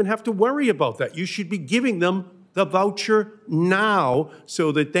shouldn't even have to worry about that. You should be giving them the voucher now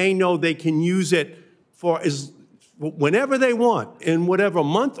so that they know they can use it for whenever they want, in whatever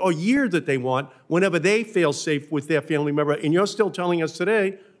month or year that they want, whenever they feel safe with their family member. And you're still telling us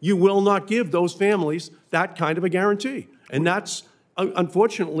today you will not give those families that kind of a guarantee. And that's,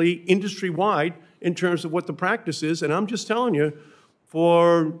 unfortunately, industry-wide in terms of what the practice is. And I'm just telling you,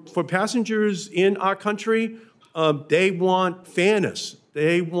 for passengers in our country, they want fairness.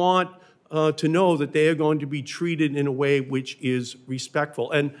 They want to know that they are going to be treated in a way which is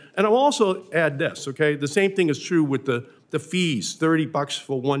respectful. And I'll also add this, okay? The same thing is true with the fees, $30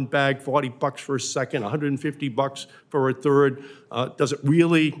 for one bag, $40 for a second, $150 for a third. Does it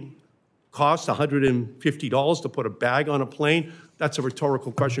really cost $150 to put a bag on a plane? That's a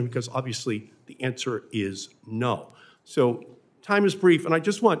rhetorical question because obviously the answer is no. So time is brief, and I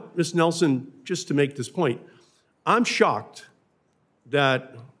just want Ms. Nelson just to make this point. I'm shocked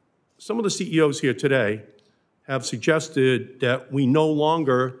that some of the CEOs here today have suggested that we no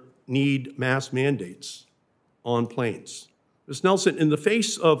longer need mask mandates on planes. Ms. Nelson, in the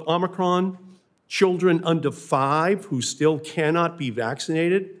face of Omicron, children under 5 who still cannot be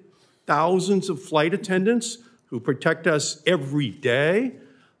vaccinated, thousands of flight attendants who protect us every day,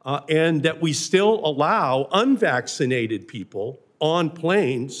 and that we still allow unvaccinated people on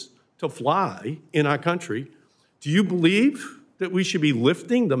planes to fly in our country, do you believe that we should be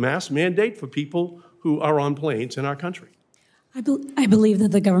lifting the mask mandate for people who are on planes in our country? I believe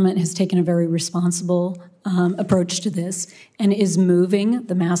that the government has taken a very responsible approach to this and is moving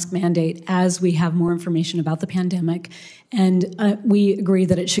the mask mandate as we have more information about the pandemic. And we agree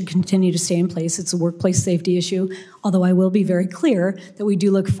that it should continue to stay in place. It's a workplace safety issue, although I will be very clear that we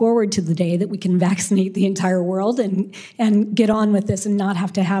do look forward to the day that we can vaccinate the entire world and get on with this and not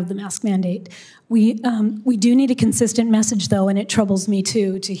have to have the mask mandate. We do need a consistent message, though, and it troubles me,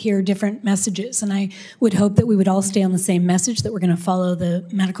 too, to hear different messages. And I would hope that we would all stay on the same message, that we're going to follow the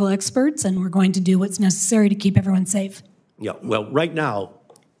medical experts and we're going to do what's necessary to keep everyone safe. Yeah, well, right now,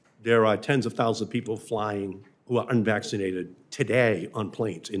 there are tens of thousands of people flying who are unvaccinated today on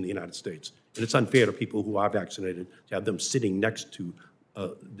planes in the United States. And it's unfair to people who are vaccinated to have them sitting next to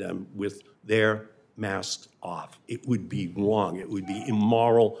them with their masks off. It would be wrong. It would be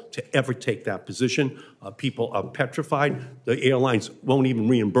immoral to ever take that position. People are petrified. The airlines won't even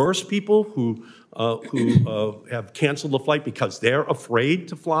reimburse people who have canceled the flight because they're afraid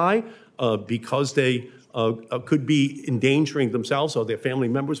to fly, because they could be endangering themselves or their family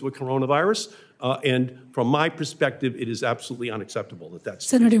members with coronavirus. And from my perspective, it is absolutely unacceptable that that's...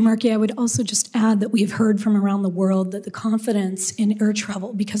 Senator Markey, I would also just add that we've heard from around the world that the confidence in air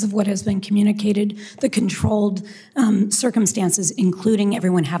travel, because of what has been communicated, the controlled circumstances, including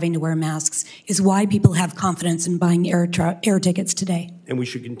everyone having to wear masks, is why people have confidence in buying air tickets today. And we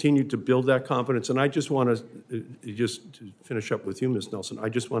should continue to build that confidence. And I just want to, just to finish up with you, Ms. Nelson, I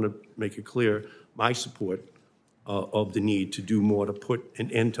just want to make it clear my support of the need to do more to put an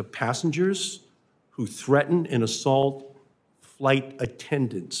end to passengers who threaten and assault flight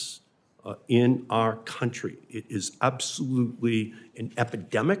attendants in our country. It is absolutely an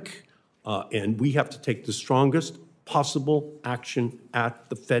epidemic, and we have to take the strongest possible action at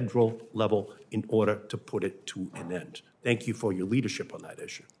the federal level in order to put it to an end. Thank you for your leadership on that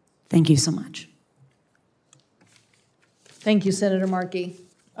issue. Thank you so much. Thank you, Senator Markey.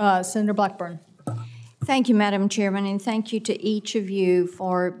 Senator Blackburn. Thank you, Madam Chairman, and thank you to each of you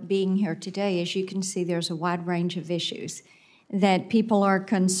for being here today. As you can see, there's a wide range of issues that people are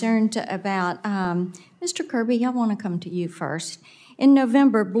concerned about. Mr. Kirby, I want to come to you first. In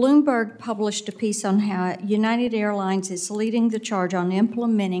November, Bloomberg published a piece on how United Airlines is leading the charge on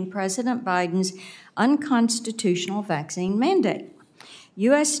implementing President Biden's unconstitutional vaccine mandate.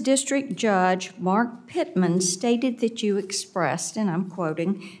 U.S. District Judge Mark Pittman stated that you expressed, and I'm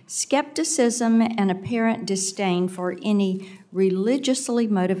quoting, skepticism and apparent disdain for any religiously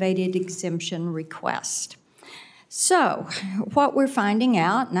motivated exemption request. So, what we're finding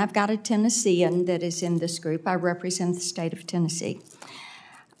out, and I've got a Tennessean that is in this group, I represent the state of Tennessee,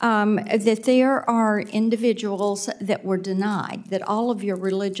 that there are individuals that were denied, that all of your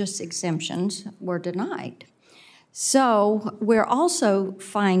religious exemptions were denied. So we're also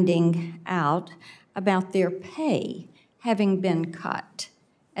finding out about their pay having been cut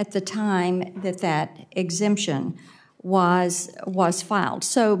at the time that that exemption was filed.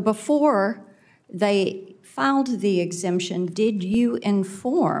 So before they filed the exemption, did you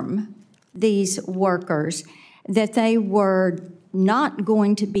inform these workers that they were not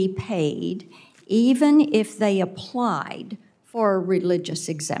going to be paid even if they applied for a religious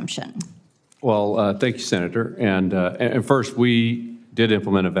exemption? Well, thank you, Senator. And first, we did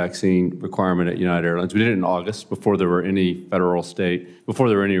implement a vaccine requirement at United Airlines. We did it in August before there were any federal, state, before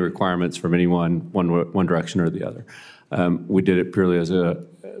there were any requirements from anyone, one direction or the other. We did it purely as the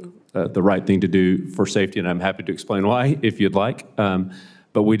right thing to do for safety, and I'm happy to explain why if you'd like.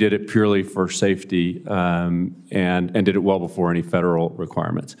 But we did it purely for safety and did it well before any federal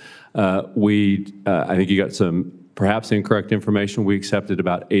requirements. I think you got some perhaps incorrect information. We accepted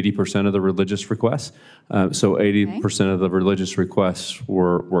about 80% of the religious requests. So 80% of the religious requests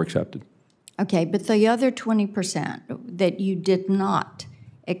were accepted. Okay, but the other 20% that you did not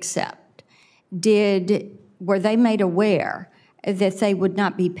accept, were they made aware that they would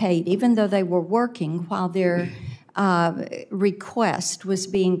not be paid, even though they were working while their request was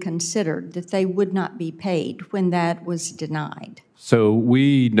being considered, that they would not be paid when that was denied? So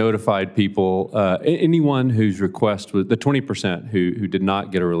we notified people, anyone whose request was, the 20% who did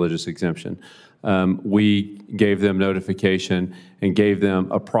not get a religious exemption, we gave them notification and gave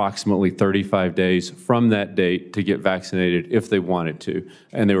them approximately 35 days from that date to get vaccinated if they wanted to.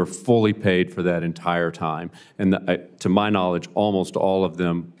 And they were fully paid for that entire time. And to my knowledge, almost all of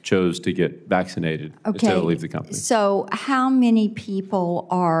them chose to get vaccinated instead of leave the company. So how many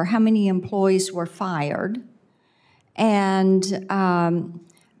employees were fired? And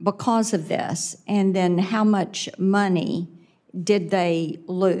because of this, and then how much money did they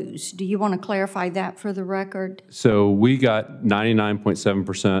lose? Do you want to clarify that for the record? So we got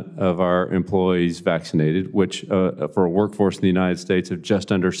 99.7% of our employees vaccinated, which for a workforce in the United States of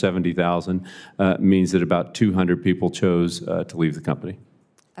just under 70,000 means that about 200 people chose to leave the company.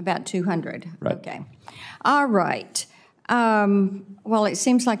 About 200. Right. Okay. All right. Well, it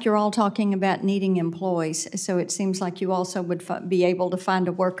seems like you're all talking about needing employees, so it seems like you also would be able to find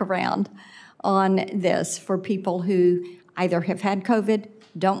a workaround on this for people who either have had COVID,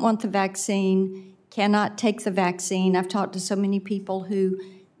 don't want the vaccine, cannot take the vaccine. I've talked to so many people who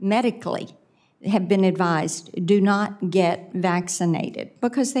medically have been advised, do not get vaccinated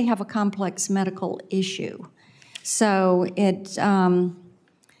because they have a complex medical issue. So it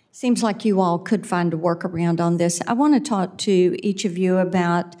seems like you all could find a workaround on this. I want to talk to each of you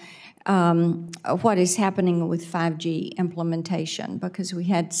about what is happening with 5G implementation, because we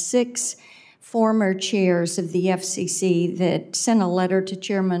had 6 former chairs of the FCC that sent a letter to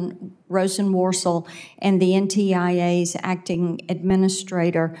Chairman Rosenworcel and the NTIA's acting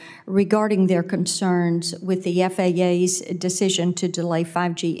administrator regarding their concerns with the FAA's decision to delay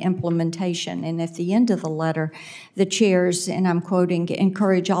 5G implementation. And at the end of the letter, the chairs, and I'm quoting,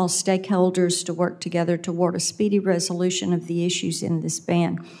 encourage all stakeholders to work together toward a speedy resolution of the issues in this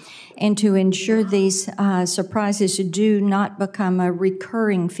ban, and to ensure these surprises do not become a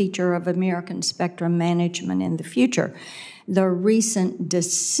recurring feature of American spectrum management in the future. The recent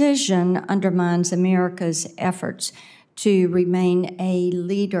decision undermines America's efforts to remain a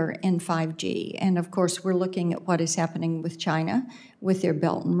leader in 5G. And of course, we're looking at what is happening with China, with their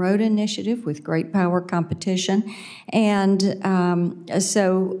Belt and Road Initiative, with great power competition. And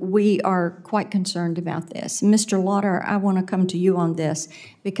so we are quite concerned about this. Mr. Lauder, I want to come to you on this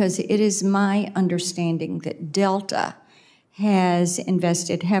because it is my understanding that Delta has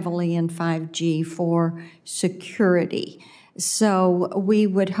invested heavily in 5G for security. So we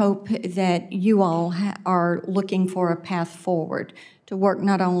would hope that you all are looking for a path forward to work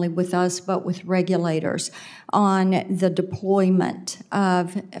not only with us but with regulators on the deployment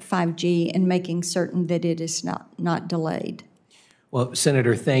of 5G and making certain that it is not delayed. Well,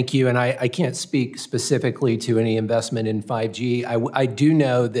 Senator, thank you. And I can't speak specifically to any investment in 5G. I do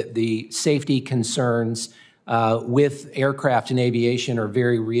know that the safety concerns with aircraft and aviation are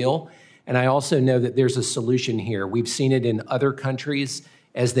very real. And I also know that there's a solution here. We've seen it in other countries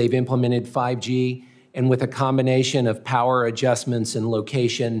as they've implemented 5G. And with a combination of power adjustments and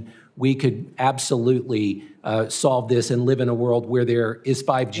location, we could absolutely solve this and live in a world where there is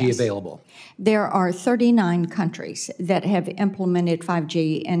 5G available. There are 39 countries that have implemented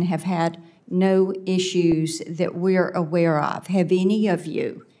 5G and have had no issues that we're aware of. Have any of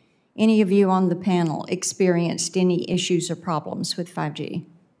you on the panel experienced any issues or problems with 5G?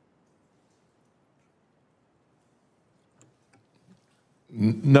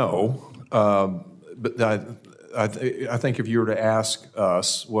 No, but I think if you were to ask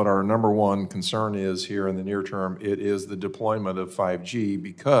us what our number one concern is here in the near term, it is the deployment of 5G,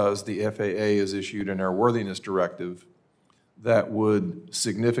 because the FAA has issued an airworthiness directive that would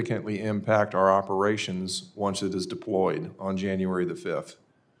significantly impact our operations once it is deployed on January the 5th.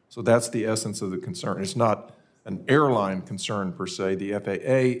 So that's the essence of the concern. It's not an airline concern per se. The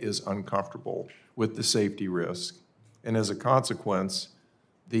FAA is uncomfortable with the safety risk, and as a consequence,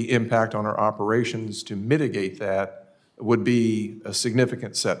 the impact on our operations to mitigate that would be a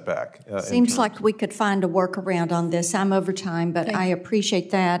significant setback. Seems like we could find a workaround on this. I'm over time, but I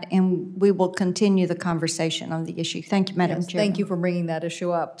appreciate that, and we will continue the conversation on the issue. Thank you, Madam Chair. Thank you for bringing that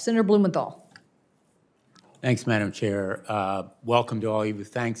issue up. Senator Blumenthal. Thanks, Madam Chair. Welcome to all of you.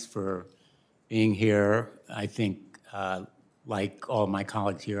 Thanks for being here. I think, like all my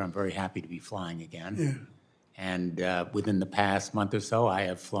colleagues here, I'm very happy to be flying again. Yeah. And within the past month or so, I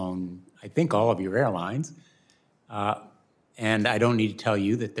have flown, I think, all of your airlines. And I don't need to tell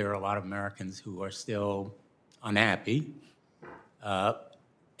you that there are a lot of Americans who are still unhappy.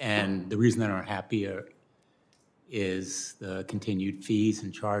 And the reason they're unhappy is the continued fees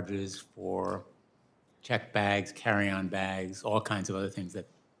and charges for check bags, carry-on bags, all kinds of other things that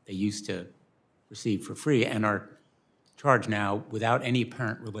they used to receive for free and are charged now without any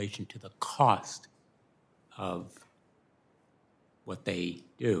apparent relation to the cost of what they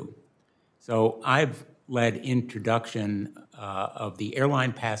do. So I've led introduction of the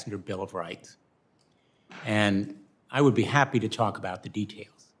Airline Passenger Bill of Rights, and I would be happy to talk about the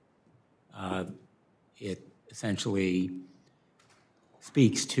details. It essentially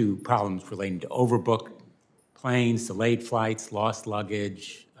speaks to problems relating to overbooked planes, delayed flights, lost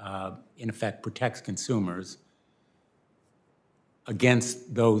luggage, in effect protects consumers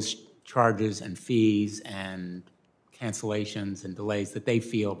against those charges and fees and cancellations and delays that they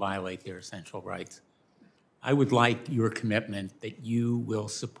feel violate their essential rights. I would like your commitment that you will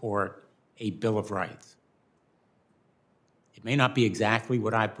support a Bill of Rights. It may not be exactly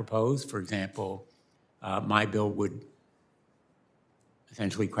what I propose. For example, my bill would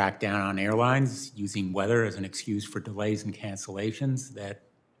essentially crack down on airlines using weather as an excuse for delays and cancellations that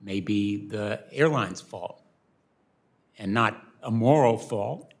may be the airline's fault, and not a moral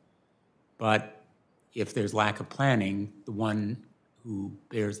fault, but if there's lack of planning, the one who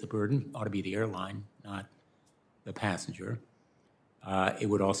bears the burden ought to be the airline, not the passenger. It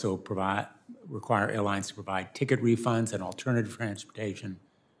would also require airlines to provide ticket refunds and alternative transportation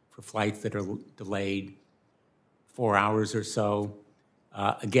for flights that are delayed 4 hours or so.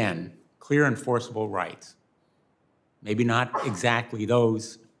 Again, clear enforceable rights. Maybe not exactly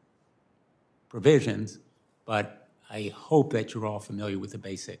those provisions, but I hope that you're all familiar with the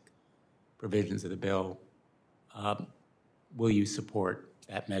basic provisions of the bill. Will you support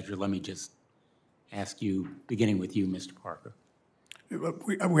that measure? Let me just ask you, beginning with you, Mr. Parker.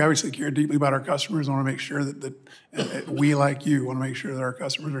 We obviously care deeply about our customers. I want to make sure that we, like you, want to make sure that our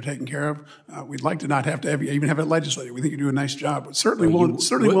customers are taken care of. We'd like to not have to even have it legislated. We think you do a nice job, but certainly willing to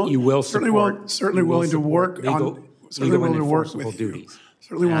work on legal duties. Certainly willing to work.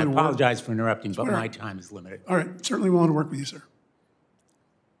 I apologize for interrupting, but my time is limited. All right, certainly willing to work with you, sir.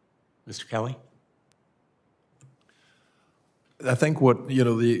 Mr. Kelly? I think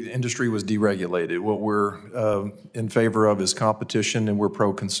the industry was deregulated. What we're in favor of is competition, and we're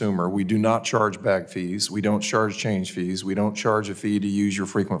pro-consumer. We do not charge bag fees. We don't charge change fees. We don't charge a fee to use your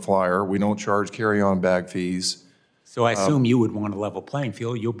frequent flyer. We don't charge carry-on bag fees. So I assume you would want a level playing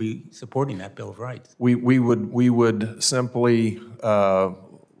field. You'll be supporting that Bill of Rights. We would simply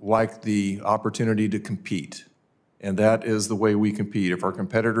like the opportunity to compete, and that is the way we compete. If our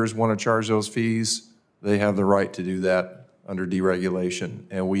competitors want to charge those fees, they have the right to do that under deregulation,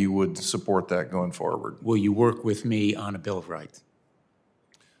 and we would support that going forward. Will you work with me on a Bill of Rights?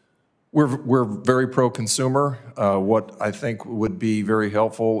 We're very pro-consumer. What I think would be very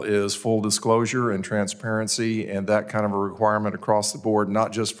helpful is full disclosure and transparency, and that kind of a requirement across the board,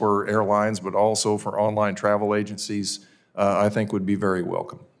 not just for airlines, but also for online travel agencies, I think would be very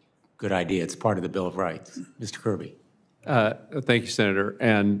welcome. Good idea. It's part of the Bill of Rights. Mr. Kirby. Thank you, Senator.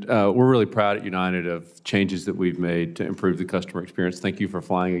 And we're really proud at United of changes that we've made to improve the customer experience. Thank you for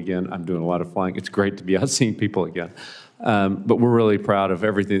flying again. I'm doing a lot of flying. It's great to be out seeing people again. But we're really proud of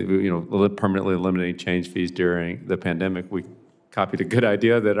everything, permanently eliminating change fees during the pandemic. We copied a good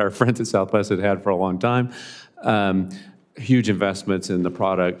idea that our friends at Southwest had had for a long time. Huge investments in the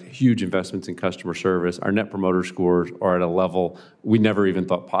product, huge investments in customer service. Our Net Promoter Scores are at a level we never even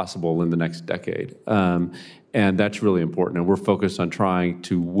thought possible in the next decade. And that's really important. And we're focused on trying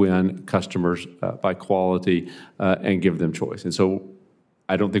to win customers by quality and give them choice. And so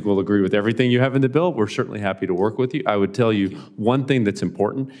I don't think we'll agree with everything you have in the bill. We're certainly happy to work with you. I would tell you one thing that's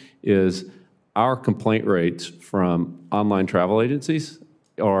important is our complaint rates from online travel agencies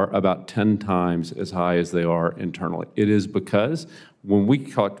are about 10 times as high as they are internally. It is because when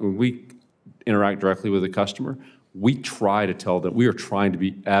we interact directly with a customer, we try to tell them, we are trying to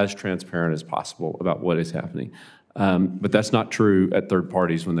be as transparent as possible about what is happening. But that's not true at third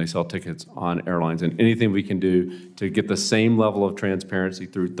parties when they sell tickets on airlines. And anything we can do to get the same level of transparency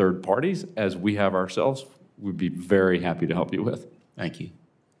through third parties as we have ourselves, we'd be very happy to help you with. Thank you.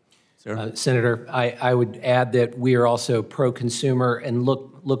 Senator, I would add that we are also pro-consumer and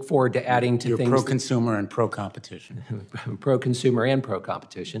look forward to adding to things. You're pro-consumer and pro-competition. Pro-consumer and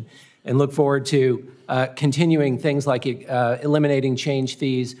pro-competition. And look forward to continuing things like eliminating change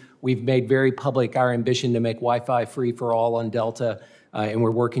fees. We've made very public our ambition to make Wi-Fi free for all on Delta, and we're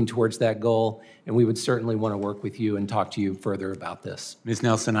working towards that goal. And we would certainly want to work with you and talk to you further about this. Ms.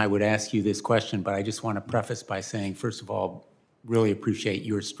 Nelson, I would ask you this question, but I just want to preface by saying, first of all, really appreciate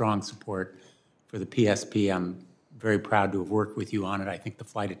your strong support for the PSP. I'm very proud to have worked with you on it. I think the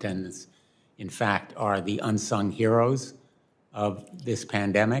flight attendants, in fact, are the unsung heroes of this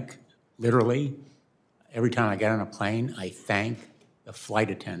pandemic. Literally, every time I get on a plane, I thank the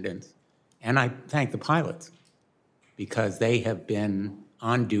flight attendants and I thank the pilots because they have been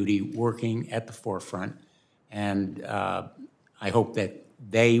on duty working at the forefront, and I hope that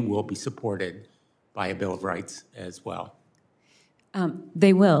they will be supported by a Bill of Rights as well.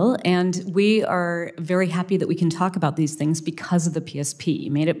 They will, and we are very happy that we can talk about these things because of the PSP.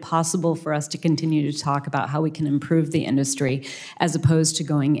 You made it possible for us to continue to talk about how we can improve the industry as opposed to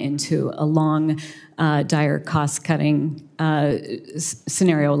going into a long, dire cost-cutting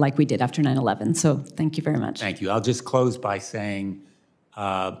scenario like we did after 9/11. So thank you very much. Thank you. I'll just close by saying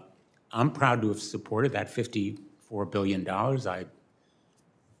I'm proud to have supported that 54 $4 billion. I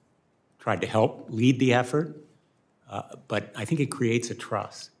tried to help lead the effort, but I think it creates a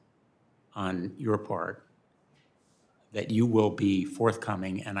trust on your part that you will be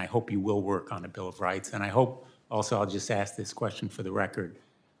forthcoming, and I hope you will work on a Bill of Rights. And I hope also, I'll just ask this question for the record,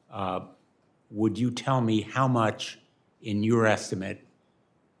 would you tell me how much, in your estimate,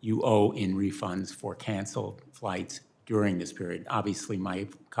 you owe in refunds for canceled flights during this period? Obviously, my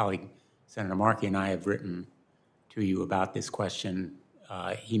colleague, Senator Markey, and I have written to you about this question.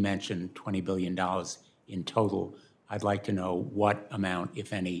 He mentioned $20 billion in total. I'd like to know what amount,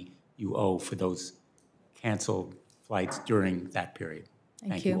 if any, you owe for those canceled flights during that period.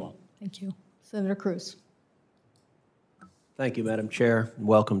 Thank you all. Thank you. Senator Cruz. Thank you, Madam Chair, and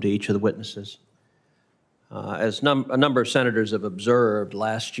welcome to each of the witnesses. As a number of senators have observed,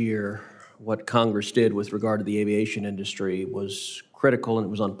 last year, what Congress did with regard to the aviation industry was critical and it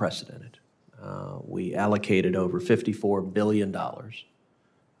was unprecedented. We allocated over $54 billion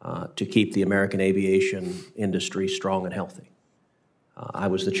to keep the American aviation industry strong and healthy. I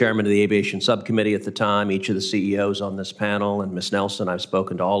was the chairman of the aviation subcommittee at the time. Each of the CEOs on this panel, and Ms. Nelson, I've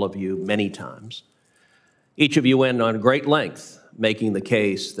spoken to all of you many times. Each of you went on great length making the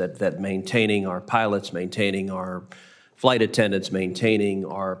case that maintaining our pilots, maintaining our flight attendants, maintaining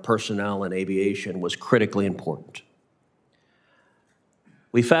our personnel in aviation was critically important.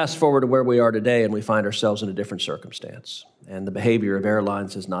 We fast forward to where we are today and we find ourselves in a different circumstance, and the behavior of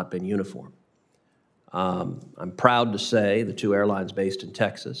airlines has not been uniform. I'm proud to say the two airlines based in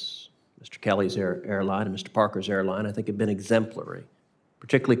Texas, Mr. Kelly's airline and Mr. Parker's airline, I think have been exemplary,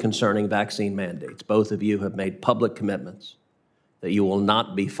 particularly concerning vaccine mandates. Both of you have made public commitments that you will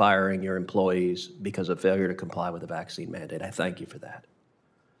not be firing your employees because of failure to comply with the vaccine mandate. I thank you for that.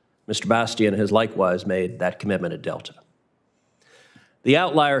 Mr. Bastian has likewise made that commitment at Delta. The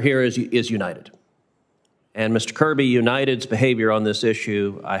outlier here is United. And Mr. Kirby, United's behavior on this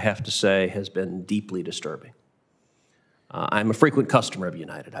issue, I have to say, has been deeply disturbing. I'm a frequent customer of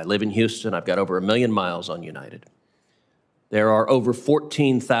United. I live in Houston. I've got over 1 million miles on United. There are over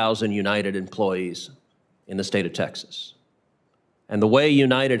 14,000 United employees in the state of Texas. And the way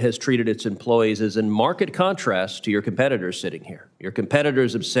United has treated its employees is in marked contrast to your competitors sitting here. Your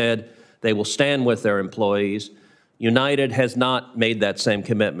competitors have said they will stand with their employees. United has not made that same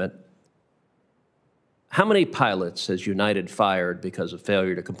commitment. How many pilots has United fired because of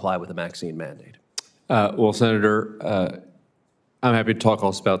failure to comply with the vaccine mandate? Well, Senator, I'm happy to talk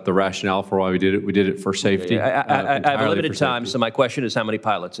also about the rationale for why we did it. We did it for safety. I have a limited time, so my question is, how many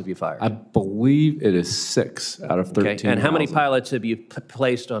pilots have you fired? I believe it is 6 out of 13. Okay. And how many pilots have you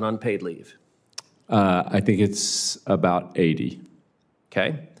placed on unpaid leave? I think it's about 80.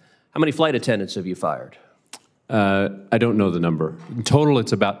 Okay. How many flight attendants have you fired? I don't know the number. In total,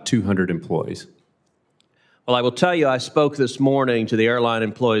 it's about 200 employees. Well, I will tell you, I spoke this morning to the Airline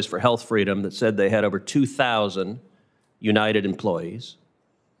Employees for Health Freedom that said they had over 2,000 United employees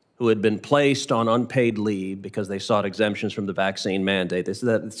who had been placed on unpaid leave because they sought exemptions from the vaccine mandate. They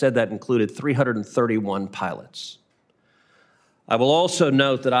said that included 331 pilots. I will also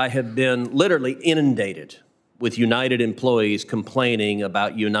note that I have been literally inundated with United employees complaining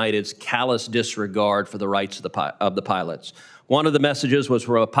about United's callous disregard for the rights of the pilots. One of the messages was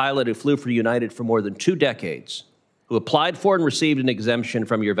from a pilot who flew for United for more than 2 decades, who applied for and received an exemption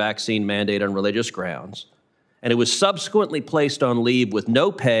from your vaccine mandate on religious grounds, and who was subsequently placed on leave with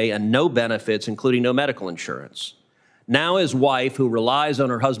no pay and no benefits, including no medical insurance. Now his wife, who relies on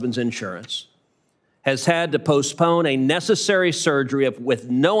her husband's insurance, has had to postpone a necessary surgery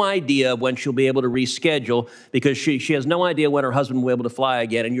with no idea when she'll be able to reschedule because she has no idea when her husband will be able to fly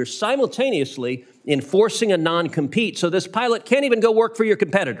again. And you're simultaneously enforcing a non-compete, so this pilot can't even go work for your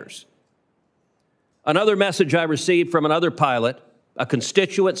competitors. Another message I received from another pilot, a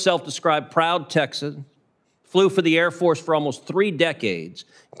constituent, self-described proud Texan, flew for the Air Force for almost 3 decades,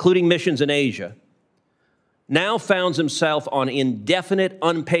 including missions in Asia, now finds himself on indefinite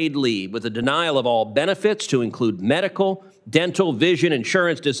unpaid leave with a denial of all benefits to include medical, dental, vision,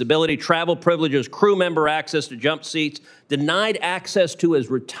 insurance, disability, travel privileges, crew member access to jump seats, denied access to his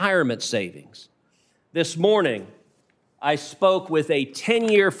retirement savings. This morning, I spoke with a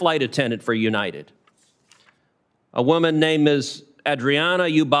 10-year flight attendant for United, a woman named Ms. Adriana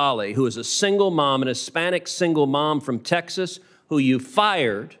Ubali, who is a single mom, an Hispanic single mom from Texas, who you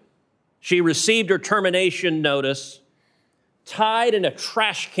fired. She received her termination notice tied in a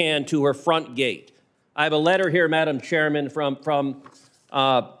trash can to her front gate. I have a letter here, Madam Chairman, from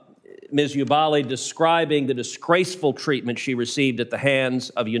Ms. Ubali describing the disgraceful treatment she received at the hands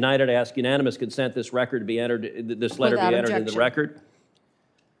of United. I ask unanimous consent this letter be entered in the record.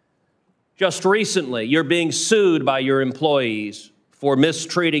 Just recently, you're being sued by your employees for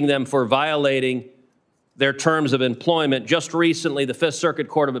mistreating them, for violating their terms of employment. Just recently, the Fifth Circuit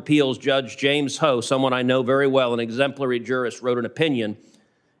Court of Appeals Judge James Ho, someone I know very well, an exemplary jurist, wrote an opinion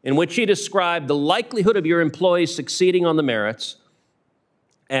in which he described the likelihood of your employees succeeding on the merits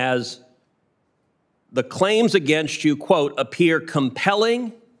as the claims against you, quote, appear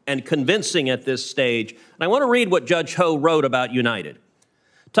compelling and convincing at this stage. And I want to read what Judge Ho wrote about United.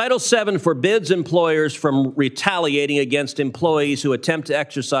 Title VII forbids employers from retaliating against employees who attempt to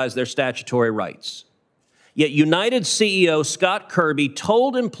exercise their statutory rights. Yet United CEO Scott Kirby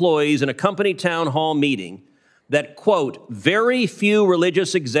told employees in a company town hall meeting that, quote, very few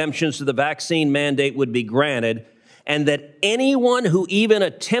religious exemptions to the vaccine mandate would be granted, and that anyone who even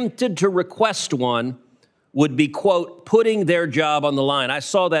attempted to request one would be, quote, putting their job on the line. I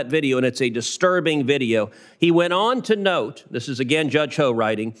saw that video, and it's a disturbing video. He went on to note, this is again Judge Ho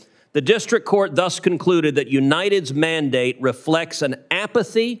writing, the district court thus concluded that United's mandate reflects an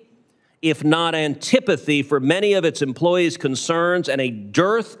apathy, if not antipathy, for many of its employees' concerns and a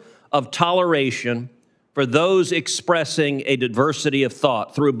dearth of toleration for those expressing a diversity of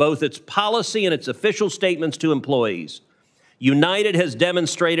thought through both its policy and its official statements to employees. United has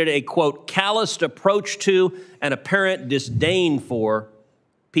demonstrated a, quote, calloused approach to and apparent disdain for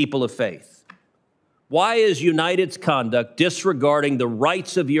people of faith. Why is United's conduct disregarding the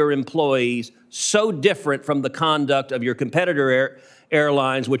rights of your employees so different from the conduct of your competitor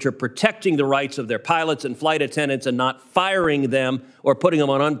airlines, which are protecting the rights of their pilots and flight attendants and not firing them or putting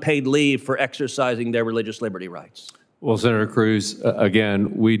them on unpaid leave for exercising their religious liberty rights? Well, Senator Cruz,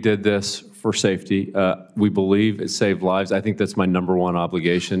 again, we did this for safety. We believe it saved lives. I think that's my number one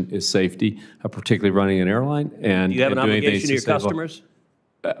obligation is safety, particularly running an airline. And do you have an obligation to your customers?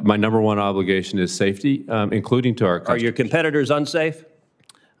 My number one obligation is safety, including to our customers. Are your competitors unsafe?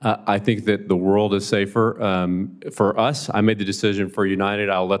 I think that the world is safer. For us, I made the decision for United.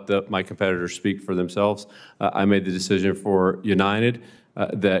 I'll let my competitors speak for themselves. I made the decision for United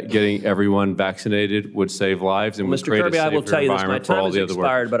that getting everyone vaccinated would save lives and would create a safer environment for all the other workers. Mr. Kirby, I will tell you this. My time has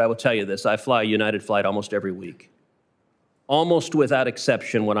expired, but I will tell you this. I fly a United flight almost every week. Almost without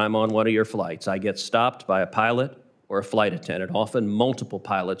exception, when I'm on one of your flights, I get stopped by a pilot or a flight attendant, often multiple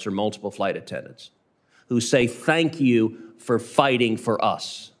pilots or multiple flight attendants, who say, thank you for fighting for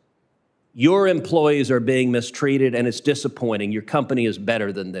us. Your employees are being mistreated, and it's disappointing. Your company is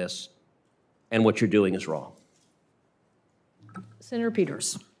better than this, and what you're doing is wrong. Senator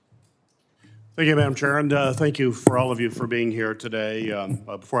Peters. Thank you, Madam Chair, and thank you for all of you for being here today.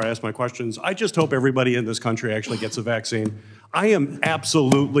 Before I ask my questions, I just hope everybody in this country actually gets a vaccine. I am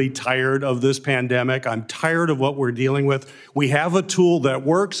absolutely tired of this pandemic. I'm tired of what we're dealing with. We have a tool that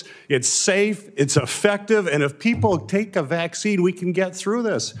works, it's safe, it's effective, and if people take a vaccine, we can get through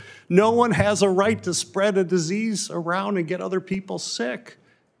this. No one has a right to spread a disease around and get other people sick.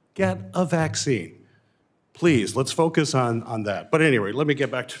 Get a vaccine. Please, let's focus on that. But anyway, let me get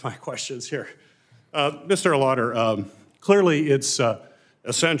back to my questions here. Mr. Lauder, clearly it's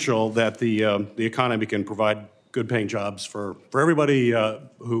essential that the economy can provide good-paying jobs for everybody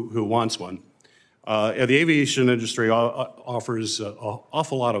who wants one. And the aviation industry offers an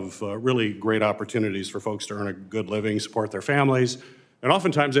awful lot of really great opportunities for folks to earn a good living, support their families, and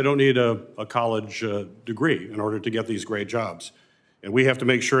oftentimes they don't need a college degree in order to get these great jobs. And we have to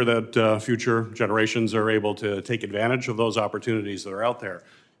make sure that future generations are able to take advantage of those opportunities that are out there.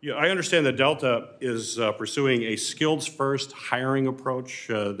 Yeah, I understand that Delta is pursuing a skills-first hiring approach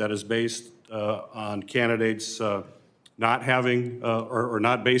that is based on candidates not having, or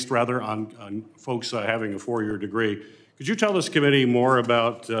not based rather on folks having a four-year degree. Could you tell this committee more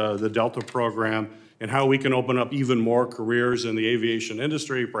about the Delta program and how we can open up even more careers in the aviation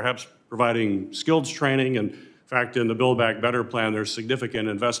industry, perhaps providing skills training? And in fact, in the Build Back Better plan, there's significant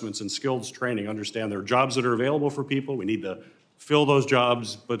investments in skills training. Understand there are jobs that are available for people. We need to fill those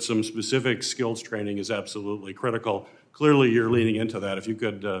jobs, but some specific skills training is absolutely critical. Clearly, you're leaning into that. If you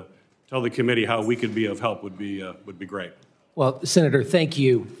could tell the committee how we could be of help would be great. Well, Senator, thank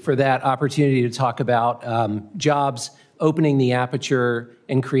you for that opportunity to talk about jobs, opening the aperture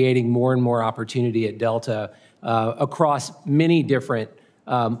and creating more and more opportunity at Delta across many different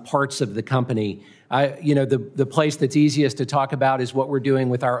parts of the company. The place that's easiest to talk about is what we're doing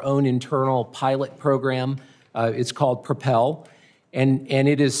with our own internal pilot program. It's called Propel, and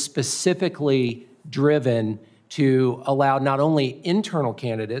it is specifically driven to allow not only internal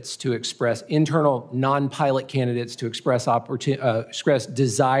candidates to express, internal non-pilot candidates to express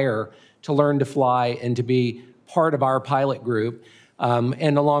desire to learn to fly and to be part of our pilot group.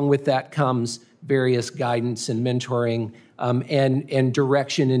 And along with that comes various guidance and mentoring and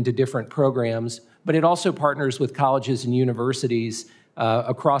direction into different programs. But it also partners with colleges and universities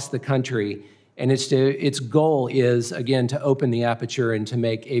across the country. And its goal is, again, to open the aperture and to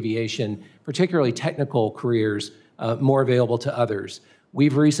make aviation, particularly technical careers, more available to others.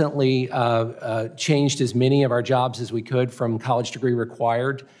 We've recently changed as many of our jobs as we could from college degree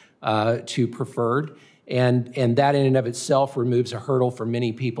required to preferred. And that in and of itself removes a hurdle for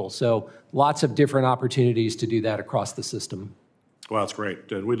many people. So lots of different opportunities to do that across the system. Well, that's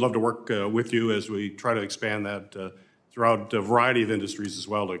great. And we'd love to work with you as we try to expand that throughout a variety of industries as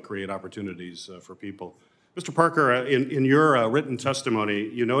well to create opportunities for people. Mr. Parker, in your written testimony,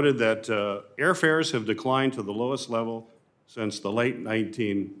 you noted that airfares have declined to the lowest level since the late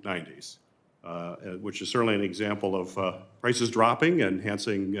 1990s, which is certainly an example of prices dropping and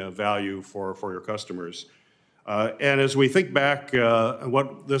enhancing value for your customers. And as we think back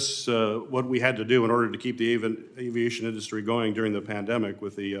what we had to do in order to keep the aviation industry going during the pandemic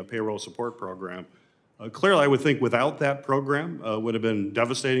with the Payroll Support Program, clearly I would think without that program would have been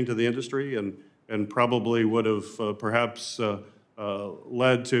devastating to the industry and probably would have perhaps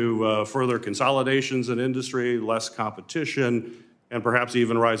led to further consolidations in industry, less competition, and perhaps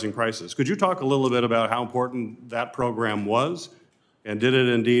even rising prices. Could you talk a little bit about how important that program was? And did it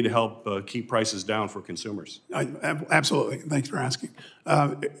indeed help keep prices down for consumers? Absolutely. Thanks for asking.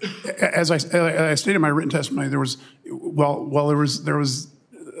 As I stated in my written testimony, there was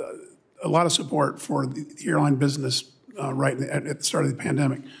a lot of support for the airline business right at the start of the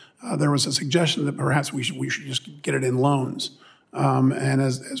pandemic. There was a suggestion that perhaps we should just get it in loans. And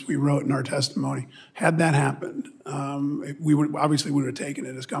as we wrote in our testimony, had that happened, we would have taken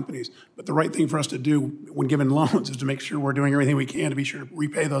it as companies. But the right thing for us to do when given loans is to make sure we're doing everything we can to be sure to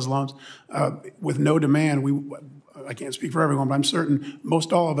repay those loans. With no demand, I can't speak for everyone, but I'm certain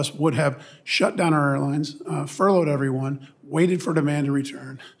most all of us would have shut down our airlines, furloughed everyone, waited for demand to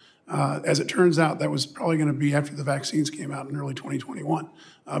return. As it turns out, that was probably going to be after the vaccines came out in early 2021,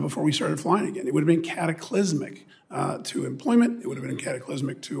 before we started flying again. It would have been cataclysmic to employment. It would have been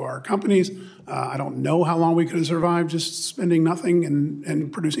cataclysmic to our companies. I don't know how long we could have survived just spending nothing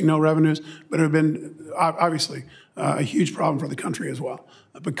and producing no revenues, but it would have been obviously a huge problem for the country as well.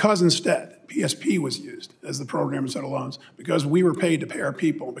 Because instead, PSP was used as the program instead of loans, because we were paid to pay our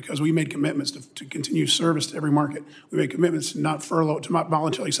people, because we made commitments to continue service to every market, we made commitments to not furlough, to not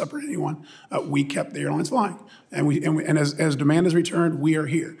voluntarily separate anyone, we kept the airlines flying. And as demand has returned, we are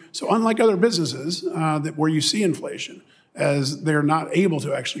here. So unlike other businesses where you see inflation, as they're not able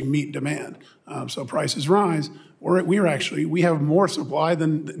to actually meet demand, so prices rise, we have more supply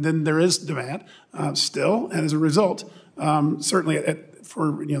than there is demand still, and as a result, certainly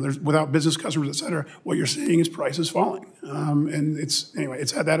without business customers, et cetera, what you're seeing is prices falling, and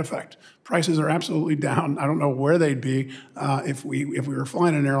it's had that effect. Prices are absolutely down. I don't know where they'd be if we were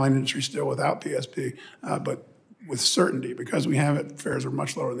flying an airline industry still without PSP, but with certainty, because we have it, fares are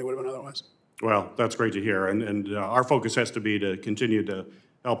much lower than they would have been otherwise. Well, that's great to hear, and our focus has to be to continue to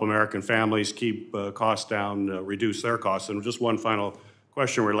help American families keep costs down, reduce their costs. And just one final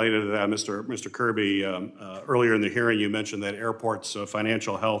question related to that, Mr. Kirby. Earlier in the hearing, you mentioned that airports'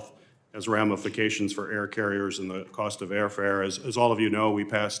 financial health has ramifications for air carriers and the cost of airfare. As all of you know, we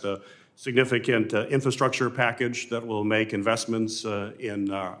passed a significant infrastructure package that will make investments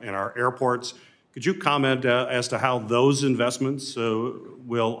in our airports. Could you comment as to how those investments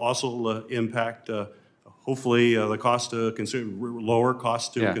will also impact hopefully the cost to lower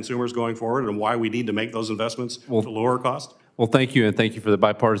cost to consumers going forward, and why we need to make those investments to lower cost? Well, thank you, and thank you for the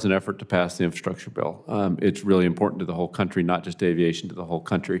bipartisan effort to pass the infrastructure bill. It's really important to the whole country, not just aviation, to the whole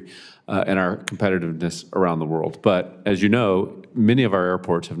country and our competitiveness around the world. But as you know, many of our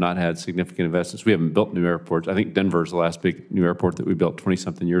airports have not had significant investments. We haven't built new airports. I think Denver is the last big new airport that we built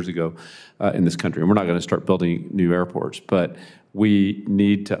 20-something years ago in this country, and we're not going to start building new airports. But we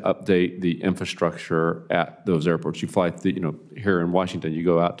need to update the infrastructure at those airports. You fly, here in Washington, you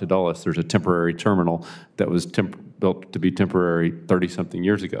go out to Dulles, there's a temporary terminal that was built to be temporary 30-something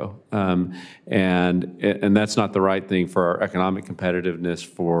years ago. And that's not the right thing for our economic competitiveness,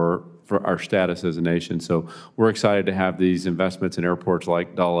 for our status as a nation. So we're excited to have these investments in airports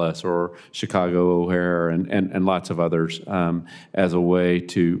like Dulles or Chicago O'Hare and lots of others as a way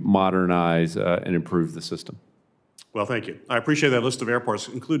to modernize and improve the system. Well, thank you. I appreciate that list of airports.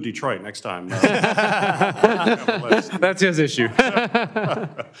 Include Detroit next time. That's his issue.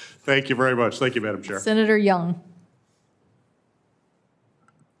 Thank you very much. Thank you, Madam Chair. Senator Young.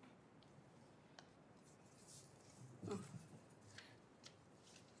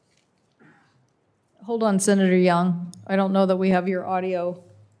 Hold on, Senator Young. I don't know that we have your audio.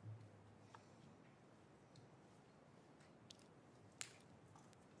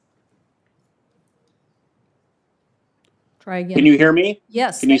 Try again. Can you hear me?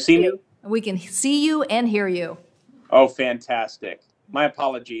 Yes. Can you thank see me? We can see you and hear you. Oh, fantastic. My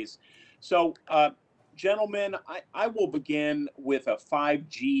apologies. So, gentlemen, I will begin with a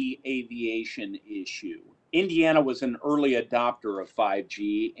 5G aviation issue. Indiana was an early adopter of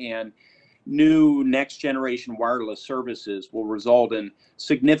 5G, and new next generation wireless services will result in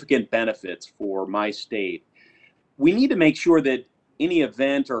significant benefits for my state. We need to make sure that any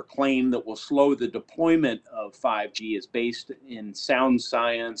event or claim that will slow the deployment of 5G is based in sound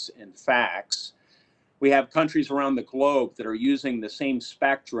science and facts. We have countries around the globe that are using the same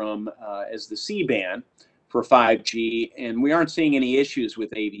spectrum as the C-band for 5G, and we aren't seeing any issues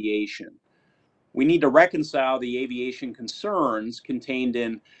with aviation. We need to reconcile the aviation concerns contained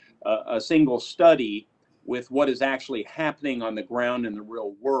in a single study with what is actually happening on the ground in the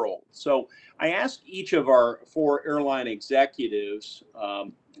real world. So I asked each of our 4 airline executives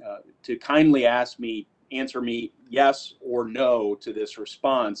to kindly answer me yes or no to this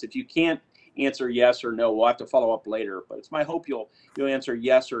response. If you can't answer yes or no, we'll have to follow up later, but it's my hope you'll answer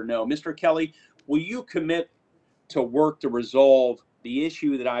yes or no. Mr. Kelly, will you commit to work to resolve the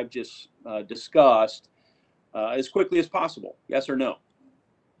issue that I've just discussed as quickly as possible? Yes or no?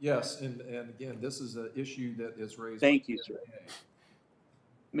 Yes, and again, this is an issue that is raised. Thank you, sir.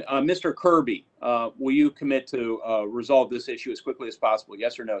 Mr. Kirby, will you commit to resolve this issue as quickly as possible?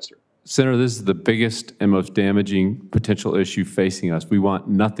 Yes or no, sir? Senator, this is the biggest and most damaging potential issue facing us. We want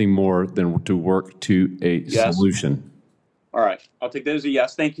nothing more than to work to a solution. All right, I'll take that as a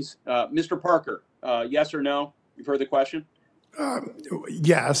yes. Thank you. Mr. Parker, yes or no? You've heard the question?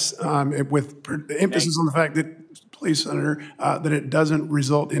 Yes, with emphasis on the fact that, please, Senator, that it doesn't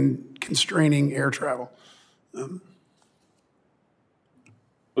result in constraining air travel. We'll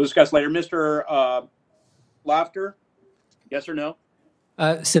discuss later. Mr. Lofter, yes or no?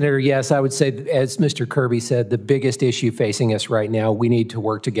 Senator, yes, I would say, as Mr. Kirby said, the biggest issue facing us right now, we need to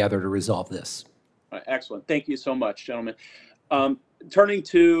work together to resolve this. Excellent. Thank you so much, gentlemen. Turning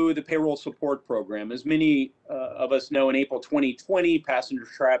to the Payroll Support Program, as many of us know, in April 2020, passenger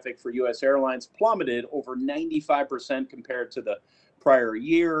traffic for U.S. airlines plummeted over 95% compared to the prior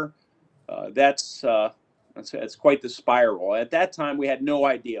year. That's quite the spiral. At that time, we had no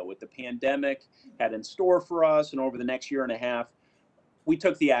idea what the pandemic had in store for us, and over the next year and a half, we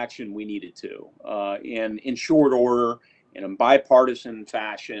took the action we needed to, and in short order, in a bipartisan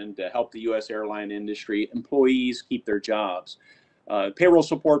fashion, to help the U.S. airline industry employees keep their jobs. Payroll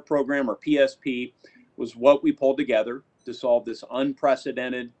Support Program, or PSP, was what we pulled together to solve this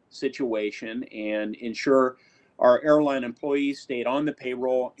unprecedented situation and ensure our airline employees stayed on the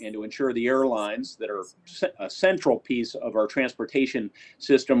payroll, and to ensure the airlines that are a central piece of our transportation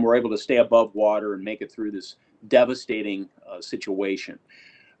system were able to stay above water and make it through this devastating situation.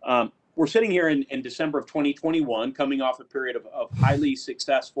 We're sitting here in December of 2021, coming off a period of highly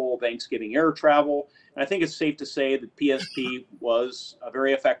successful Thanksgiving air travel. And I think it's safe to say that PSP was a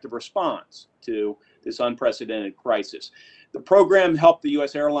very effective response to this unprecedented crisis. The program helped the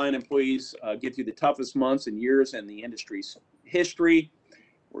U.S. airline employees get through the toughest months and years in the industry's history.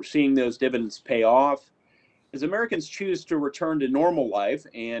 We're seeing those dividends pay off. As Americans choose to return to normal life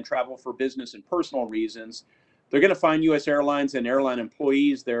and travel for business and personal reasons, they're going to find U.S. airlines and airline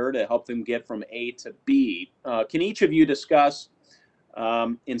employees there to help them get from A to B. Can each of you discuss,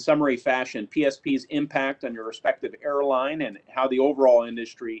 in summary fashion, PSP's impact on your respective airline and how the overall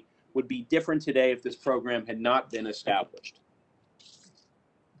industry would be different today if this program had not been established?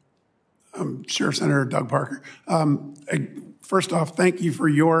 Sure, Senator Doug Parker. First off, thank you for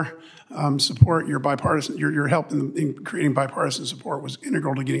your support, your bipartisan, your help in creating bipartisan support was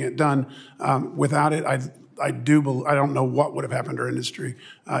integral to getting it done. Without it, I don't know what would have happened to our industry.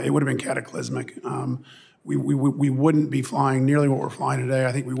 It would have been cataclysmic. We wouldn't be flying nearly what we're flying today.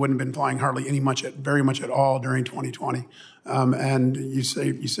 I think we wouldn't have been flying very much at all during 2020. And you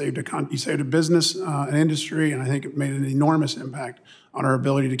saved a business, an industry, and I think it made an enormous impact on our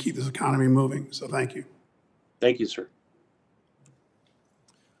ability to keep this economy moving. So thank you. Thank you, sir.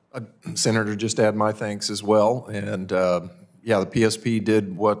 Senator, just add my thanks as well. And yeah, the PSP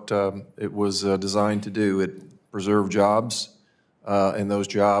did what it was designed to do. It preserved jobs, and those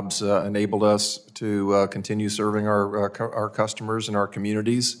jobs enabled us to continue serving our customers and our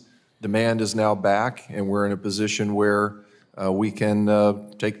communities. Demand is now back, and we're in a position where we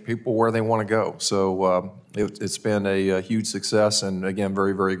can take people where they want to go. So it's been a huge success, and again,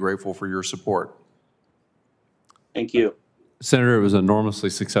 very, very grateful for your support. Thank you. Senator, it was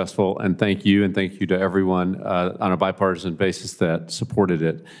enormously successful, and thank you to everyone on a bipartisan basis that supported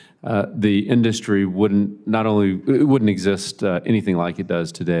it. the industry wouldn't exist anything like it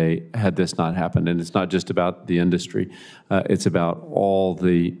does today had this not happened. And it's not just about the industry. It's about all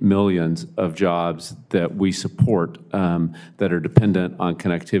the millions of jobs that we support that are dependent on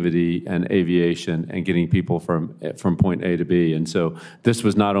connectivity and aviation and getting people from point A to B. And so this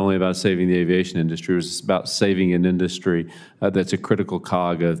was not only about saving the aviation industry, it was about saving an industry that's a critical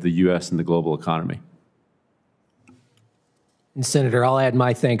cog of the U.S. and the global economy. And Senator, I'll add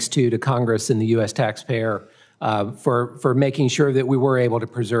my thanks too to Congress and the U.S. taxpayer for making sure that we were able to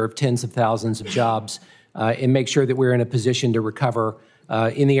preserve tens of thousands of jobs and make sure that we're in a position to recover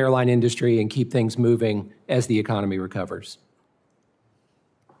in the airline industry and keep things moving as the economy recovers.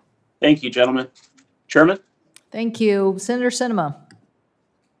 Thank you, gentlemen. Chairman? Thank you. Senator Sinema.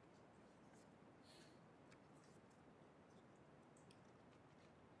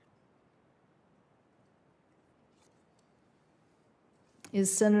 Is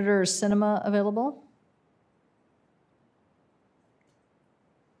Senator Sinema available?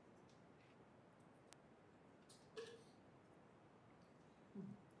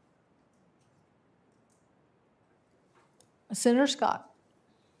 Senator Scott.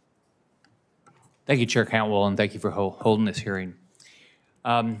 Thank you, Chair Cantwell, and thank you for holding this hearing.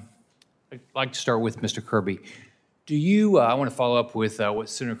 I'd like to start with Mr. Kirby. Do you, I want to follow up with what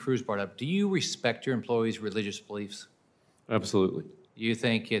Senator Cruz brought up. Do you respect your employees' religious beliefs? Absolutely. Do you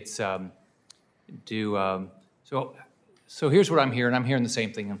think it's, so here's what I'm hearing. I'm hearing the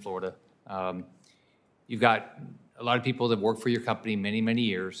same thing in Florida. You've got a lot of people that work for your company many, many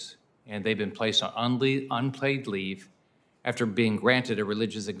years, and they've been placed on unpaid leave after being granted a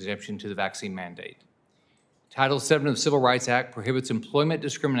religious exemption to the vaccine mandate. Title VII of the Civil Rights Act prohibits employment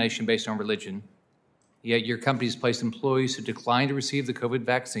discrimination based on religion, yet your company has placed employees who decline to receive the COVID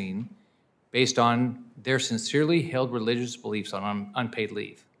vaccine based on their sincerely held religious beliefs on unpaid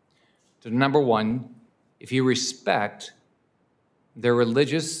leave. So number one, if you respect their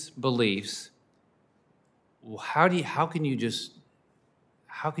religious beliefs, how can you just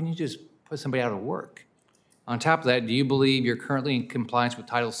put somebody out of work? On top of that, do you believe you're currently in compliance with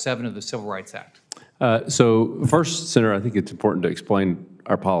Title VII of the Civil Rights Act? So first, Senator, I think it's important to explain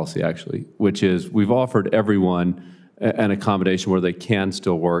our policy, actually, which is we've offered everyone an accommodation where they can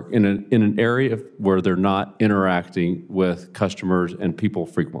still work in an area where they're not interacting with customers and people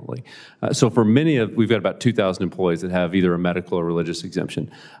frequently. So for we've got about 2,000 employees that have either a medical or religious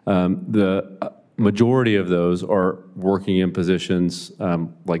exemption. The majority of those are working in positions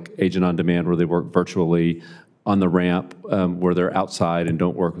like agent on demand, where they work virtually, on the ramp where they're outside and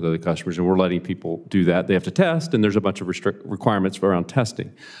don't work with other customers, and we're letting people do that. They have to test, and there's a bunch of requirements around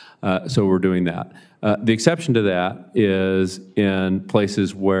testing. So we're doing that. The exception to that is in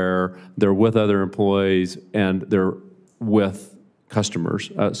places where they're with other employees and they're with customers,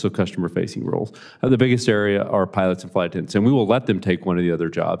 so customer-facing roles. The biggest area are pilots and flight attendants, and we will let them take one of the other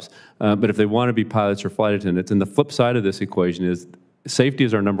jobs. But if they want to be pilots or flight attendants, and the flip side of this equation is safety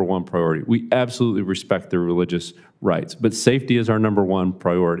is our number one priority. We absolutely respect their religious rights, but safety is our number one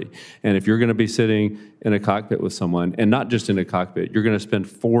priority. And if you're going to be sitting in a cockpit with someone, and not just in a cockpit, you're going to spend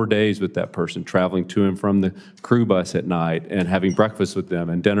 4 days with that person, traveling to and from the crew bus at night and having breakfast with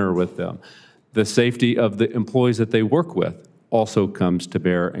them and dinner with them. The safety of the employees that they work with also comes to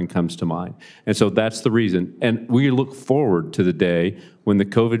bear and comes to mind. And so that's the reason. And we look forward to the day when the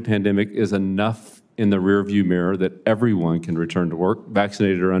COVID pandemic is enough in the rearview mirror that everyone can return to work,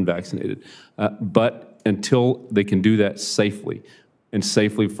 vaccinated or unvaccinated. But until they can do that safely, and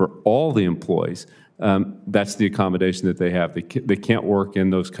safely for all the employees, that's the accommodation that they have. They can't work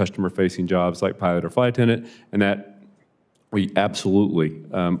in those customer-facing jobs like pilot or flight attendant, and that we absolutely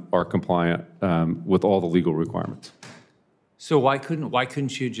are compliant with all the legal requirements. So why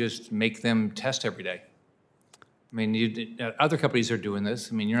couldn't you just make them test every day? I mean, other companies are doing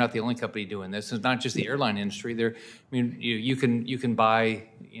this. I mean, you're not the only company doing this. It's not just the airline industry. I mean, you can buy,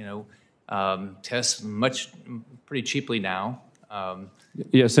 tests pretty cheaply now.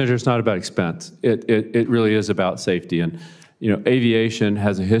 Yeah, Senator, it's not about expense. It really is about safety. And aviation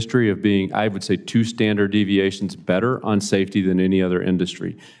has a history of being, I would say, 2 standard deviations better on safety than any other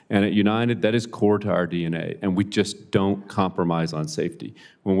industry. And at United, that is core to our DNA, and we just don't compromise on safety.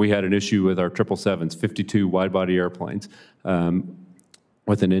 When we had an issue with our 777s, 52 wide-body airplanes,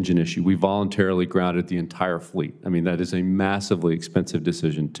 with an engine issue, we voluntarily grounded the entire fleet. I mean, that is a massively expensive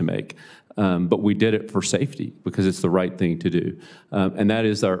decision to make. But we did it for safety because it's the right thing to do. And that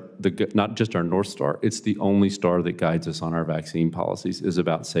is not just our North Star, it's the only star that guides us on our vaccine policies, is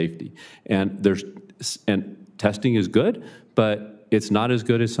about safety. And testing is good, but it's not as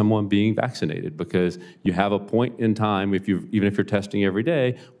good as someone being vaccinated, because you have a point in time, even if you're testing every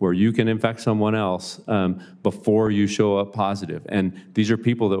day, where you can infect someone else before you show up positive. And these are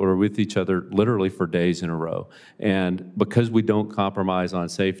people that were with each other literally for days in a row. And because we don't compromise on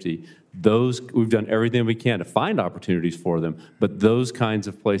safety, we've done everything we can to find opportunities for them, but those kinds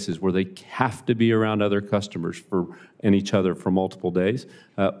of places where they have to be around other customers and each other for multiple days,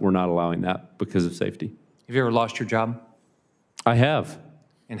 we're not allowing that because of safety. Have you ever lost your job? I have.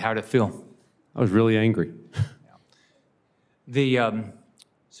 And how'd it feel? I was really angry.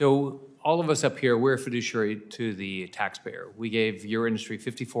 So all of us up here, we're a fiduciary to the taxpayer. We gave your industry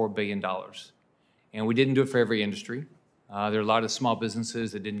 $54 billion, and we didn't do it for every industry. There are a lot of small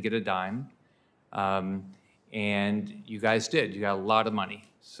businesses that didn't get a dime, and you guys did. You got a lot of money.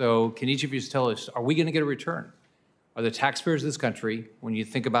 So can each of you tell us, are we going to get a return? Are the taxpayers of this country, when you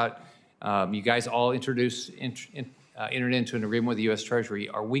think about, you guys all entered into an agreement with the U.S. Treasury,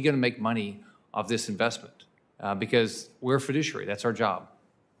 are we going to make money off this investment? Because we're a fiduciary. That's our job.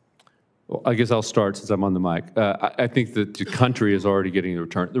 Well, I guess I'll start since I'm on the mic. I think that the country is already getting the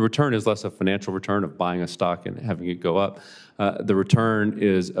return. The return is less a financial return of buying a stock and having it go up. The return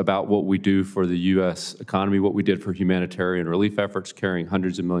is about what we do for the U.S. economy, what we did for humanitarian relief efforts, carrying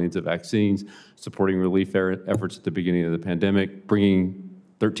hundreds of millions of vaccines, supporting relief efforts at the beginning of the pandemic, bringing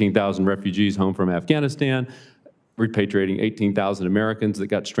 13,000 refugees home from Afghanistan, repatriating 18,000 Americans that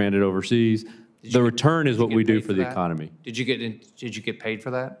got stranded overseas. The return is what we do for the economy. Did you get paid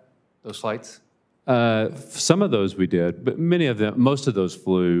for that? Those flights? Some of those we did, but many of them, most of those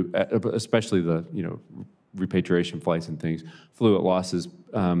flew, especially the repatriation flights and things, flew at losses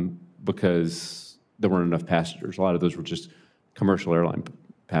because there weren't enough passengers. A lot of those were just commercial airline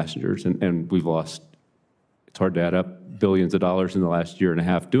passengers, and we've lost, it's hard to add up, billions of dollars in the last year and a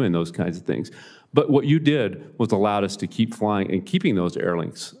half doing those kinds of things. But what you did was allowed us to keep flying and keeping those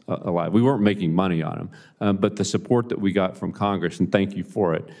airlinks alive. We weren't making money on them, but the support that we got from Congress, and thank you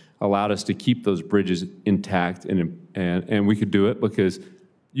for it, allowed us to keep those bridges intact, and we could do it because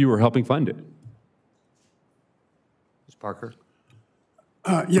you were helping fund it. Ms. Parker?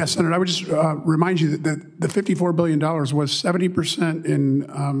 Yes, Senator, I would just remind you that the $54 billion was 70%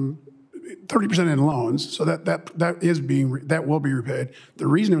 in 30% in loans, so that will be repaid. The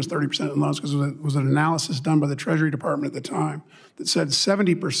reason it was 30% in loans because it was an analysis done by the Treasury Department at the time that said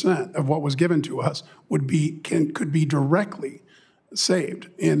 70% of what was given to us could be directly saved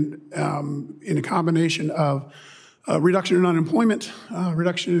in a combination of reduction in unemployment,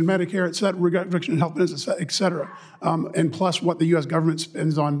 reduction in Medicare, et cetera, reduction in health benefits, et cetera, and plus what the U.S. government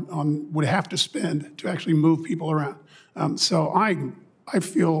spends would have to spend to actually move people around. So I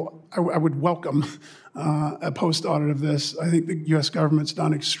feel I would welcome a post-audit of this. I think the U.S. government's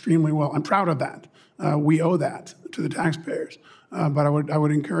done extremely well. I'm proud of that. We owe that to the taxpayers. But I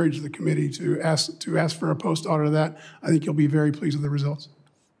would encourage the committee to ask for a post-audit of that. I think you'll be very pleased with the results.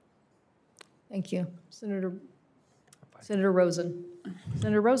 Thank you. Senator Rosen.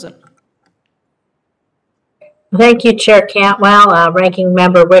 Senator Rosen. Thank you, Chair Cantwell, Ranking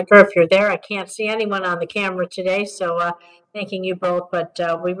Member Wicker. If you're there, I can't see anyone on the camera today, so thanking you both. But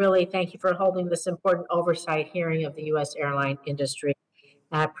we really thank you for holding this important oversight hearing of the U.S. airline industry.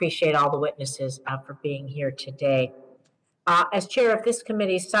 I appreciate all the witnesses for being here today. As chair of this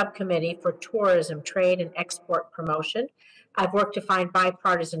committee's subcommittee for tourism, trade, and export promotion, I've worked to find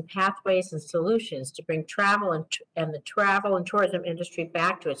bipartisan pathways and solutions to bring travel and the travel and tourism industry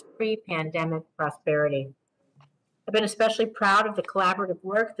back to its pre-pandemic prosperity. I've been especially proud of the collaborative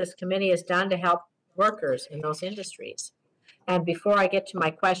work this committee has done to help workers in those industries. And before I get to my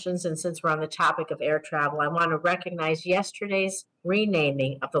questions, and since we're on the topic of air travel, I want to recognize yesterday's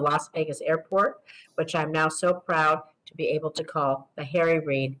renaming of the Las Vegas airport, which I'm now so proud to be able to call the Harry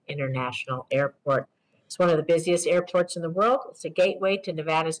Reid International Airport. It's one of the busiest airports in the world. It's a gateway to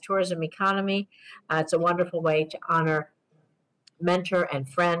Nevada's tourism economy. It's a wonderful way to honor mentor and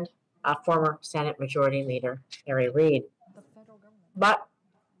friend, former Senate Majority Leader Harry Reid. But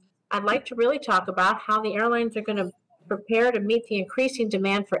I'd like to really talk about how the airlines are going to prepare to meet the increasing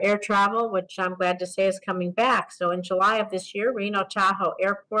demand for air travel, which I'm glad to say is coming back. So in July of this year, Reno-Tahoe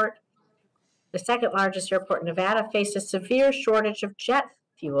Airport, the second largest airport in Nevada, faced a severe shortage of jet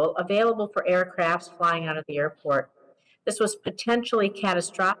fuel available for aircrafts flying out of the airport. This was potentially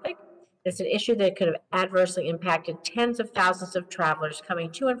catastrophic. It's an issue that could have adversely impacted tens of thousands of travelers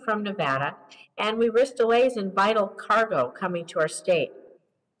coming to and from Nevada, and we risk delays in vital cargo coming to our state.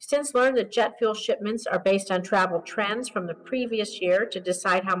 Since learned that jet fuel shipments are based on travel trends from the previous year to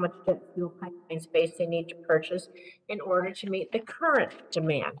decide how much jet fuel pipeline space they need to purchase in order to meet the current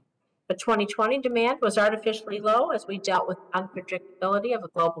demand. But 2020 demand was artificially low as we dealt with unpredictability of a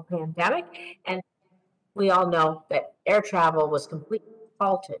global pandemic, and we all know that air travel was completely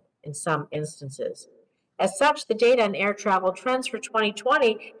halted in some instances. As such, the data on air travel trends for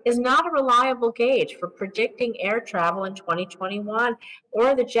 2020 is not a reliable gauge for predicting air travel in 2021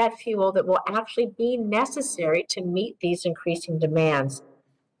 or the jet fuel that will actually be necessary to meet these increasing demands.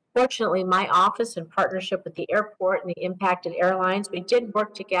 Fortunately, my office, in partnership with the airport and the impacted airlines, we did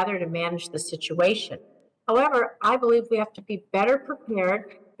work together to manage the situation. However, I believe we have to be better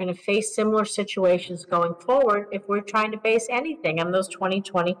prepared and to face similar situations going forward if we're trying to base anything on those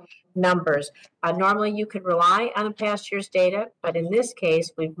 2020 numbers. Normally, you could rely on the past year's data, but in this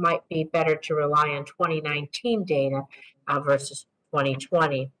case, we might be better to rely on 2019 data versus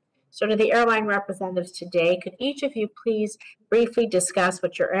 2020. So to the airline representatives today, could each of you please briefly discuss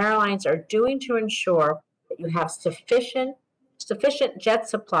what your airlines are doing to ensure that you have sufficient jet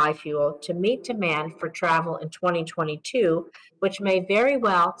supply fuel to meet demand for travel in 2022, which may very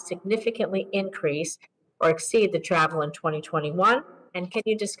well significantly increase or exceed the travel in 2021? And can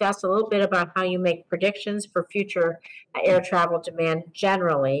you discuss a little bit about how you make predictions for future air travel demand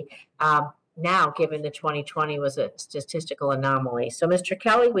generally, now given the 2020 was a statistical anomaly? So Mr.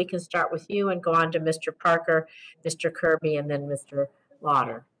 Kelly, we can start with you and go on to Mr. Parker, Mr. Kirby, and then Mr.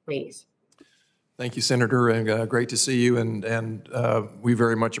 Lauder, please. Thank you, Senator, and great to see you. And we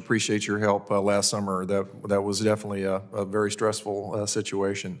very much appreciate your help last summer. That was definitely a very stressful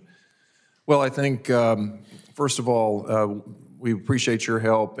situation. Well, I think, first of all, we appreciate your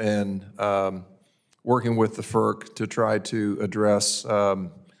help in working with the FERC to try to address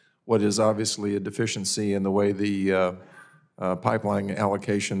what is obviously a deficiency in the way the pipeline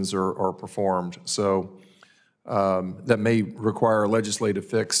allocations are performed. So that may require a legislative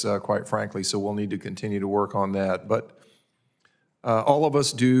fix, quite frankly, so we'll need to continue to work on that. But all of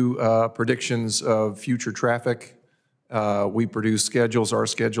us do predictions of future traffic. We produce schedules. Our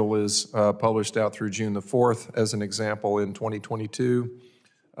schedule is published out through June the 4th, as an example, in 2022.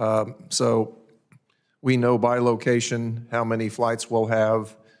 So we know by location how many flights we'll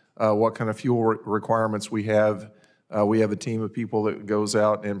have, what kind of fuel requirements we have. We have a team of people that goes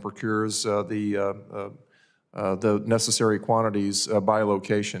out and procures the necessary quantities by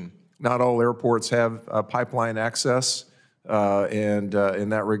location. Not all airports have pipeline access, and in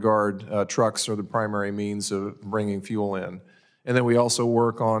that regard, trucks are the primary means of bringing fuel in. And then we also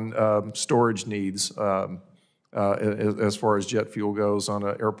work on storage needs as far as jet fuel goes on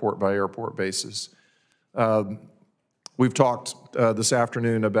an airport-by-airport basis. We've talked this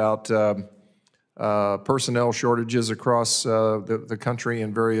afternoon about personnel shortages across the country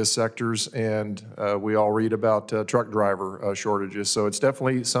in various sectors, and we all read about truck driver shortages. So it's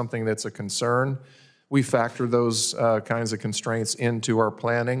definitely something that's a concern. We factor those kinds of constraints into our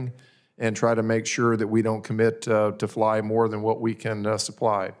planning and try to make sure that we don't commit to fly more than what we can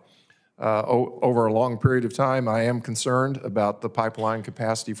supply. Over a long period of time, I am concerned about the pipeline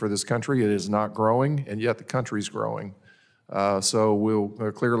capacity for this country. It is not growing, and yet the country's growing. So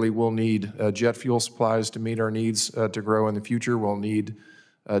we'll need jet fuel supplies to meet our needs to grow in the future. We'll need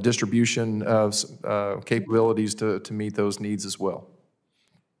distribution capabilities to meet those needs as well.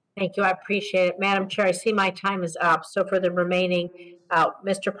 Thank you. I appreciate it. Madam Chair, I see my time is up. So for the remaining,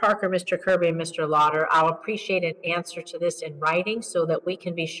 Mr. Parker, Mr. Kirby, and Mr. Lauder, I'll appreciate an answer to this in writing so that we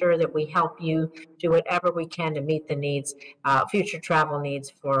can be sure that we help you do whatever we can to meet the needs, future travel needs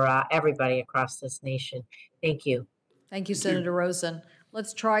for everybody across this nation. Thank you. Thank you, Senator Rosen.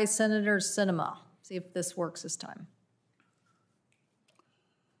 Let's try Senator Sinema. See if this works this time.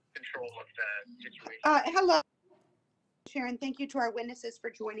 Hello, Sharon. Thank you to our witnesses for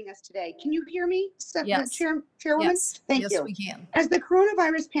joining us today. Can you hear me, Yes. Chairwoman? Yes. Thank Yes, you. we can. As the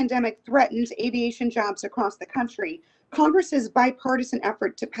coronavirus pandemic threatens aviation jobs across the country, Congress's bipartisan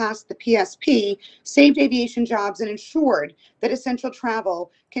effort to pass the PSP saved aviation jobs and ensured that essential travel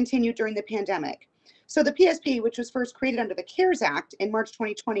continued during the pandemic. So the PSP, which was first created under the CARES Act in March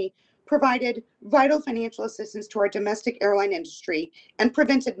 2020, provided vital financial assistance to our domestic airline industry and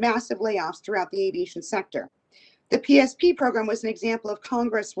prevented massive layoffs throughout the aviation sector. The PSP program was an example of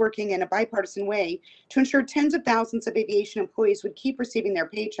Congress working in a bipartisan way to ensure tens of thousands of aviation employees would keep receiving their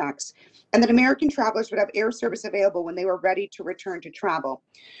paychecks and that American travelers would have air service available when they were ready to return to travel.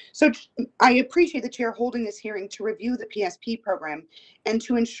 So I appreciate the chair holding this hearing to review the PSP program and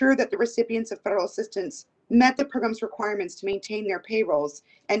to ensure that the recipients of federal assistance met the program's requirements to maintain their payrolls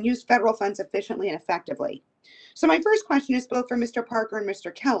and use federal funds efficiently and effectively. So my first question is both for Mr. Parker and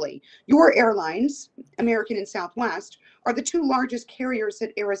Mr. Kelly. Your airlines, American and Southwest, are the two largest carriers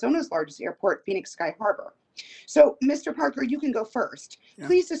at Arizona's largest airport, Phoenix Sky Harbor. So, Mr. Parker, you can go first. Yeah.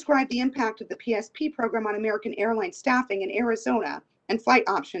 Please describe the impact of the PSP program on American Airlines staffing in Arizona and flight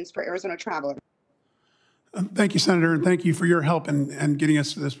options for Arizona travelers. Thank you, Senator, and thank you for your help in getting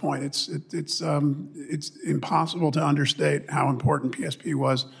us to this point. It's impossible to understate how important PSP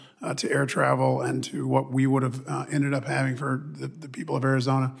was to air travel and to what we would have ended up having for the people of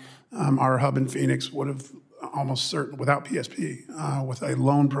Arizona. Our hub in Phoenix would have almost certain without PSP, with a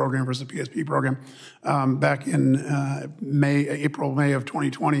loan program versus a PSP program. Back in April, May of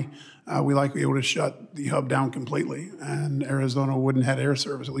 2020, we likely would have shut the hub down completely, and Arizona wouldn't have had air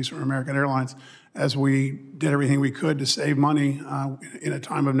service, at least from American Airlines, as we did everything we could to save money in a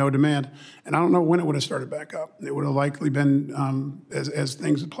time of no demand. And I don't know when it would have started back up. It would have likely been, as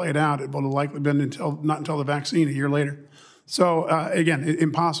things had played out, it would have likely been not until the vaccine a year later. So again,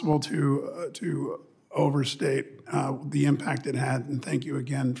 impossible to overstate the impact it had, and thank you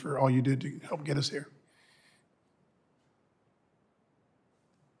again for all you did to help get us here.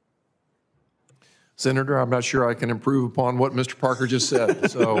 Senator, I'm not sure I can improve upon what Mr. Parker just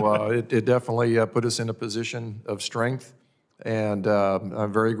said. So it definitely put us in a position of strength, and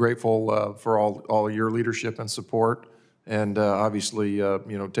I'm very grateful for all your leadership and support. And obviously,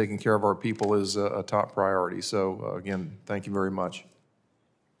 taking care of our people is a top priority. So again, thank you very much.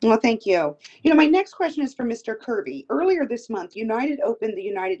 Well, thank you. My next question is for Mr. Kirby. Earlier this month, United opened the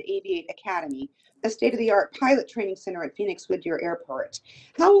United Aviate Academy, a state-of-the-art pilot training center at Phoenix Goodyear Airport.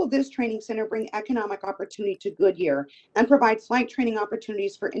 How will this training center bring economic opportunity to Goodyear and provide flight training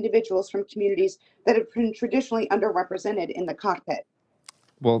opportunities for individuals from communities that have been traditionally underrepresented in the cockpit?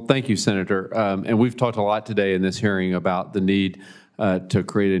 Well, thank you, Senator. And we've talked a lot today in this hearing about the need to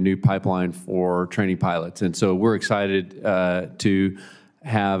create a new pipeline for training pilots. And so we're excited to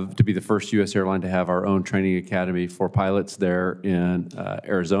be the first U.S. airline to have our own training academy for pilots there in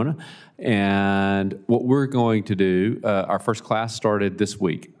Arizona. And what we're going to do, our first class started this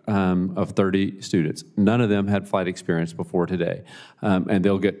week of 30 students. None of them had flight experience before today. And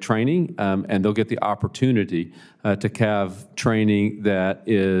they'll get training and they'll get the opportunity to have training that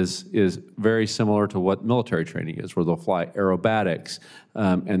is very similar to what military training is, where they'll fly aerobatics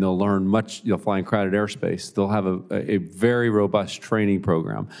and they'll learn they'll fly in crowded airspace. They'll have a very robust training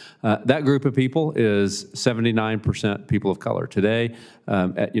program. That group of people is 79% people of color. Today,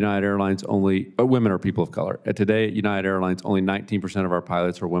 at United Airlines, only women are people of color. Today at United Airlines, only 19% of our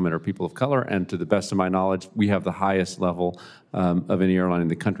pilots are women or people of color, and to the best of my knowledge, we have the highest level of any airline in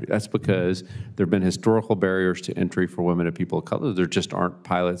the country. That's because there have been historical barriers to entry for women and people of color. There just aren't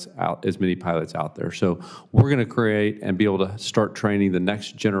as many pilots out there. So we're going to create and be able to start training the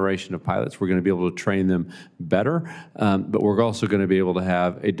next generation of pilots. We're going to be able to train them better, but we're also going to be able to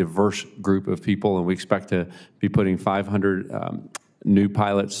have a diverse group of people, and we expect to be putting 500 new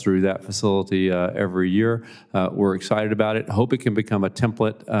pilots through that facility every year. We're excited about it. Hope it can become a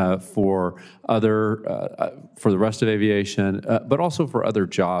template for the rest of aviation, but also for other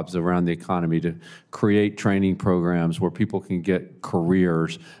jobs around the economy, to create training programs where people can get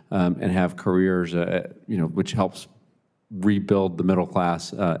careers and have careers, which helps rebuild the middle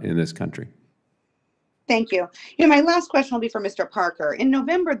class in this country. Thank you. My last question will be for Mr. Parker. In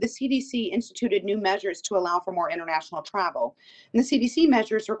November, the CDC instituted new measures to allow for more international travel. And the CDC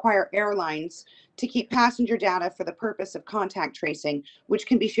measures require airlines to keep passenger data for the purpose of contact tracing, which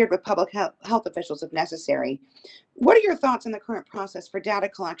can be shared with public health officials if necessary. What are your thoughts on the current process for data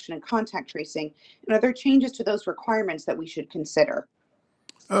collection and contact tracing? And are there changes to those requirements that we should consider?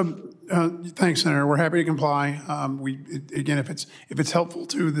 Thanks, Senator. We're happy to comply. Again, if it's helpful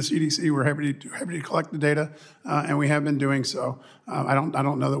to the CDC, we're happy to collect the data, and we have been doing so. I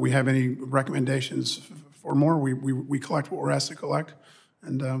don't know that we have any recommendations for more. We collect what we're asked to collect,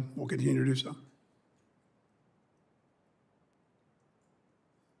 and we'll continue to do so.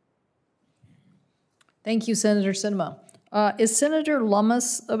 Thank you, Senator Sinema. Is Senator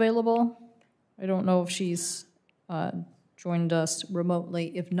Lummis available? I don't know if she's joined us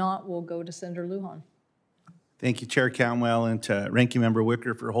remotely. If not, we'll go to Senator Lujan. Thank you, Chair Cantwell, and to Ranking Member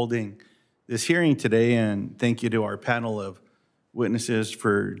Wicker for holding this hearing today, and thank you to our panel of witnesses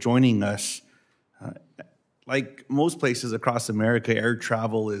for joining us. Like most places across America, air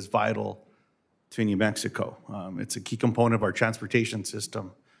travel is vital to New Mexico. It's a key component of our transportation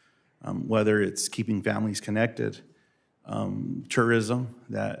system, whether it's keeping families connected, tourism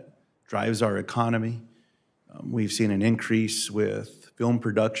that drives our economy. We've seen an increase with film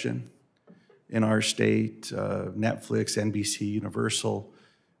production in our state. Netflix, NBC, Universal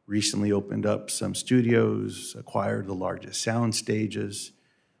recently opened up some studios, acquired the largest sound stages.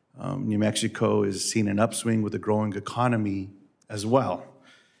 New Mexico is seeing an upswing with a growing economy as well.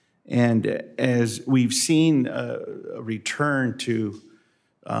 And as we've seen a return to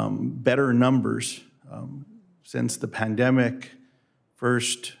better numbers since the pandemic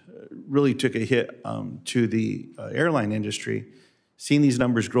first really took a hit to the airline industry, seeing these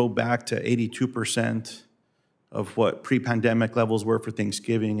numbers grow back to 82% of what pre-pandemic levels were for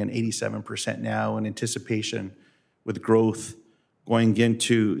Thanksgiving and 87% now in anticipation with growth going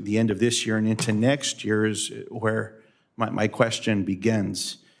into the end of this year and into next year is where my question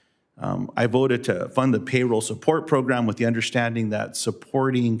begins. I voted to fund the Payroll Support Program with the understanding that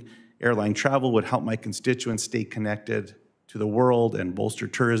supporting airline travel would help my constituents stay connected to the world and bolster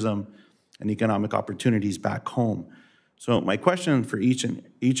tourism and economic opportunities back home. So my question for each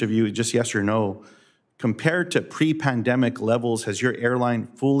of you is just yes or no. Compared to pre-pandemic levels, has your airline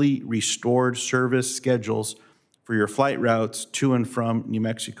fully restored service schedules for your flight routes to and from New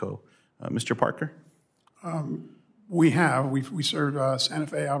Mexico? Mr. Parker? We have. We served Santa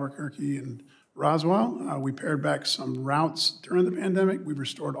Fe, Albuquerque, and Roswell. We pared back some routes during the pandemic. We've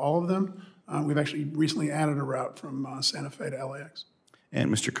restored all of them. We've actually recently added a route from Santa Fe to LAX. And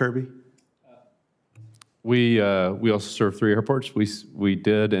Mr. Kirby? We also serve 3 airports. We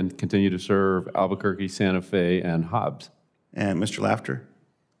did and continue to serve Albuquerque, Santa Fe, and Hobbs. And Mr. Laughter?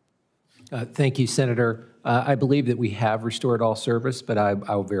 Thank you, Senator. I believe that we have restored all service, but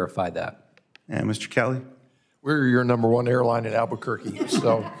I'll verify that. And Mr. Kelly? We're your #1 airline in Albuquerque,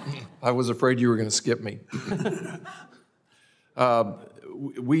 so I was afraid you were going to skip me.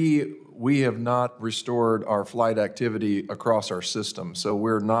 We have not restored our flight activity across our system, so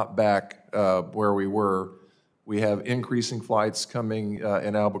we're not back where we were. We have increasing flights coming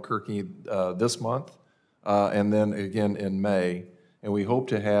in Albuquerque this month, and then again in May, and we hope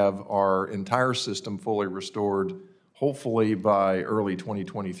to have our entire system fully restored, hopefully by early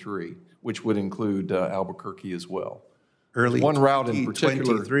 2023, which would include Albuquerque as well. Early one route in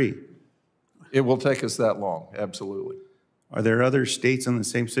particular. 2023. It will take us that long, absolutely. Are there other states in the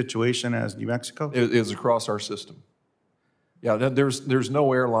same situation as New Mexico? It is across our system. Yeah, there's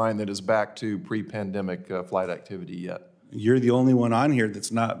no airline that is back to pre-pandemic flight activity yet. You're the only one on here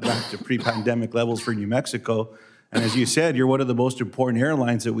that's not back to pre-pandemic levels for New Mexico. And as you said, you're one of the most important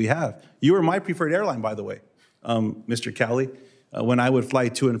airlines that we have. You were my preferred airline, by the way, Mr. Kelly. When I would fly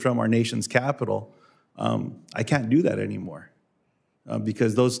to and from our nation's capital, I can't do that anymore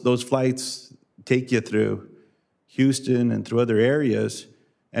because those flights take you through Houston and through other areas,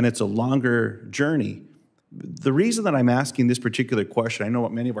 and it's a longer journey. The reason that I'm asking this particular question, I know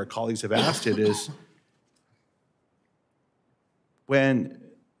what many of our colleagues have asked it, is when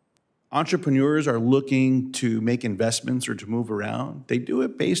entrepreneurs are looking to make investments or to move around, they do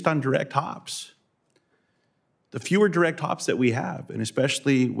it based on direct hops. The fewer direct hops that we have, and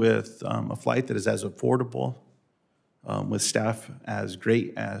especially with a flight that is as affordable, with staff as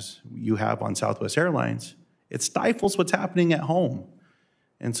great as you have on Southwest Airlines, it stifles what's happening at home.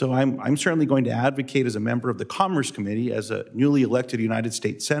 And so I'm certainly going to advocate as a member of the Commerce Committee, as a newly elected United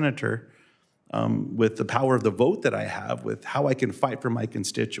States Senator, with the power of the vote that I have, with how I can fight for my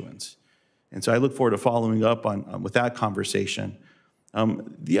constituents. And so I look forward to following up on with that conversation.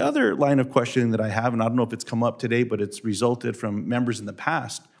 The other line of questioning that I have, and I don't know if it's come up today, but it's resulted from members in the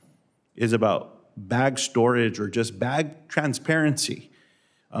past, is about bag storage or just bag transparency.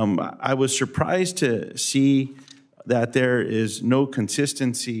 I was surprised to see that there is no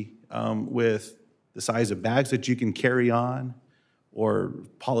consistency with the size of bags that you can carry on or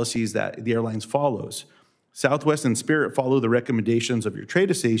policies that the airlines follows. Southwest and Spirit follow the recommendations of your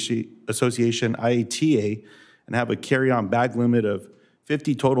trade association, IATA, and have a carry-on bag limit of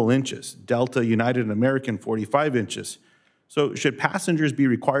 50 total inches. Delta, United, and American, 45 inches. So should passengers be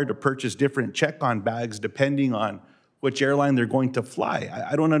required to purchase different check-on bags depending on which airline they're going to fly?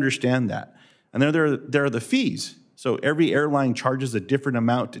 I don't understand that. And then there are the fees. So every airline charges a different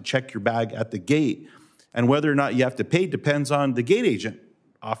amount to check your bag at the gate. And whether or not you have to pay depends on the gate agent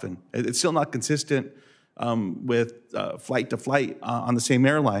often. It's still not consistent with flight to flight on the same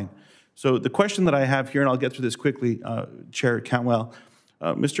airline. So the question that I have here, and I'll get through this quickly, Chair Cantwell,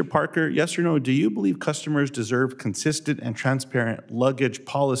 Mr. Parker, yes or no, do you believe customers deserve consistent and transparent luggage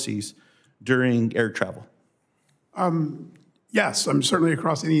policies during air travel? Yes, certainly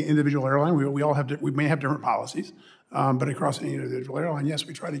across any individual airline. We may have different policies, but across any individual airline, yes,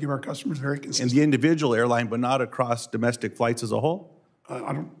 we try to give our customers very consistent. In the individual airline, but not across domestic flights as a whole?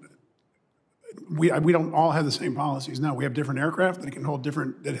 we don't all have the same policies. Now, we have different aircraft that can hold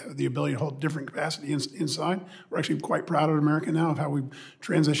different, that have the ability to hold different capacity inside. We're actually quite proud of America now of how we're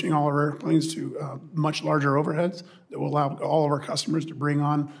transitioning all of our airplanes to much larger overheads that will allow all of our customers to bring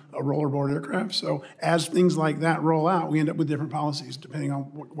on a rollerboard aircraft. So as things like that roll out, we end up with different policies depending on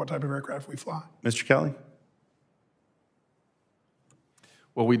what type of aircraft we fly. Mr. Kelly?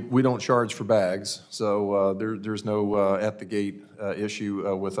 Well, we don't charge for bags, so there's no at the gate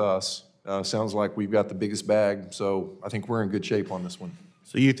issue with us. Sounds like we've got the biggest bag, so I think we're in good shape on this one.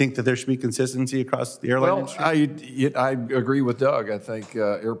 So you think that there should be consistency across the airline industry? I agree with Doug. I think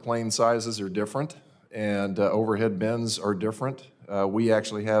airplane sizes are different, and overhead bins are different. We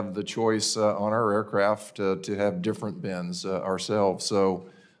actually have the choice on our aircraft to have different bins ourselves. So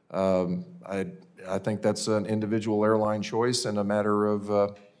I think that's an individual airline choice and a matter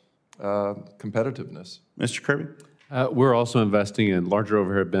of competitiveness. Mr. Kirby? We're also investing in larger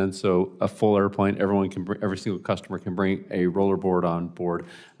overhead bins, so a full airplane, every single customer can bring a rollerboard on board.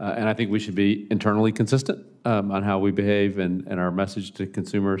 And I think we should be internally consistent on how we behave and our message to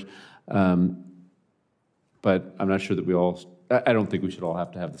consumers. But I'm not sure that I don't think we should all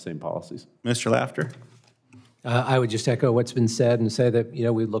have to have the same policies. Mr. Laughter? I would just echo what's been said and say that,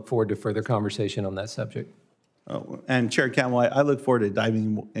 we look forward to further conversation on that subject. Oh, and Chair Cantwell, I look forward to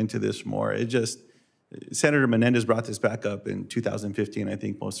diving into this more. Senator Menendez brought this back up in 2015, I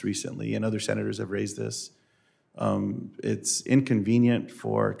think most recently, and other senators have raised this. It's inconvenient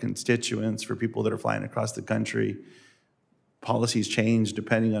for constituents, for people that are flying across the country. Policies change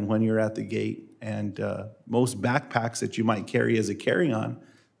depending on when you're at the gate, and most backpacks that you might carry as a carry-on,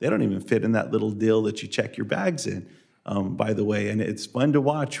 they don't even fit in that little deal that you check your bags in, by the way, and it's fun to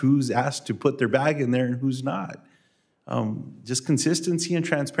watch who's asked to put their bag in there and who's not. Just consistency and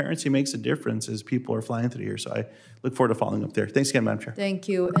transparency makes a difference as people are flying through here. So I look forward to following up there. Thanks again, Madam Chair. Thank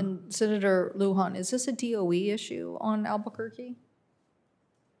you. And Senator Lujan, is this a DOE issue on Albuquerque?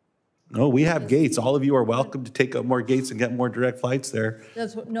 No, we have gates. All of you are welcome to take up more gates and get more direct flights there.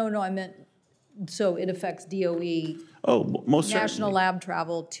 No, I meant, so it affects DOE. Oh, most National certainly. lab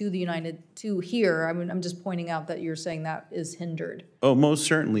travel to here. I mean, I'm just pointing out that you're saying that is hindered. Oh, most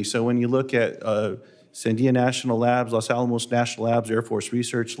certainly. So when you look at Sandia National Labs, Los Alamos National Labs, Air Force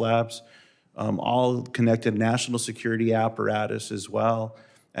Research Labs, all connected national security apparatus as well.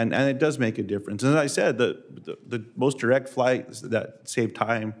 And it does make a difference. And as I said, the most direct flights that save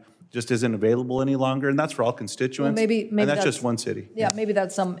time just isn't available any longer, and that's for all constituents. Well, maybe and that's just one city. Yeah, maybe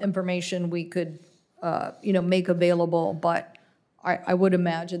that's some information we could, make available, but I would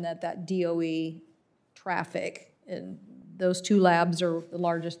imagine that DOE traffic, and those two labs are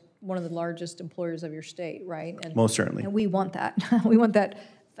one of the largest employers of your state, right? And, most certainly. And we want that. We want that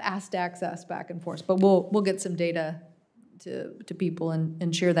fast access back and forth, but we'll get some data to people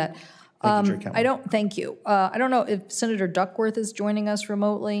and share that. Thank you, Chair Cantwell. Thank you. I don't know if Senator Duckworth is joining us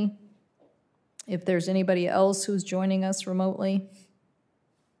remotely. If there's anybody else who's joining us remotely.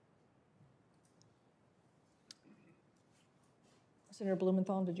 Senator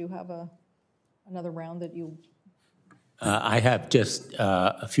Blumenthal, did you have another round that you? I have just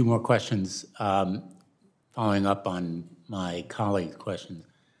a few more questions following up on my colleague's questions.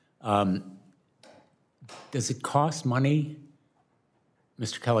 Does it cost money,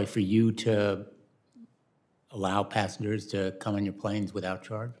 Mr. Kelly, for you to allow passengers to come on your planes without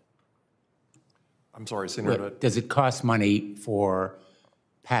charge? I'm sorry, Senator. Does it cost money for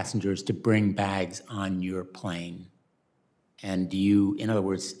passengers to bring bags on your plane? And in other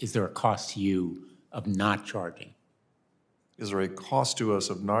words, is there a cost to you of not charging? Is there a cost to us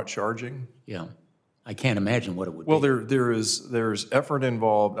of not charging? Yeah. I can't imagine what it would be. Well, there's effort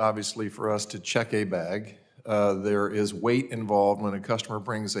involved, obviously, for us to check a bag. There is weight involved when a customer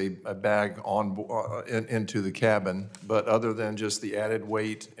brings a bag into the cabin. But other than just the added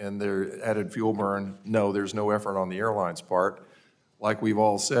weight and their added fuel burn, no, there's no effort on the airline's part. Like we've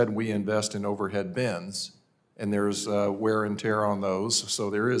all said, we invest in overhead bins, and there's wear and tear on those.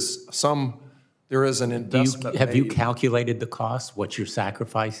 So there is an investment. Have you calculated the cost, what you're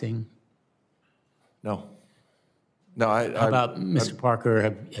sacrificing? No. How about, Mr.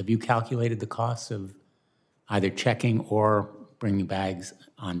 Parker, have you calculated the cost of either checking or bringing bags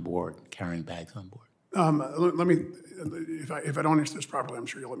on board, carrying bags on board? Let me, if I don't answer this properly, I'm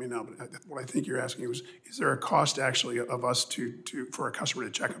sure you'll let me know, but what I think you're asking was, is there a cost actually of us for a customer to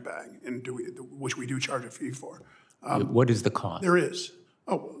check a bag, and which we do charge a fee for? What is the cost? There is.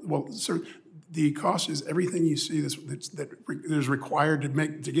 Oh, well, sir, The cost is everything you see that is required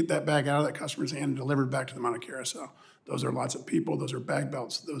to get that bag out of that customer's hand and delivered back to them on a carousel. Those are lots of people, those are bag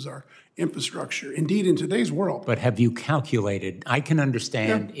belts, those are infrastructure. Indeed, in today's world. But have you calculated, I can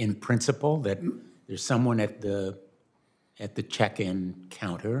understand in principle that there's someone at the check-in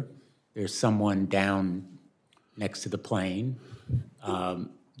counter, there's someone down next to the plane,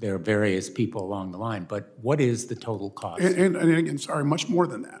 there are various people along the line, but what is the total cost? And again, sorry, much more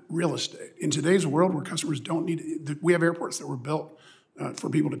than that, real estate. In today's world where customers don't need, we have airports that were built for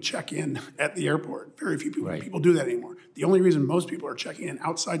people to check in at the airport. Very few people do that anymore. The only reason most people are checking in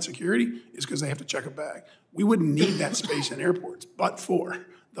outside security is because they have to check a bag. We wouldn't need that space in airports, but for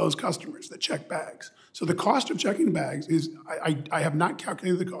those customers that check bags. So the cost of checking bags is, I have not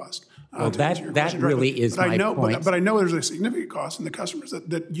calculated the cost. Well, that really is my point. But I know there's a significant cost, and the customers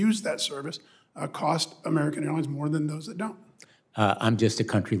that use that service cost American Airlines more than those that don't. I'm just a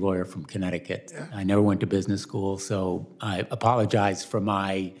country lawyer from Connecticut. Yeah. I never went to business school, so I apologize for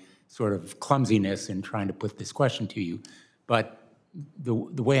my sort of clumsiness in trying to put this question to you. But the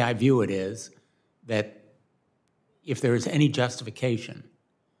way I view it is that if there is any justification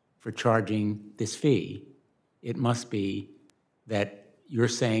for charging this fee, it must be that you're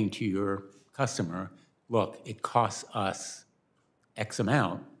saying to your customer, look, it costs us X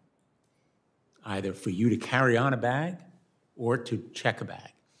amount either for you to carry on a bag or to check a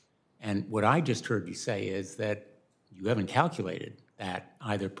bag. And what I just heard you say is that you haven't calculated that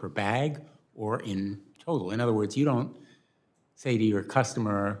either per bag or in total. In other words, you don't say to your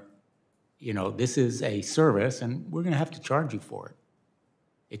customer, you know, this is a service and we're going to have to charge you for it.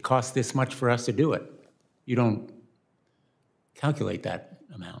 It costs this much for us to do it. You don't calculate that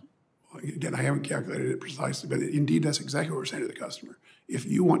amount. Well, again, I haven't calculated it precisely, but indeed that's exactly what we're saying to the customer. If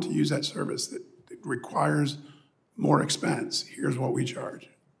you want to use that service that requires more expense, here's what we charge.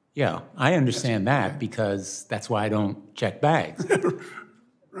 Yeah, I understand that because that's why I don't check bags.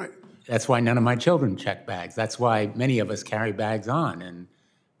 Right. That's why none of my children check bags. That's why many of us carry bags on.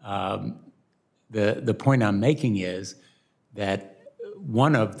 And the point I'm making is that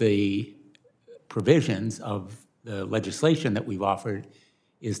one of the provisions of the legislation that we've offered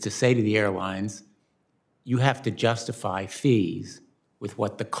is to say to the airlines, you have to justify fees with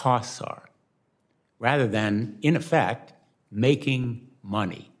what the costs are, rather than, in effect, making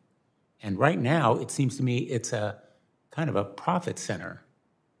money. And right now, it seems to me it's a kind of a profit center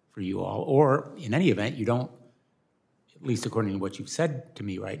for you all, or in any event, you don't, at least according to what you've said to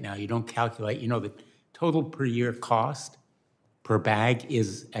me right now, you don't calculate, you know, the total per year cost per bag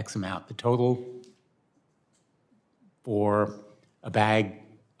is X amount. The total for a bag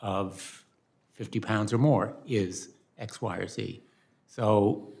of 50 pounds or more is X, Y, or Z.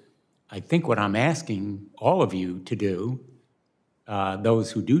 So I think what I'm asking all of you to do,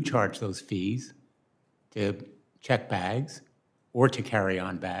 those who do charge those fees to check bags or to carry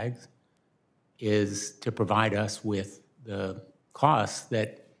on bags, is to provide us with the costs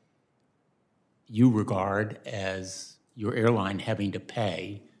that you regard as your airline having to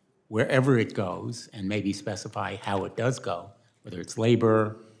pay wherever it goes, and maybe specify how it does go, whether it's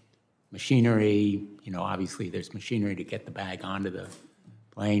labor, machinery, you know, obviously there's machinery to get the bag onto the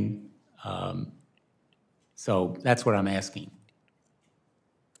plane. So that's what I'm asking.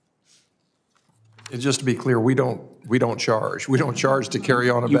 And just to be clear, we don't charge. We don't charge to carry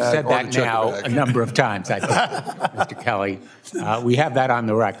on a You've bag said or that to check now a bag. a number of times, I think, Mr. Kelly. We have that on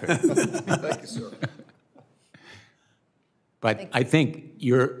the record. Thank you, sir. But I think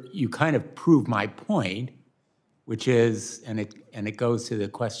you kind of prove my point, which is, and it goes to the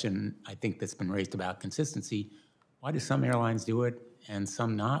question I think that's been raised about consistency. Why do some airlines do it and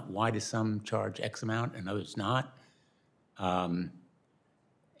some not? Why do some charge X amount and others not? And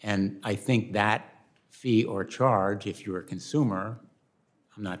I think that fee or charge, if you're a consumer,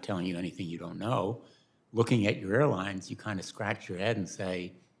 I'm not telling you anything you don't know, looking at your airlines, you kind of scratch your head and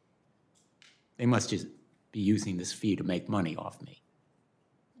say, they must just be using this fee to make money off me.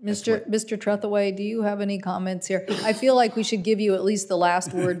 Mr. Trethewey, do you have any comments here? I feel like we should give you at least the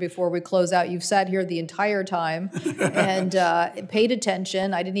last word before we close out. You've sat here the entire time and paid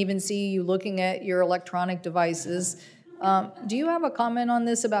attention. I didn't even see you looking at your electronic devices. Do you have a comment on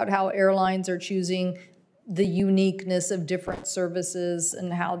this about how airlines are choosing the uniqueness of different services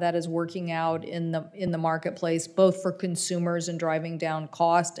and how that is working out in the marketplace, both for consumers and driving down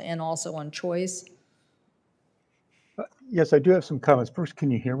cost and also on choice? Yes, I do have some comments. First, can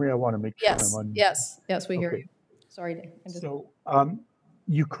you hear me? I want to make sure I'm on. Yes, we hear you. Sorry. So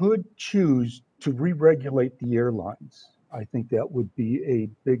you could choose to re-regulate the airlines. I think that would be a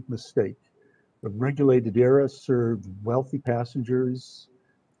big mistake. The regulated era served wealthy passengers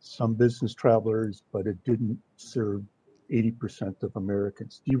some business travelers, but it didn't serve 80% of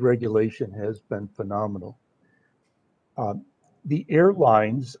Americans. Deregulation has been phenomenal. The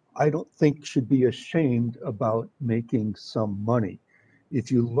airlines, I don't think, should be ashamed about making some money.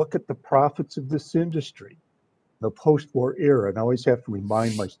 If you look at the profits of this industry, the post-war era, and I always have to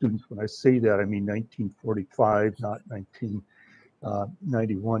remind my students when I say that, I mean 1945, not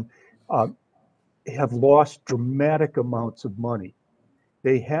 1991, have lost dramatic amounts of money.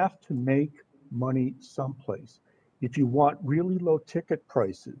 They have to make money someplace. If you want really low ticket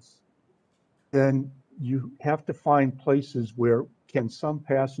prices, then you have to find places where can some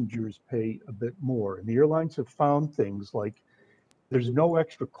passengers pay a bit more. And the airlines have found things like there's no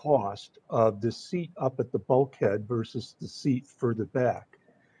extra cost of the seat up at the bulkhead versus the seat further back.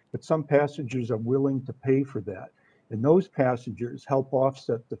 But some passengers are willing to pay for that. And those passengers help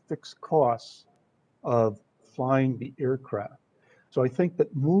offset the fixed costs of flying the aircraft. So I think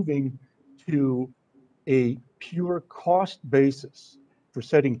that moving to a pure cost basis for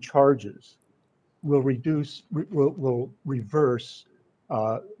setting charges will reverse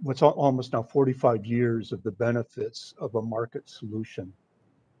what's almost now 45 years of the benefits of a market solution.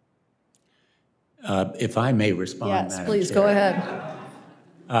 If I may respond, Yes, Madam please, Chair. go ahead.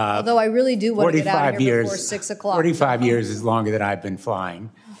 Although I really do want to get out of here before 6 o'clock. 45 years is longer than I've been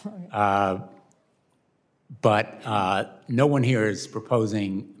flying. But no one here is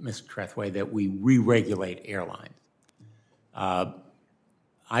proposing, Mr. Trethway, that we re-regulate airlines.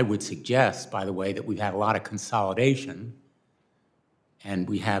 I would suggest, by the way, that we've had a lot of consolidation, and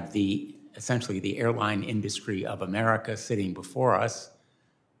we have essentially the airline industry of America sitting before us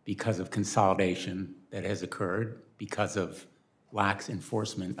because of consolidation that has occurred, because of lax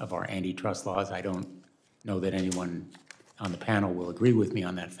enforcement of our antitrust laws. I don't know that anyone on the panel will agree with me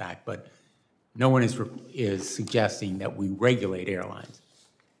on that fact, but no one is suggesting that we regulate airlines,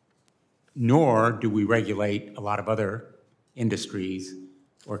 nor do we regulate a lot of other industries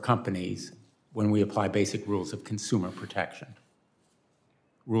or companies when we apply basic rules of consumer protection,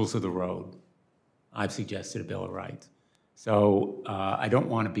 rules of the road. I've suggested a Bill of Rights. So I don't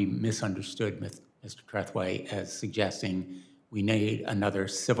want to be misunderstood, Mr. Trethway, as suggesting we need another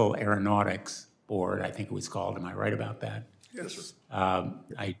civil aeronautics board, I think it was called. Am I right about that? Yes, sir.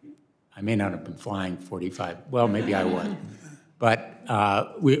 I may not have been flying 45, well, maybe I was. But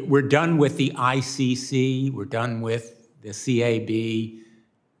we're done with the ICC, we're done with the CAB.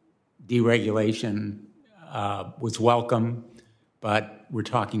 Deregulation was welcome, but we're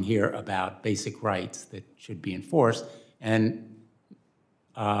talking here about basic rights that should be enforced. And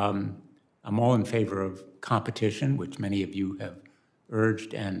I'm all in favor of competition, which many of you have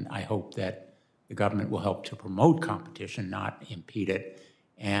urged, and I hope that the government will help to promote competition, not impede it.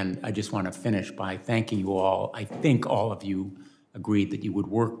 And I just want to finish by thanking you all. I think all of you agreed that you would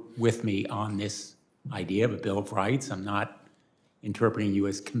work with me on this idea of a Bill of Rights. I'm not interpreting you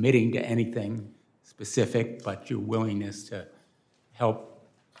as committing to anything specific, but your willingness to help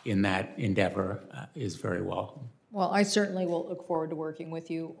in that endeavor is very welcome. Well, I certainly will look forward to working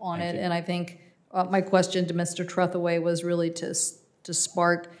with you on Thank it. you. And I think my question to Mr. Trethaway was really to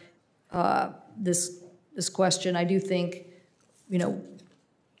spark this question. I do think, you know,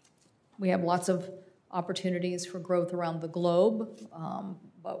 we have lots of opportunities for growth around the globe,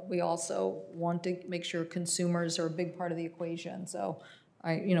 but we also want to make sure consumers are a big part of the equation. So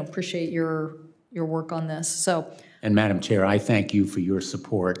I, appreciate your work on this. So. And Madam Chair, I thank you for your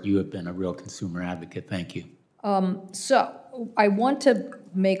support. You have been a real consumer advocate. Thank you. So I want to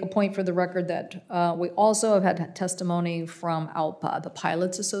make a point for the record that we also have had testimony from ALPA, the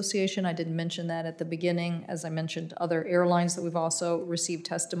Pilots Association. I didn't mention that at the beginning. As I mentioned, other airlines that we've also received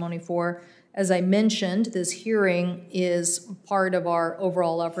testimony for. As I mentioned, this hearing is part of our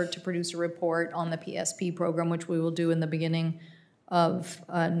overall effort to produce a report on the PSP program, which we will do in the beginning of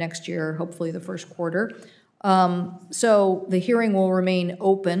next year, hopefully the first quarter. So the hearing will remain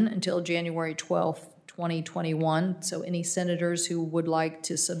open until January 12th, 2021. So any senators who would like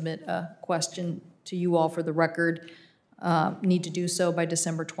to submit a question to you all for the record need to do so by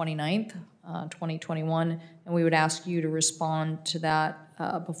December 29th, 2021. And we would ask you to respond to that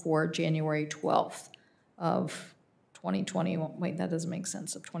before January 12th of 2021. Wait, that doesn't make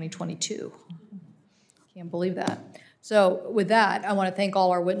sense, of 2022. Can't believe that. So with that, I want to thank all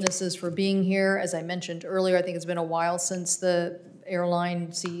our witnesses for being here. As I mentioned earlier, I think it's been a while since the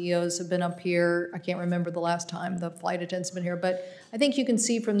airline CEOs have been up here. I can't remember the last time the flight attendants have been here, but I think you can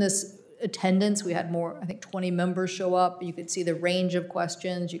see from this attendance, we had more, I think 20 members show up. You could see the range of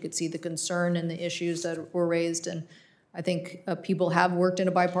questions. You could see the concern and the issues that were raised, and I think people have worked in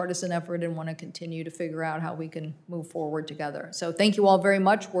a bipartisan effort and want to continue to figure out how we can move forward together. So thank you all very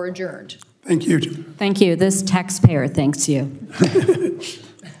much. We're adjourned. Thank you. Thank you. This taxpayer thanks you.